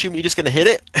 can we assume you're just going to hit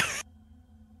it?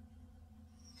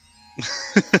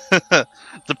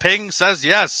 The ping says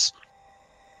yes.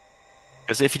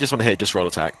 Because if you just want to hit, just roll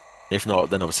attack. If not,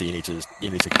 then obviously you need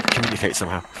to communicate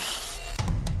somehow.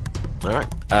 All right.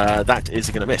 That is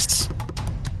going to miss.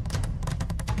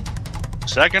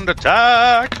 Second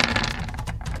attack.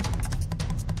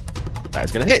 That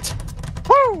is going to hit.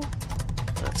 Woo!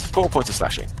 That's 4 points of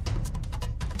slashing.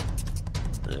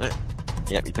 All right.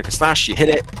 Yep, you took a slash, you hit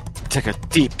it, took a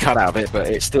deep cut out of it, but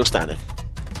it's still standing.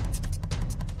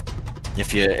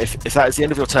 If that is the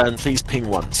end of your turn, please ping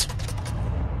once.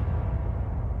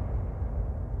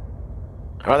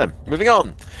 All right then, moving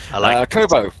on. I like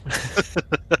Kobo.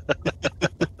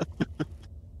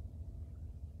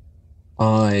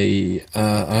 I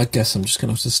guess I'm just going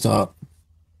to have to start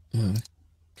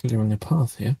clearing a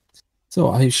path here. So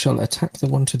I shall attack the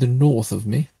one to the north of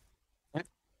me.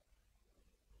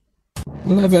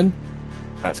 11.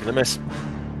 That's going to miss.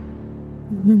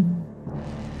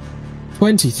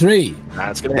 23.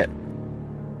 That's going to hit.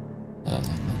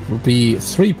 Will be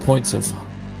 3 whole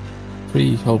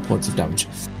points of damage.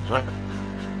 Right.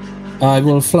 I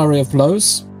will flurry of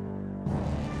blows.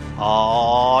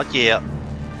 Oh, yeah.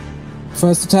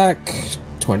 First attack,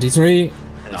 23.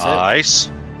 That's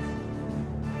Nice.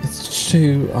 It's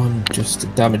 2. I'm just a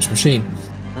damage machine.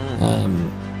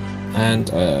 And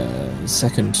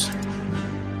second,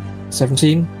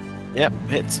 17. it. Yep,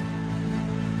 hits.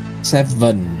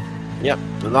 7. Yep,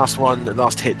 the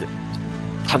last hit,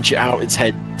 punch it out, its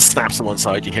head snaps on one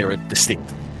side, you hear a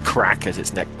distinct crack as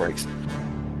its neck breaks.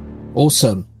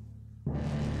 Awesome.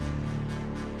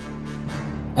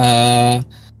 I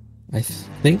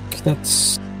think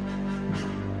that's.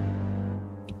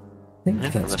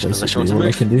 Unless you Basically want to all I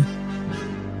move. can do.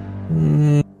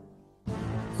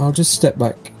 I'll just step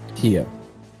back here.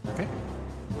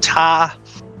 Ta.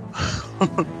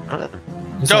 Alright,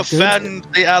 Is that good? Defend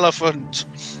the elephant.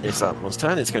 it's that one's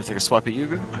turn, it's going to take a swipe at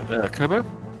you, Kobo.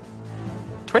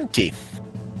 20.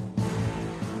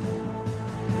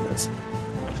 That's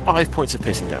 5 points of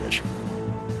piercing damage.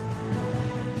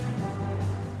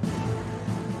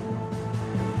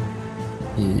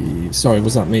 Sorry,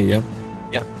 was that me? Yeah.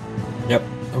 Yep. Yep.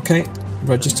 Okay.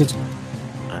 Registered.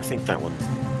 I think that one...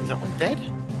 Is that one dead?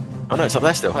 Oh no, it's up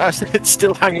there still. It's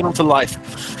still hanging on to life.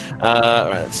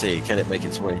 Right, let's see. Can it make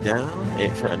its way down?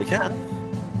 It certainly can.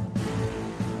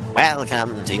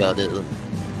 Welcome to your doom.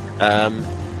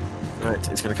 Right,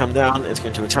 it's going to come down. It's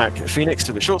going to attack Phoenix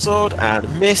with a short sword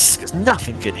and miss, because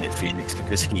nothing can hit Phoenix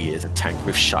because he is a tank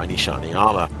with shiny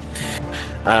armor.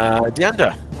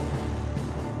 Deander.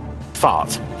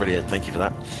 Fart. Brilliant, thank you for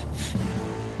that.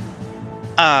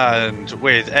 And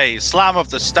with a slam of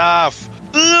the staff,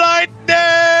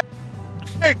 lightning!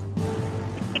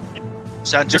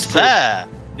 Sent it there.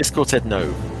 Discord said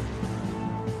no.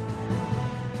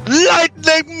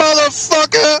 Lightning,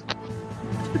 motherfucker!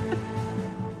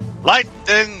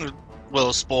 Lightning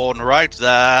will spawn right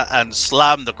there and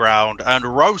slam the ground and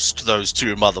roast those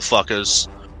two motherfuckers.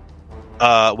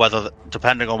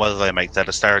 Depending on whether they make their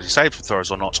dexterity save throws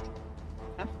or not.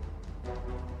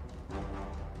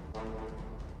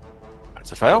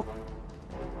 That's a fail.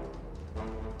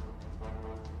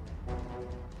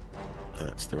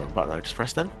 That's the wrong button I just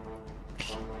pressed then.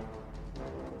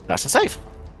 That's a save.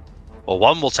 Well,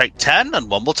 one will take 10 and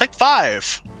one will take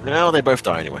 5. No, they both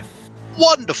die anyway.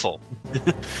 Wonderful.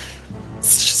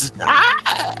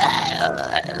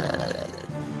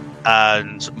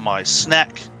 And my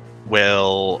snack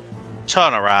will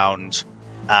turn around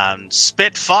and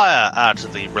spit fire at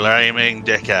the flaming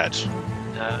dickhead.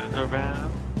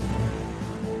 Around.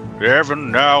 Every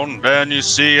now and then you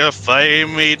see a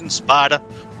flame-eating spider.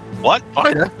 What?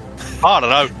 Spider? I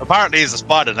don't know. Apparently he's a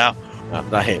spider now.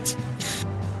 That hits.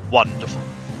 Wonderful.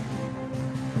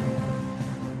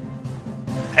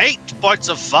 8 points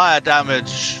of fire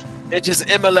damage. It is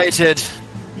immolated.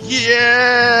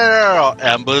 Yeah!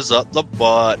 Embers up the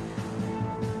butt.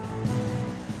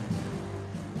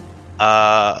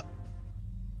 And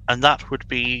that would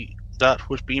be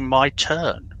my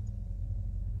turn.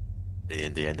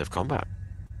 In the end of combat.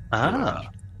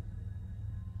 Ah.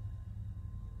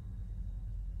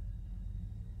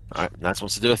 Alright, Nats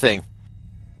wants to do a thing.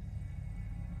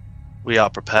 We are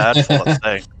prepared for that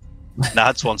thing.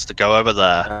 Nads wants to go over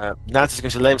there. Nats is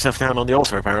going to lay himself down on the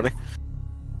altar, apparently.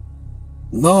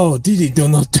 No, Didi, do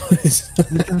not do this.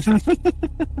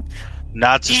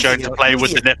 Nads is going to play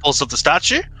with the nipples of the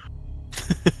statue.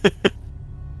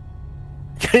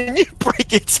 Can you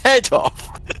break its head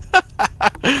off?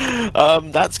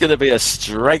 That's going to be a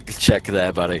strength check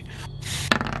there, buddy.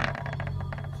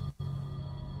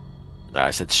 No,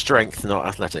 I said strength, not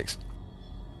athletics.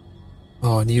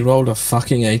 Oh, and you rolled a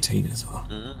fucking 18 as well.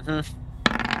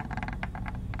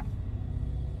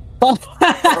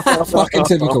 Fucking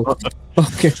typical.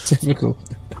 Fucking typical.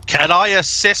 Can I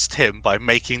assist him by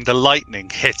making the lightning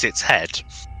hit its head?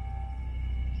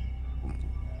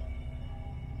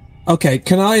 Okay,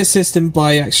 can I assist him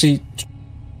by actually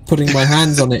putting my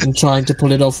hands on it and trying to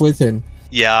pull it off with him?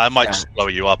 Yeah, I might just blow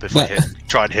you up if I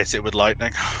try and hit it with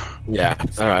lightning. Yeah,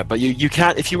 alright, but you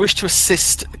can, if you wish to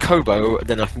assist Kobo,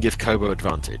 then I can give Kobo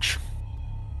advantage.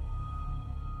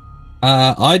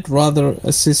 I'd rather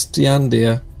assist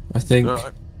Yandir, I think.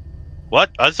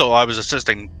 What? I thought I was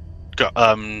assisting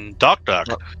Dark Dark.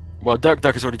 Well, Dirk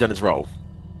has already done his role.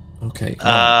 Okay.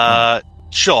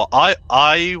 Sure.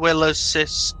 I will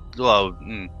assist. Well,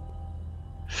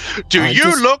 do you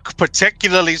just- look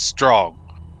particularly strong?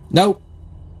 No,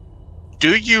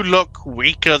 Do you look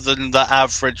weaker than the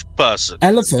average person?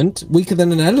 elephant weaker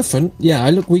than an elephant. Yeah,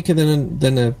 I look weaker than an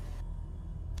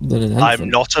elephant. I'm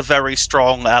not a very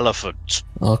strong elephant.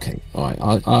 Okay, all right.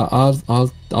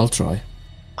 I'll try.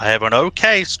 I have an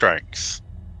okay strength.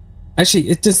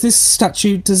 Actually, does this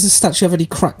statue have any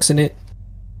cracks in it?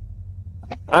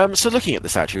 So looking at the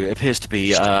statue, it appears to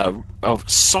be of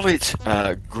solid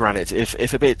granite.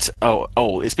 If a bit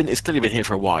old, it's clearly been here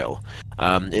for a while.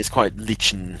 It's quite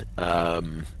lichen,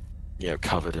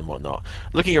 covered and whatnot.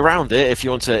 Looking around it, if you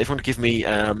want to give me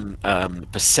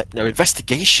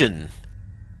investigation,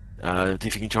 if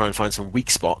you can try and find some weak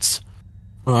spots,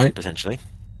 All right. potentially.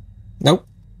 Nope.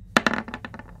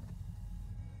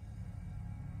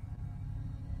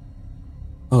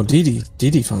 Oh,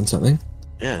 Didi found something.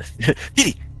 Yeah,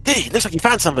 Didi, looks like you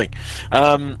found something.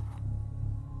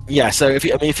 Yeah. So if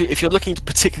you're looking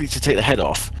particularly to take the head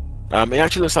off, it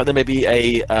actually looks like there may be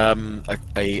a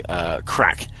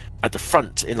crack at the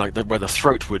front in where the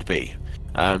throat would be.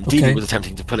 Didi Okay. was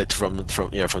attempting to pull it from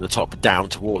the top down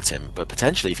towards him, but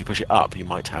potentially if you push it up, you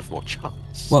might have more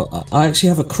chance. Well, I actually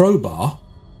have a crowbar.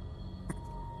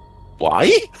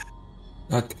 Why?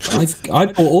 I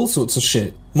bought all sorts of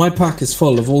shit. My pack is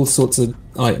full of all sorts of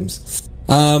items.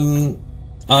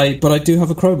 But I do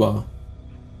have a crowbar.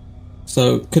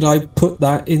 So could I put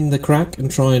that in the crack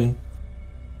and try and?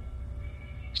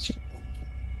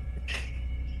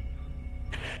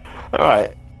 All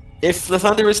right. If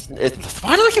Lathander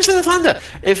why do I keep saying Lathander?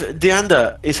 If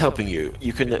Deander is helping you,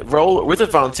 you can roll with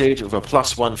advantage with a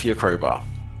 +1 for your crowbar.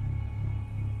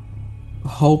 A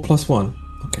whole +1.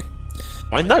 Okay.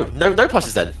 Why no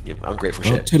pluses then? You ungrateful Oh,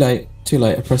 shit. too late.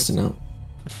 I pressed it now.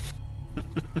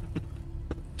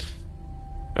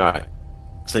 All right.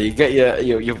 So you get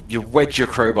you wedge your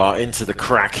crowbar into the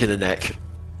crack in the neck,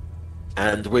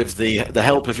 and with the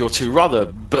help of your two rather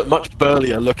but much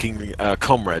burlier looking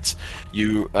comrades,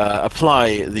 you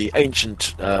apply the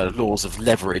ancient laws of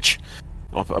leverage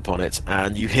upon it,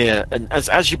 and you hear, and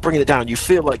as you bring it down, you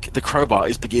feel like the crowbar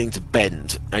is beginning to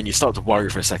bend, and you start to worry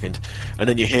for a second, and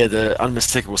then you hear the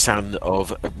unmistakable sound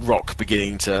of a rock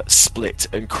beginning to split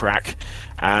and crack,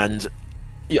 and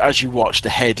as you watch, the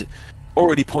head,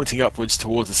 already pointing upwards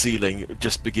towards the ceiling,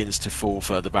 just begins to fall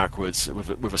further backwards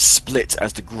with a split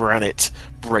as the granite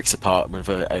breaks apart with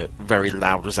a very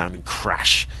loud resounding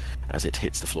crash as it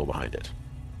hits the floor behind it.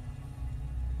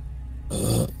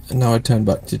 And now I turn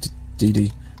back to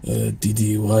Didi.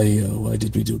 Didi, why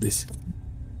did we do this?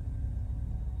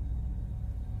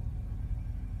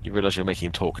 You realise you're making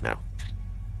him talk now.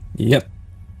 Yep.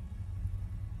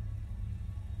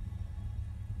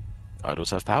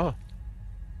 Idols have power.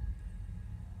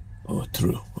 Oh,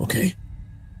 true. Okay.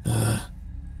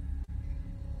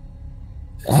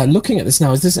 Looking at this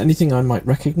now, is this anything I might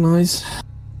recognize?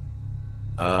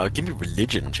 Give me a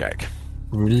religion check.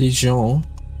 Religion.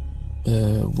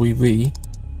 Oui.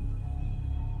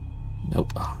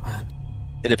 Nope. Oh, man.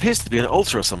 It appears to be an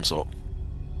altar of some sort.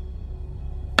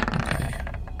 Okay.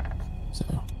 So.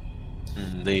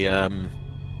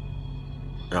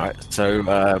 Alright,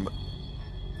 so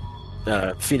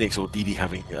Phoenix or Didi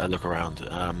having a look around,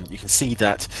 you can see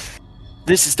that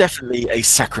this is definitely a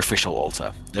sacrificial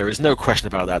altar. There is no question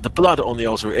about that. The blood on the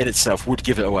altar in itself would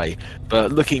give it away,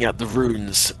 but looking at the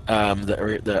runes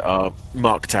that are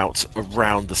marked out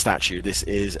around the statue, this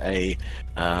is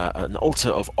an altar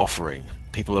of offering.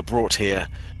 People are brought here,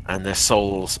 and their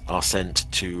souls are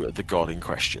sent to the god in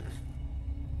question.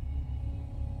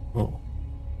 Oh.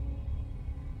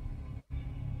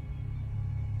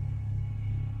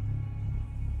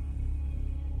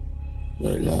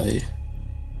 Well,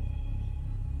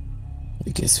 I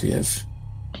guess we have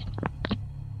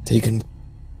taken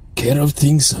care of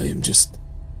things. I am just...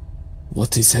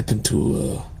 What has happened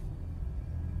to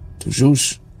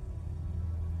Zhouche?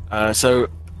 So,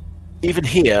 even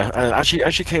here, as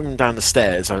you came down the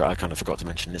stairs, I kind of forgot to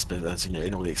mention this, but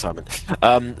in all the excitement,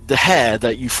 the hair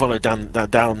that you follow down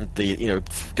the,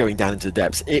 going down into the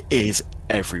depths, it is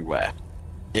everywhere.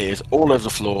 It is all over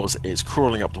the floors. It's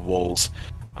crawling up the walls.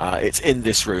 It's in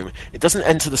this room. It doesn't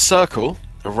enter the circle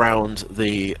around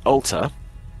the altar,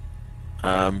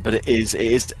 but it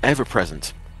is ever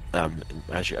present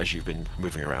as you've been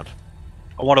moving around.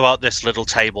 And what about this little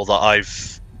table that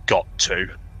I've got to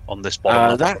on this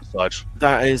bottom side?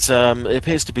 That is, it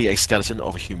appears to be a skeleton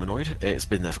of a humanoid. It's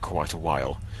been there for quite a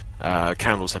while.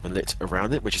 Candles have been lit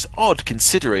around it, which is odd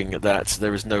considering that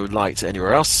there is no light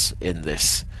anywhere else in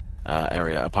this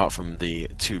area apart from the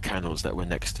 2 candles that were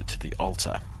next to the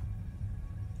altar.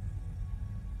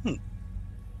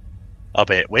 A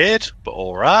bit weird, but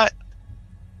alright.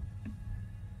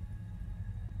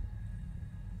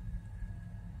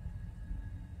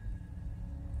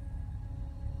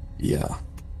 Yeah.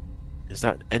 Is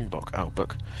that N-book? Oh,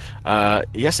 book.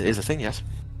 Yes, it is a thing, yes.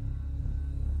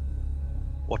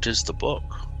 What is the book?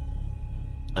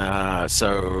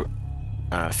 So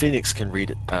Phoenix can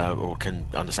read or can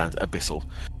understand Abyssal.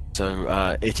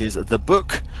 So it is the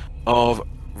Book of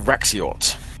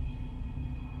Raxiort.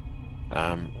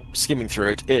 Skimming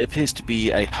through it, it appears to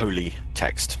be a holy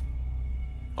text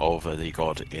of the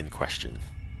god in question.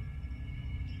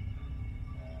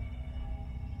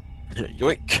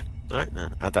 Yoink! Alright,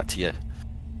 add that to your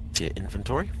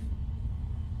inventory.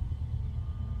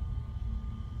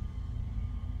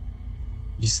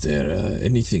 Is there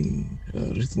anything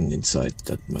written inside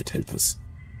that might help us?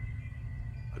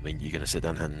 I mean, you're going to sit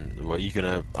down and... Well, you're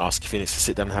going to ask Phoenix to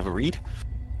sit down and have a read?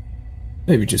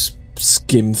 Maybe just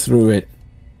skim through it.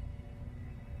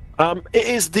 It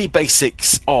is the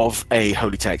basics of a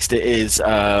holy text. It is,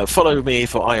 follow me,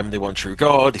 for I am the one true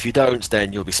God. If you don't,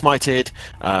 then you'll be smited.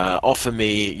 Offer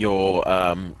me your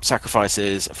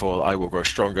sacrifices, for I will grow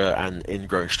stronger, and in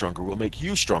growing stronger will make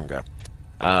you stronger.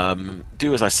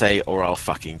 Do as I say, or I'll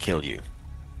fucking kill you.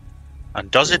 And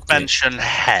does it mention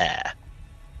hair?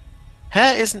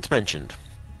 Hair isn't mentioned.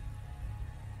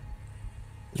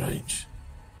 Strange.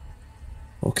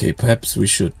 Okay, perhaps we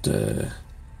should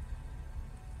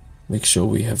make sure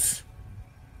we have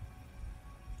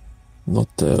not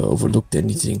overlooked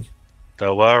anything.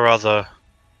 There were other...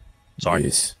 Sorry.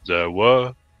 Yes. There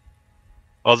were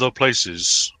other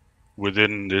places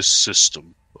within this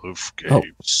system of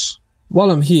caves.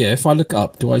 While I'm here, if I look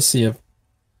up, do I see a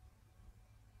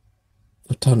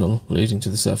tunnel leading to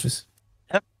the surface?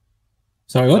 Yep.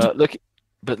 Sorry, what?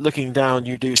 Looking down,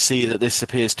 you do see that this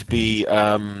appears to be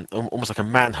almost like a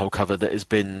manhole cover that has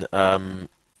been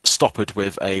stoppered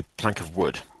with a plank of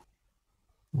wood.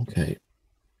 Okay.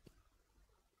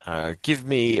 Give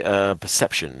me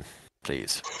perception,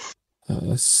 please.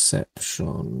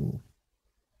 Perception.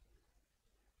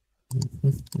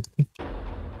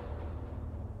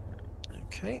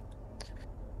 Okay.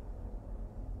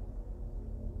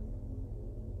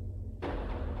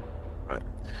 Right.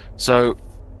 So,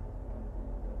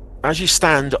 as you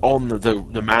stand on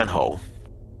the manhole,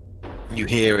 you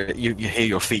hear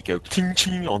your feet go ching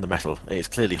ching on the metal. It's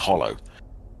clearly hollow,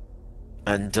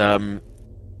 and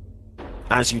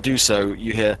as you do so,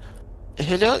 you hear,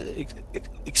 "Hello,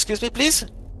 excuse me, please."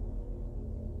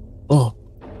 Oh.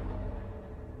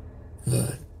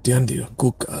 Dandy,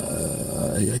 cook.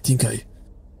 I think I...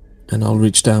 And I'll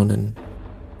reach down and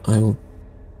I will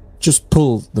just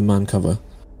pull the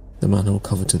manhole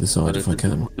cover to the side if I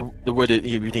can. The wood,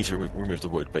 you need to remove the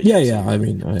wood. But Yeah. I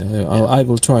mean, I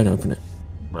will try and open it.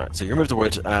 Right, so you remove the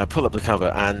wood, pull up the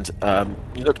cover, and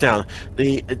you look down.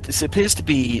 This appears to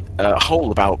be a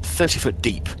hole about 30 foot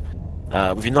deep.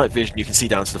 With your night vision, you can see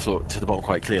down to the floor, to the bottom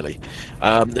quite clearly.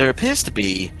 There appears to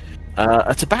be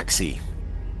a tabaxi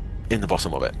in the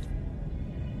bottom of it.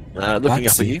 Looking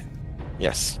up at you.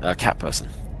 Yes, a cat person.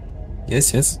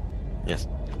 Yes. Yes.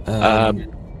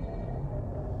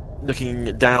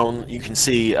 Looking down, you can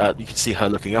see her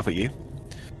looking up at you.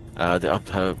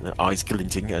 Her eyes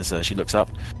glinting as she looks up.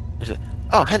 She says,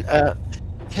 "Oh,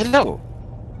 hello.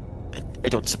 I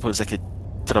don't suppose I could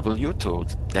trouble you to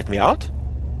let me out?"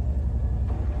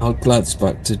 I'll glance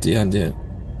back to Deandia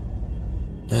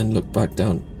and look back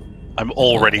down. I'm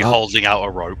already holding out a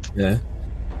rope. Yeah.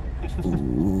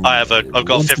 I've got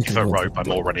a 50-foot rope.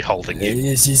 I'm already holding you.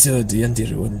 Yes,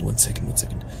 Deandia. One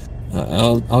second.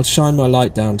 I'll shine my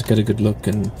light down to get a good look.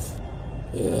 And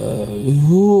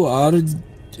who are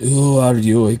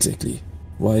you exactly?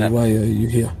 Why are you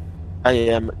here? I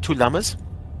am 2 llamas.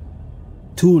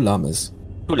 2 llamas.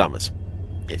 2 llamas.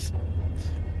 Yes.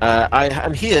 I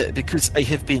am here because I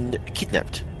have been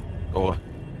kidnapped.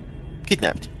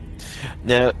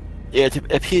 Now, it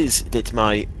appears that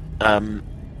my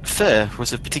fur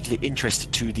was of particular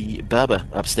interest to the barber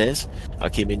upstairs. I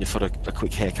came in for a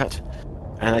quick haircut,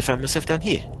 and I found myself down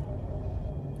here.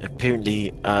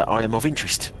 Apparently, I am of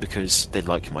interest because they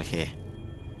like my hair.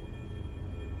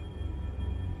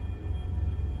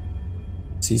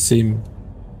 Does he seem...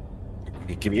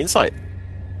 Give me insight.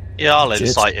 Yeah, I'll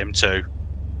incite him too.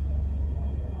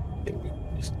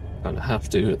 Kind of have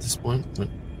to at this point. But...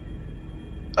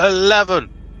 11.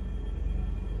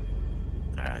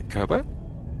 Kerbo?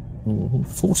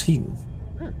 14.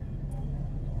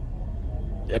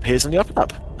 appears on the up and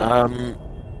up.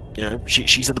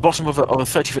 She's at the bottom of a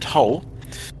 30-foot hole,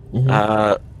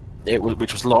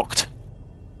 which was locked,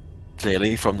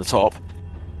 clearly, from the top.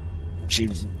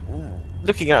 She's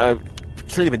looking at her,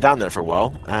 clearly been down there for a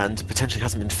while, and potentially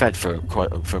hasn't been fed for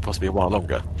possibly a while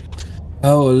longer.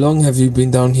 How long have you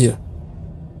been down here?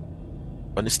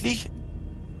 Honestly,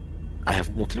 I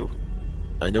have no clue.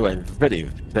 I know I'm very,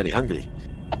 very hungry.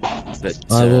 But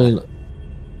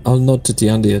I'll nod to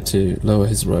Diandia to lower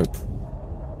his rope.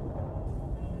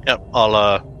 Yep,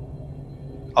 I'll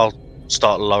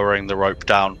start lowering the rope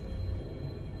down.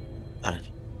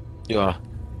 You are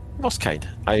most kind.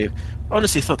 I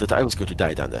honestly thought that I was going to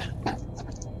die down there.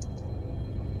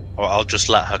 Or I'll just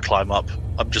let her climb up.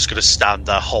 I'm just going to stand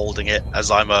there holding it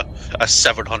as I'm a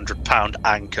 700-pound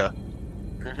anchor.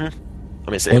 I mean,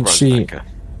 it's everyone's anchor.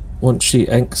 Once she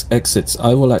exits,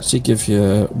 I will actually give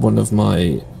you one of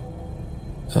my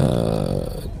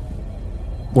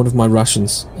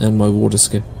rations and my water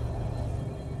skin.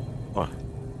 Oh,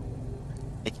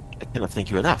 I cannot thank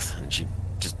you enough. And she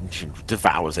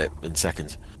devours it in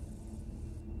seconds.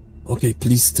 Okay,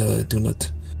 please do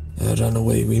not run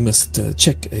away. We must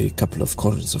check a couple of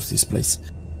corners of this place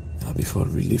before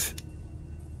we leave.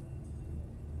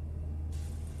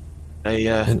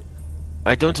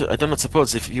 I do not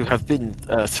suppose if you have been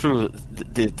through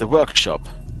the workshop.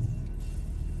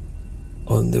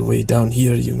 On the way down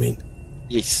here, you mean?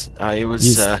 Yes, I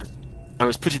was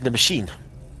put in the machine,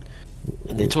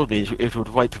 and they told me it would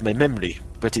wipe my memory,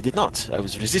 but it did not. I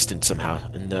was resistant somehow,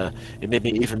 and it made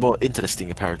me even more interesting,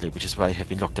 apparently, which is why I have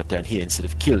been locked up down here instead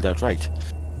of killed outright.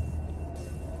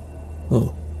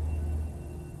 Oh,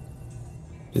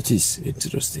 that is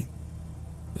interesting.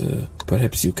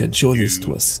 Perhaps you can show this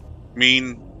to us.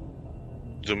 Mean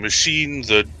the machine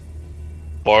that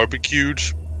barbecued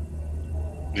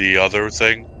the other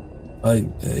thing? I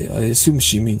assume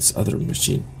she means other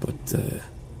machine, but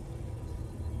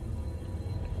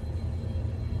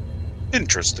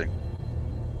interesting.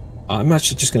 I'm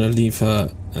actually just going to leave her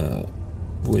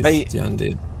with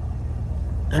Diandia.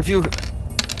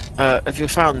 Have you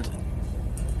found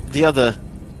the other?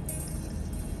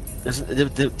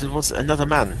 There was another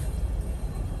man.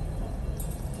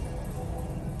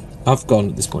 I've gone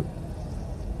at this point.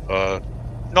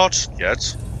 Not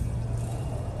yet.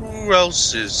 Who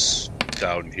else is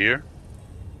down here?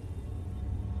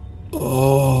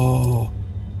 Oh,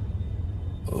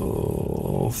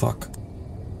 fuck.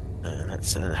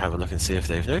 Let's have a look and see if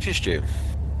they've noticed you.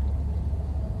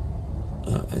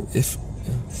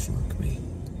 Fuck me.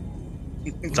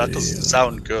 That doesn't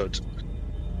sound good.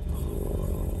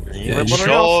 Yeah,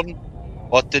 Sean,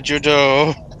 what did you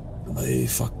do? I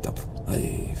fucked up.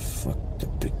 I fucked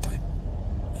up big time.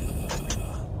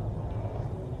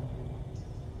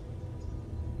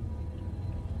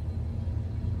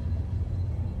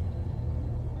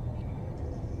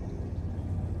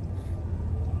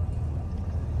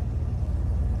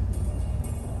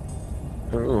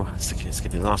 Oh, it's going to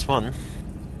be the last one.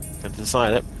 Going to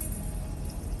decide it.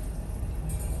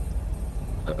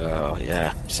 Oh,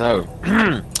 yeah. So,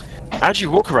 as you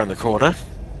walk around the corner,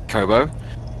 Kobo,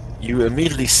 you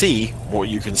immediately see what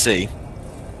you can see.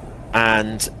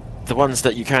 And the ones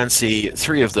that you can see,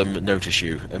 3 of them notice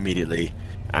you immediately,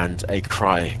 and a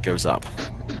cry goes up.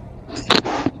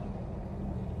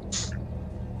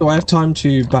 Do I have time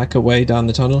to back away down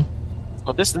the tunnel?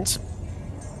 Got distance.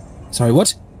 Sorry,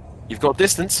 what? You've got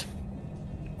distance.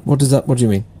 What does that? What do you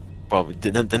mean? Well,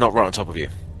 they're not right on top of you.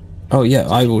 Oh yeah,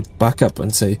 I will back up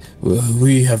and say,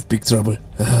 we have big trouble.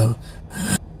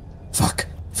 Fuck.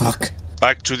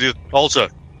 Back to the altar.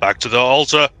 Back to the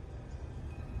altar.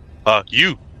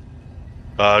 You.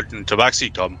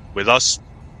 Tabaxi, come with us.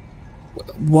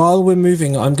 While we're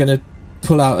moving, I'm going to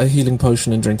pull out a healing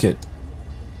potion and drink it.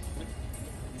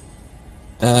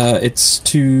 It's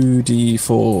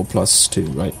 2d4 plus 2,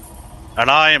 right? And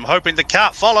I am hoping the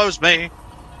cat follows me.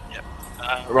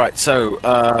 Right, so,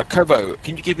 Kobo,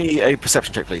 can you give me a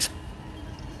perception check, please?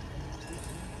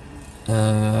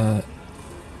 A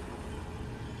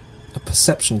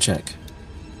perception check.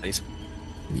 Please.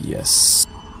 Yes.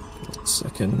 1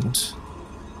 second.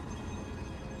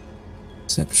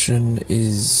 Perception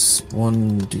is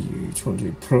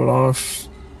 1d20 plus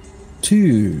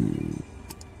 2.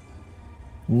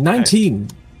 19.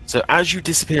 Okay. So as you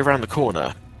disappear around the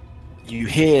corner, you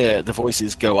hear the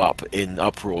voices go up in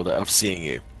uproar of seeing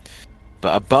you.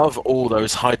 But above all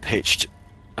those high-pitched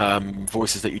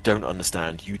voices that you don't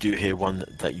understand, you do hear one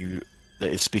that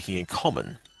is speaking in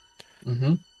common.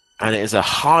 Mm-hmm. And it is a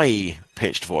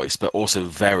high-pitched voice, but also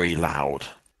very loud.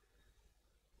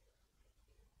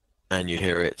 And you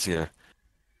hear it,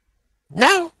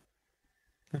 No!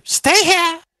 Stay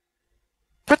here!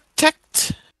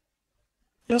 Protect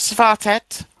your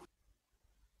Svartet.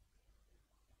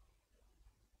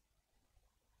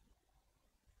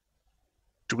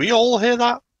 Do we all hear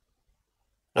that?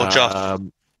 Or just...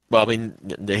 Well, I mean,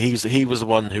 he was the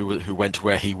one who went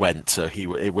where he went, so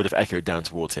it would have echoed down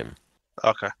towards him.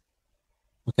 Okay.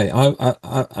 Okay,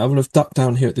 I will have ducked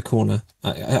down here at the corner.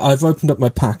 I've opened up my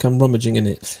pack. I'm rummaging in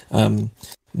it. While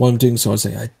I'm doing so, I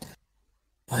say,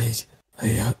 I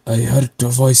heard a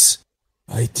voice.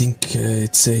 I think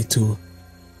it's say to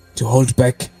hold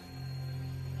back.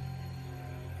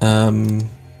 And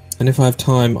if I have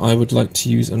time, I would like to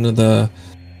use another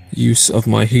use of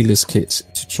my healer's kit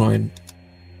to try and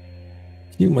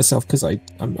heal myself, because I'm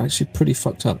actually pretty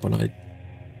fucked up and I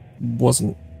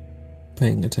wasn't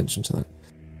paying attention to that.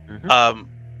 Mm-hmm.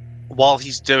 While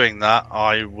he's doing that,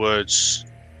 I would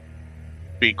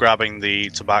be grabbing the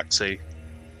tabaxi,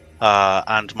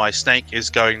 and my snake is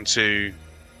going to...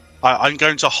 I'm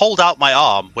going to hold out my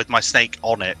arm with my snake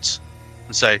on it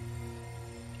and say,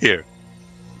 "Here,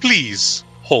 please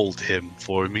hold him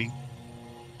for me."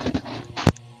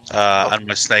 And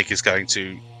my snake is going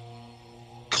to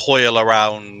coil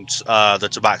around the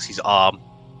tabaxi's arm,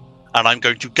 and I'm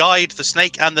going to guide the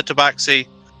snake and the tabaxi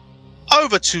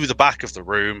over to the back of the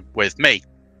room with me.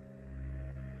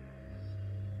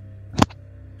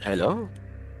 Hello?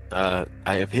 I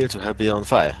appear to have been on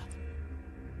fire.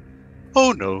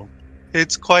 Oh no,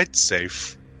 it's quite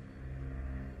safe.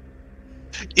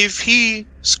 If he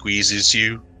squeezes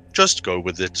you, just go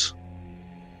with it.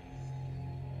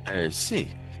 I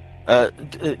see.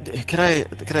 Can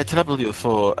I trouble you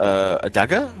for a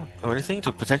dagger or anything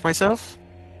to protect myself?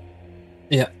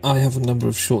 Yeah, I have a number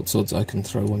of short swords I can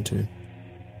throw one to.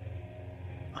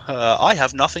 I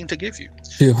have nothing to give you.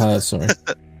 To her, sorry.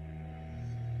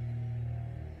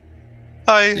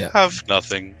 I have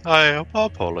nothing. I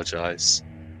apologize.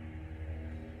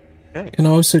 Can I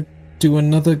also do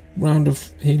another round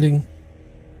of healing?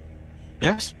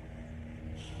 Yes.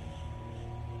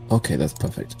 Okay, that's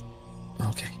perfect.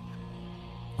 Okay.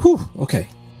 Whew, okay.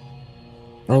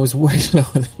 I was way lower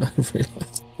than I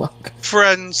realized. Fuck.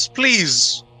 Friends,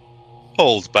 please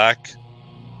hold back.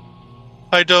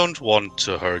 I don't want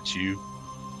to hurt you.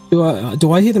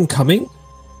 Do I hear them coming?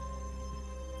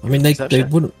 I mean, they Perception.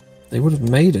 would have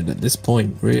made it at this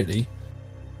point, really.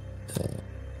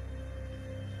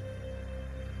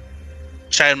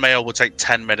 Chainmail will take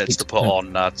 10 minutes to put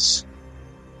on, nuts.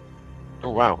 Oh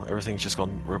wow, everything's just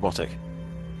gone robotic.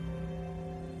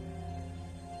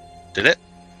 Did it?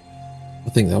 I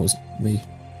think that was me.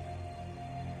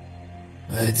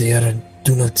 They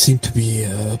do not seem to be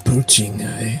approaching.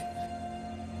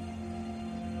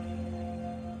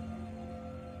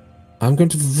 I'm going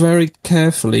to very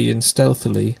carefully and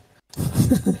stealthily.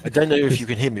 I don't know if you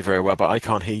can hear me very well, but I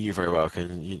can't hear you very well.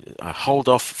 Can you hold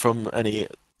off from any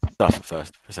stuff for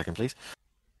a second, please?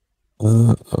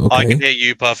 Okay. I can hear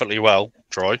you perfectly well,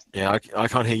 Troy. Yeah, I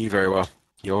can't hear you very well.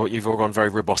 You've all gone very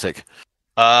robotic.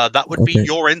 That would be Okay.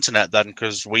 your internet then,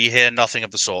 because we hear nothing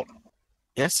of the sort.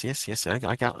 Yes. I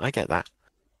get that.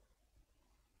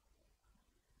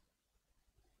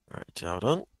 Right, hold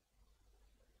on.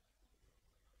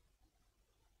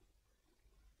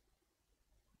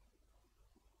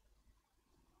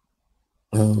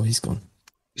 Oh, he's gone.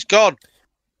 He's gone.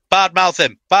 Badmouth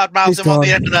him. Badmouth He's him on the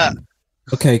gone. internet.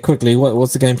 Okay, quickly.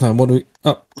 What's the game plan? What do we?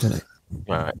 Oh, don't know.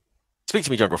 All right. Speak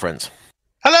to me, jungle friends.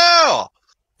 Hello!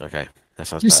 Okay, that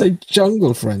sounds You better. say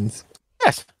jungle friends?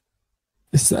 Yes.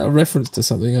 Is that a reference to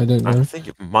something? I don't I know. think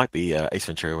it might be Ace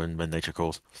Ventura when nature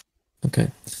calls.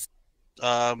 Okay. It's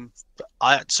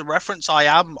a reference I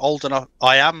am old enough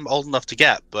to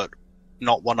get, but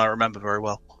not one I remember very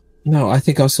well. No, I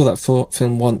think I saw that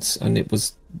film once, and it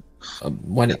was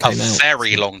when it came out. A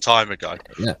very long time ago.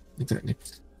 Yeah, exactly.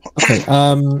 Okay.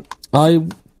 I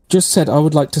just said I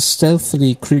would like to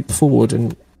stealthily creep forward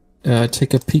and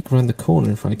take a peek around the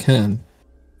corner if I can.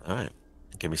 All right,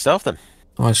 give me stealth then.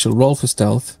 I shall roll for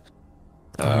stealth.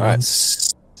 All right.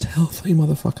 Stealthy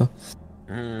motherfucker.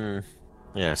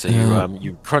 Yeah. So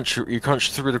you crunch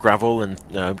through the gravel and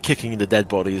kicking the dead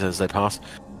bodies as they pass.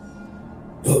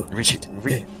 Oh,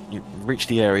 You reach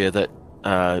the area that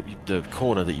the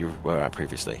corner that you were at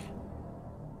previously.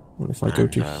 Well, if I go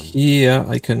to And, here,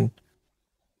 I can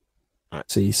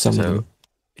right, see some of so them.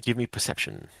 give me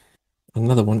perception.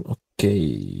 Another one.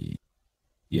 Okay.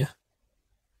 Yeah.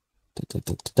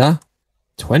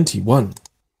 21.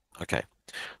 Okay,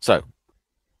 so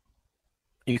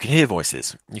you can hear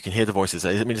voices. You can hear the voices.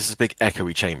 I mean, this is a big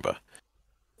echoey chamber,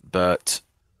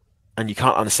 and you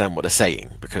can't understand what they're saying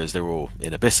because they're all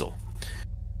in abyssal.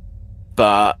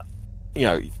 But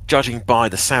judging by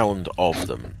the sound of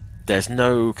them, there's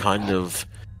no kind of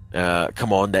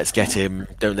come on, let's get him,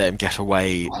 don't let him get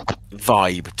away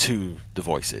vibe to the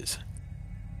voices.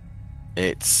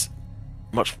 It's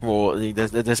much more,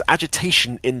 there's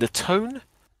agitation in the tone,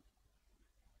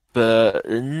 but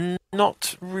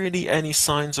not really any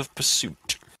signs of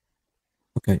pursuit.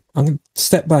 Okay, I'm going to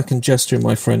step back and gesture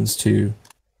my friends to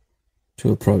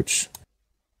approach.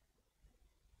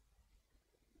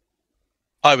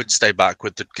 I would stay back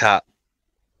with the cat.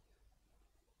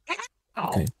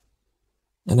 Okay.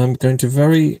 And I'm going to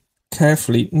very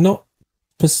carefully, not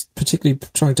particularly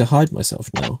trying to hide myself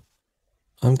now,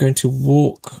 I'm going to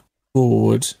walk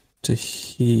forward to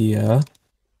here.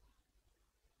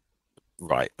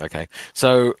 Right, okay.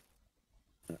 So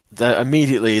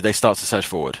immediately they start to surge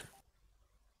forward.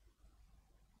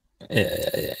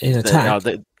 In attack?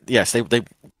 Yes, they're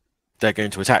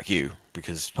going to attack you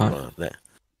because you are there.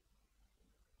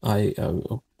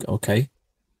 Okay.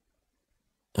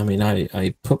 I mean,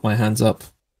 I put my hands up.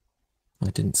 I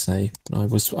didn't say. I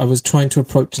was trying to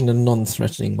approach in a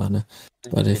non-threatening manner,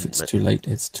 but if it's too late,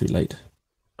 it's too late.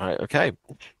 Right, okay.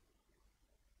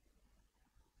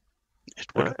 It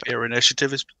would appear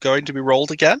initiative is going to be rolled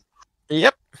again.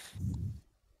 Yep.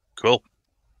 Cool.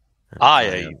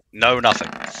 I know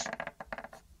nothing.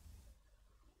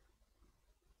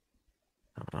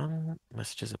 Hold on.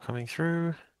 Messages are coming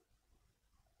through.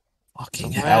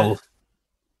 Fucking hell.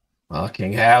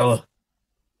 Fucking hell.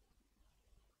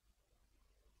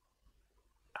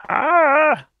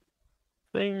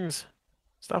 Things.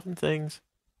 Stuff and things.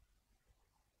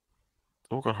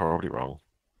 It's all gone horribly wrong.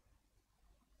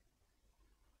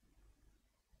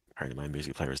 Apparently my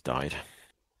music player has died.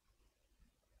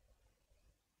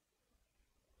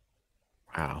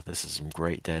 Wow, this is some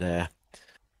great dead air.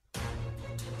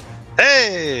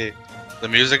 Hey! The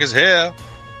music is here.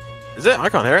 Is it? I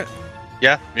can't hear it.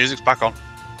 Yeah, music's back on.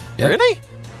 Yep. Really?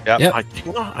 Yep. Yep.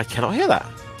 I cannot hear that.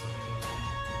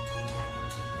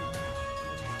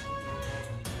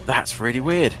 That's really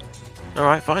weird.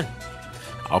 Alright, fine.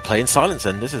 I'll play in silence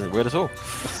then. This isn't weird at all.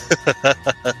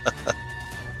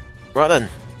 Right then.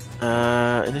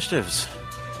 Initiatives.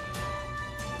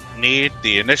 Need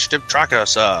the initiative tracker,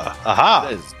 sir. Aha!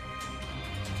 It is.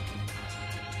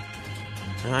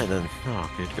 Alright then.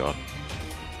 Oh, good God.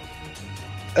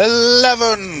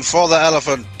 11 for the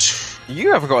elephant.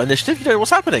 You haven't got initiative. You don't know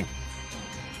what's happening.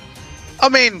 I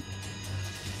mean,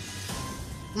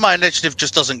 my initiative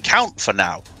just doesn't count for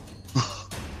now.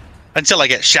 Until I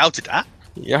get shouted at.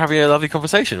 You're having a lovely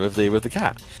conversation with the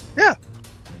cat. Yeah.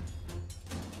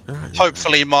 Alright.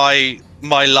 Hopefully my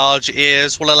large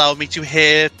ears will allow me to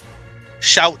hear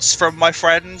shouts from my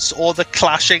friends or the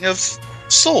clashing of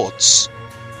swords.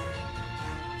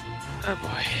 Oh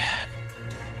boy.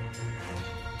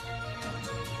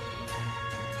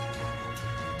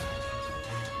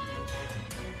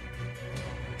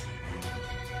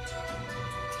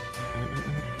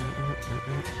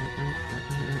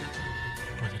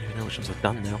 I don't even know which ones I've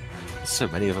done now. There's so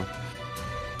many of them.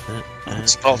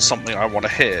 It's not something I want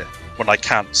to hear when I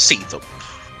can't see them.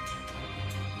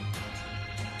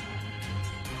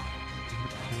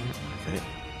 Okay.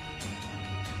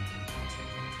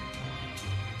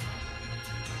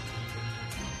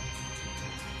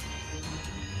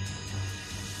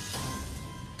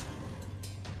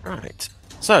 Right.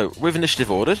 So, with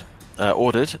initiative ordered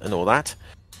and all that,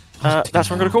 that's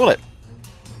what I'm going to call it.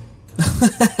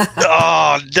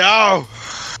 Oh, no!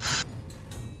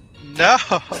 No!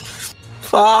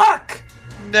 Fuck!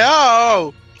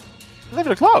 No!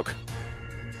 11 o'clock.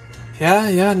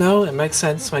 Yeah, no, it makes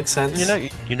sense,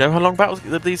 You know how long battles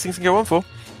these things can go on for.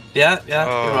 Yeah,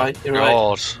 Oh, you're right.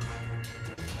 God.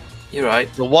 You're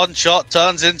right. The one shot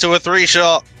turns into a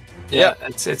 3-shot. Yeah,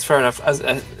 it's fair enough. As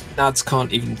Nads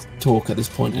can't even talk at this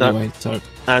point No. anyway, so...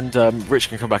 And Rich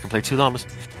can come back and play 2 llamas.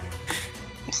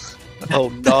 Oh,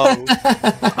 no.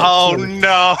 Oh,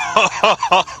 no!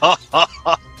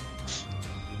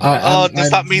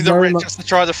 Does that mean that Rich has to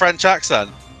try the French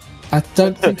accent? I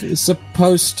don't think it's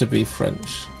supposed to be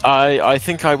French. I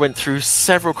think I went through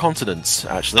several continents,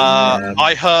 actually.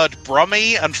 I heard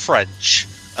Brummie and French.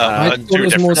 I thought it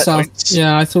was more South. Points.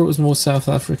 Yeah, I thought it was more South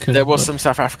African. There was some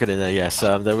South African in there, yes.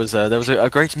 There was a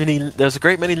great many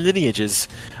lineages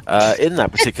in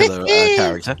that particular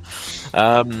character.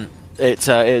 I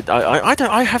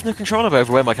have no control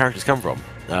over where my characters come from.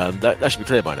 That should be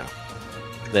clear by now.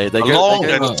 They A long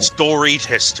and storied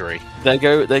history. They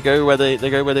go where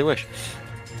they wish.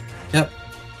 Yep.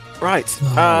 Right.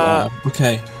 Oh, wow.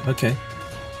 Okay. Okay.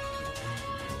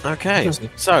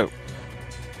 So,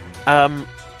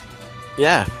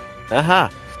 yeah.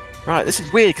 Right, this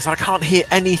is weird because I can't hear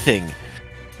anything.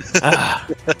 Ah,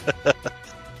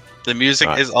 The music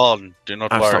Right. is on. Do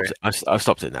not worry. I've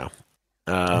stopped it now.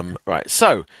 Right,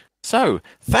 so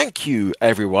thank you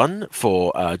everyone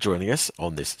for joining us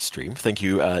on this stream. Thank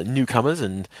you newcomers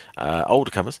and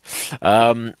older comers.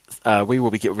 We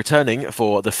will be returning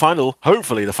for the final,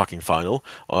 hopefully the fucking final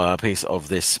piece of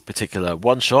this particular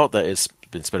one shot that has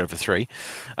been spread over 3.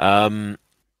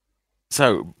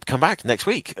 So come back next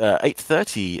week,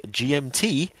 8:30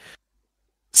 GMT.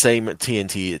 Same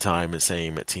TNT time,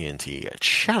 same TNT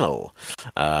channel.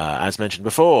 As mentioned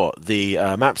before, the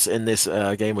maps in this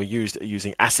game were used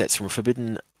using assets from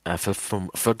from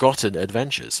Forgotten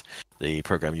Adventures. The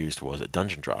program used was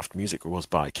Dungeon Draft. Music was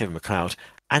by Kevin MacLeod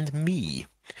and me.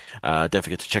 Don't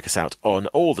forget to check us out on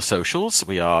all the socials.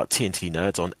 We are TNT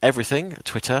Nerds on everything: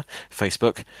 Twitter,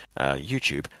 Facebook,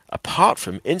 YouTube, apart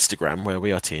from Instagram, where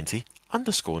we are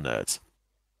TNT_nerds.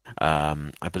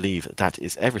 I believe that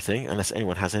is everything, unless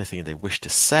anyone has anything they wish to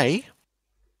say.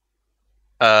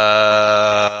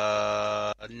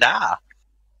 Nah.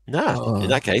 No, in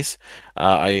that case,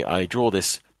 I draw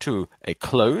this to a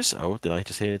close. Oh, did I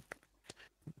just hear?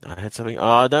 I had something.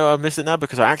 Oh, no, I missed it now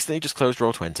because I accidentally just closed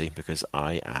roll 20 because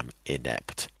I am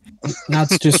inept.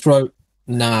 Nads just wrote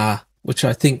nah, which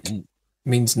I think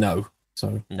means no.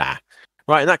 So Nah.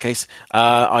 Right, in that case,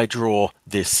 I draw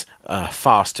this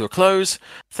fast to a close.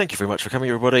 Thank you very much for coming,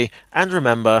 everybody. And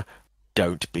remember,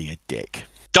 don't be a dick.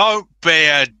 Don't be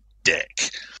a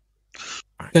dick.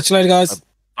 catch you later, guys.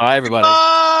 Bye, everybody.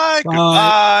 Bye.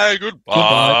 Bye.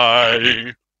 Goodbye.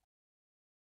 Goodbye.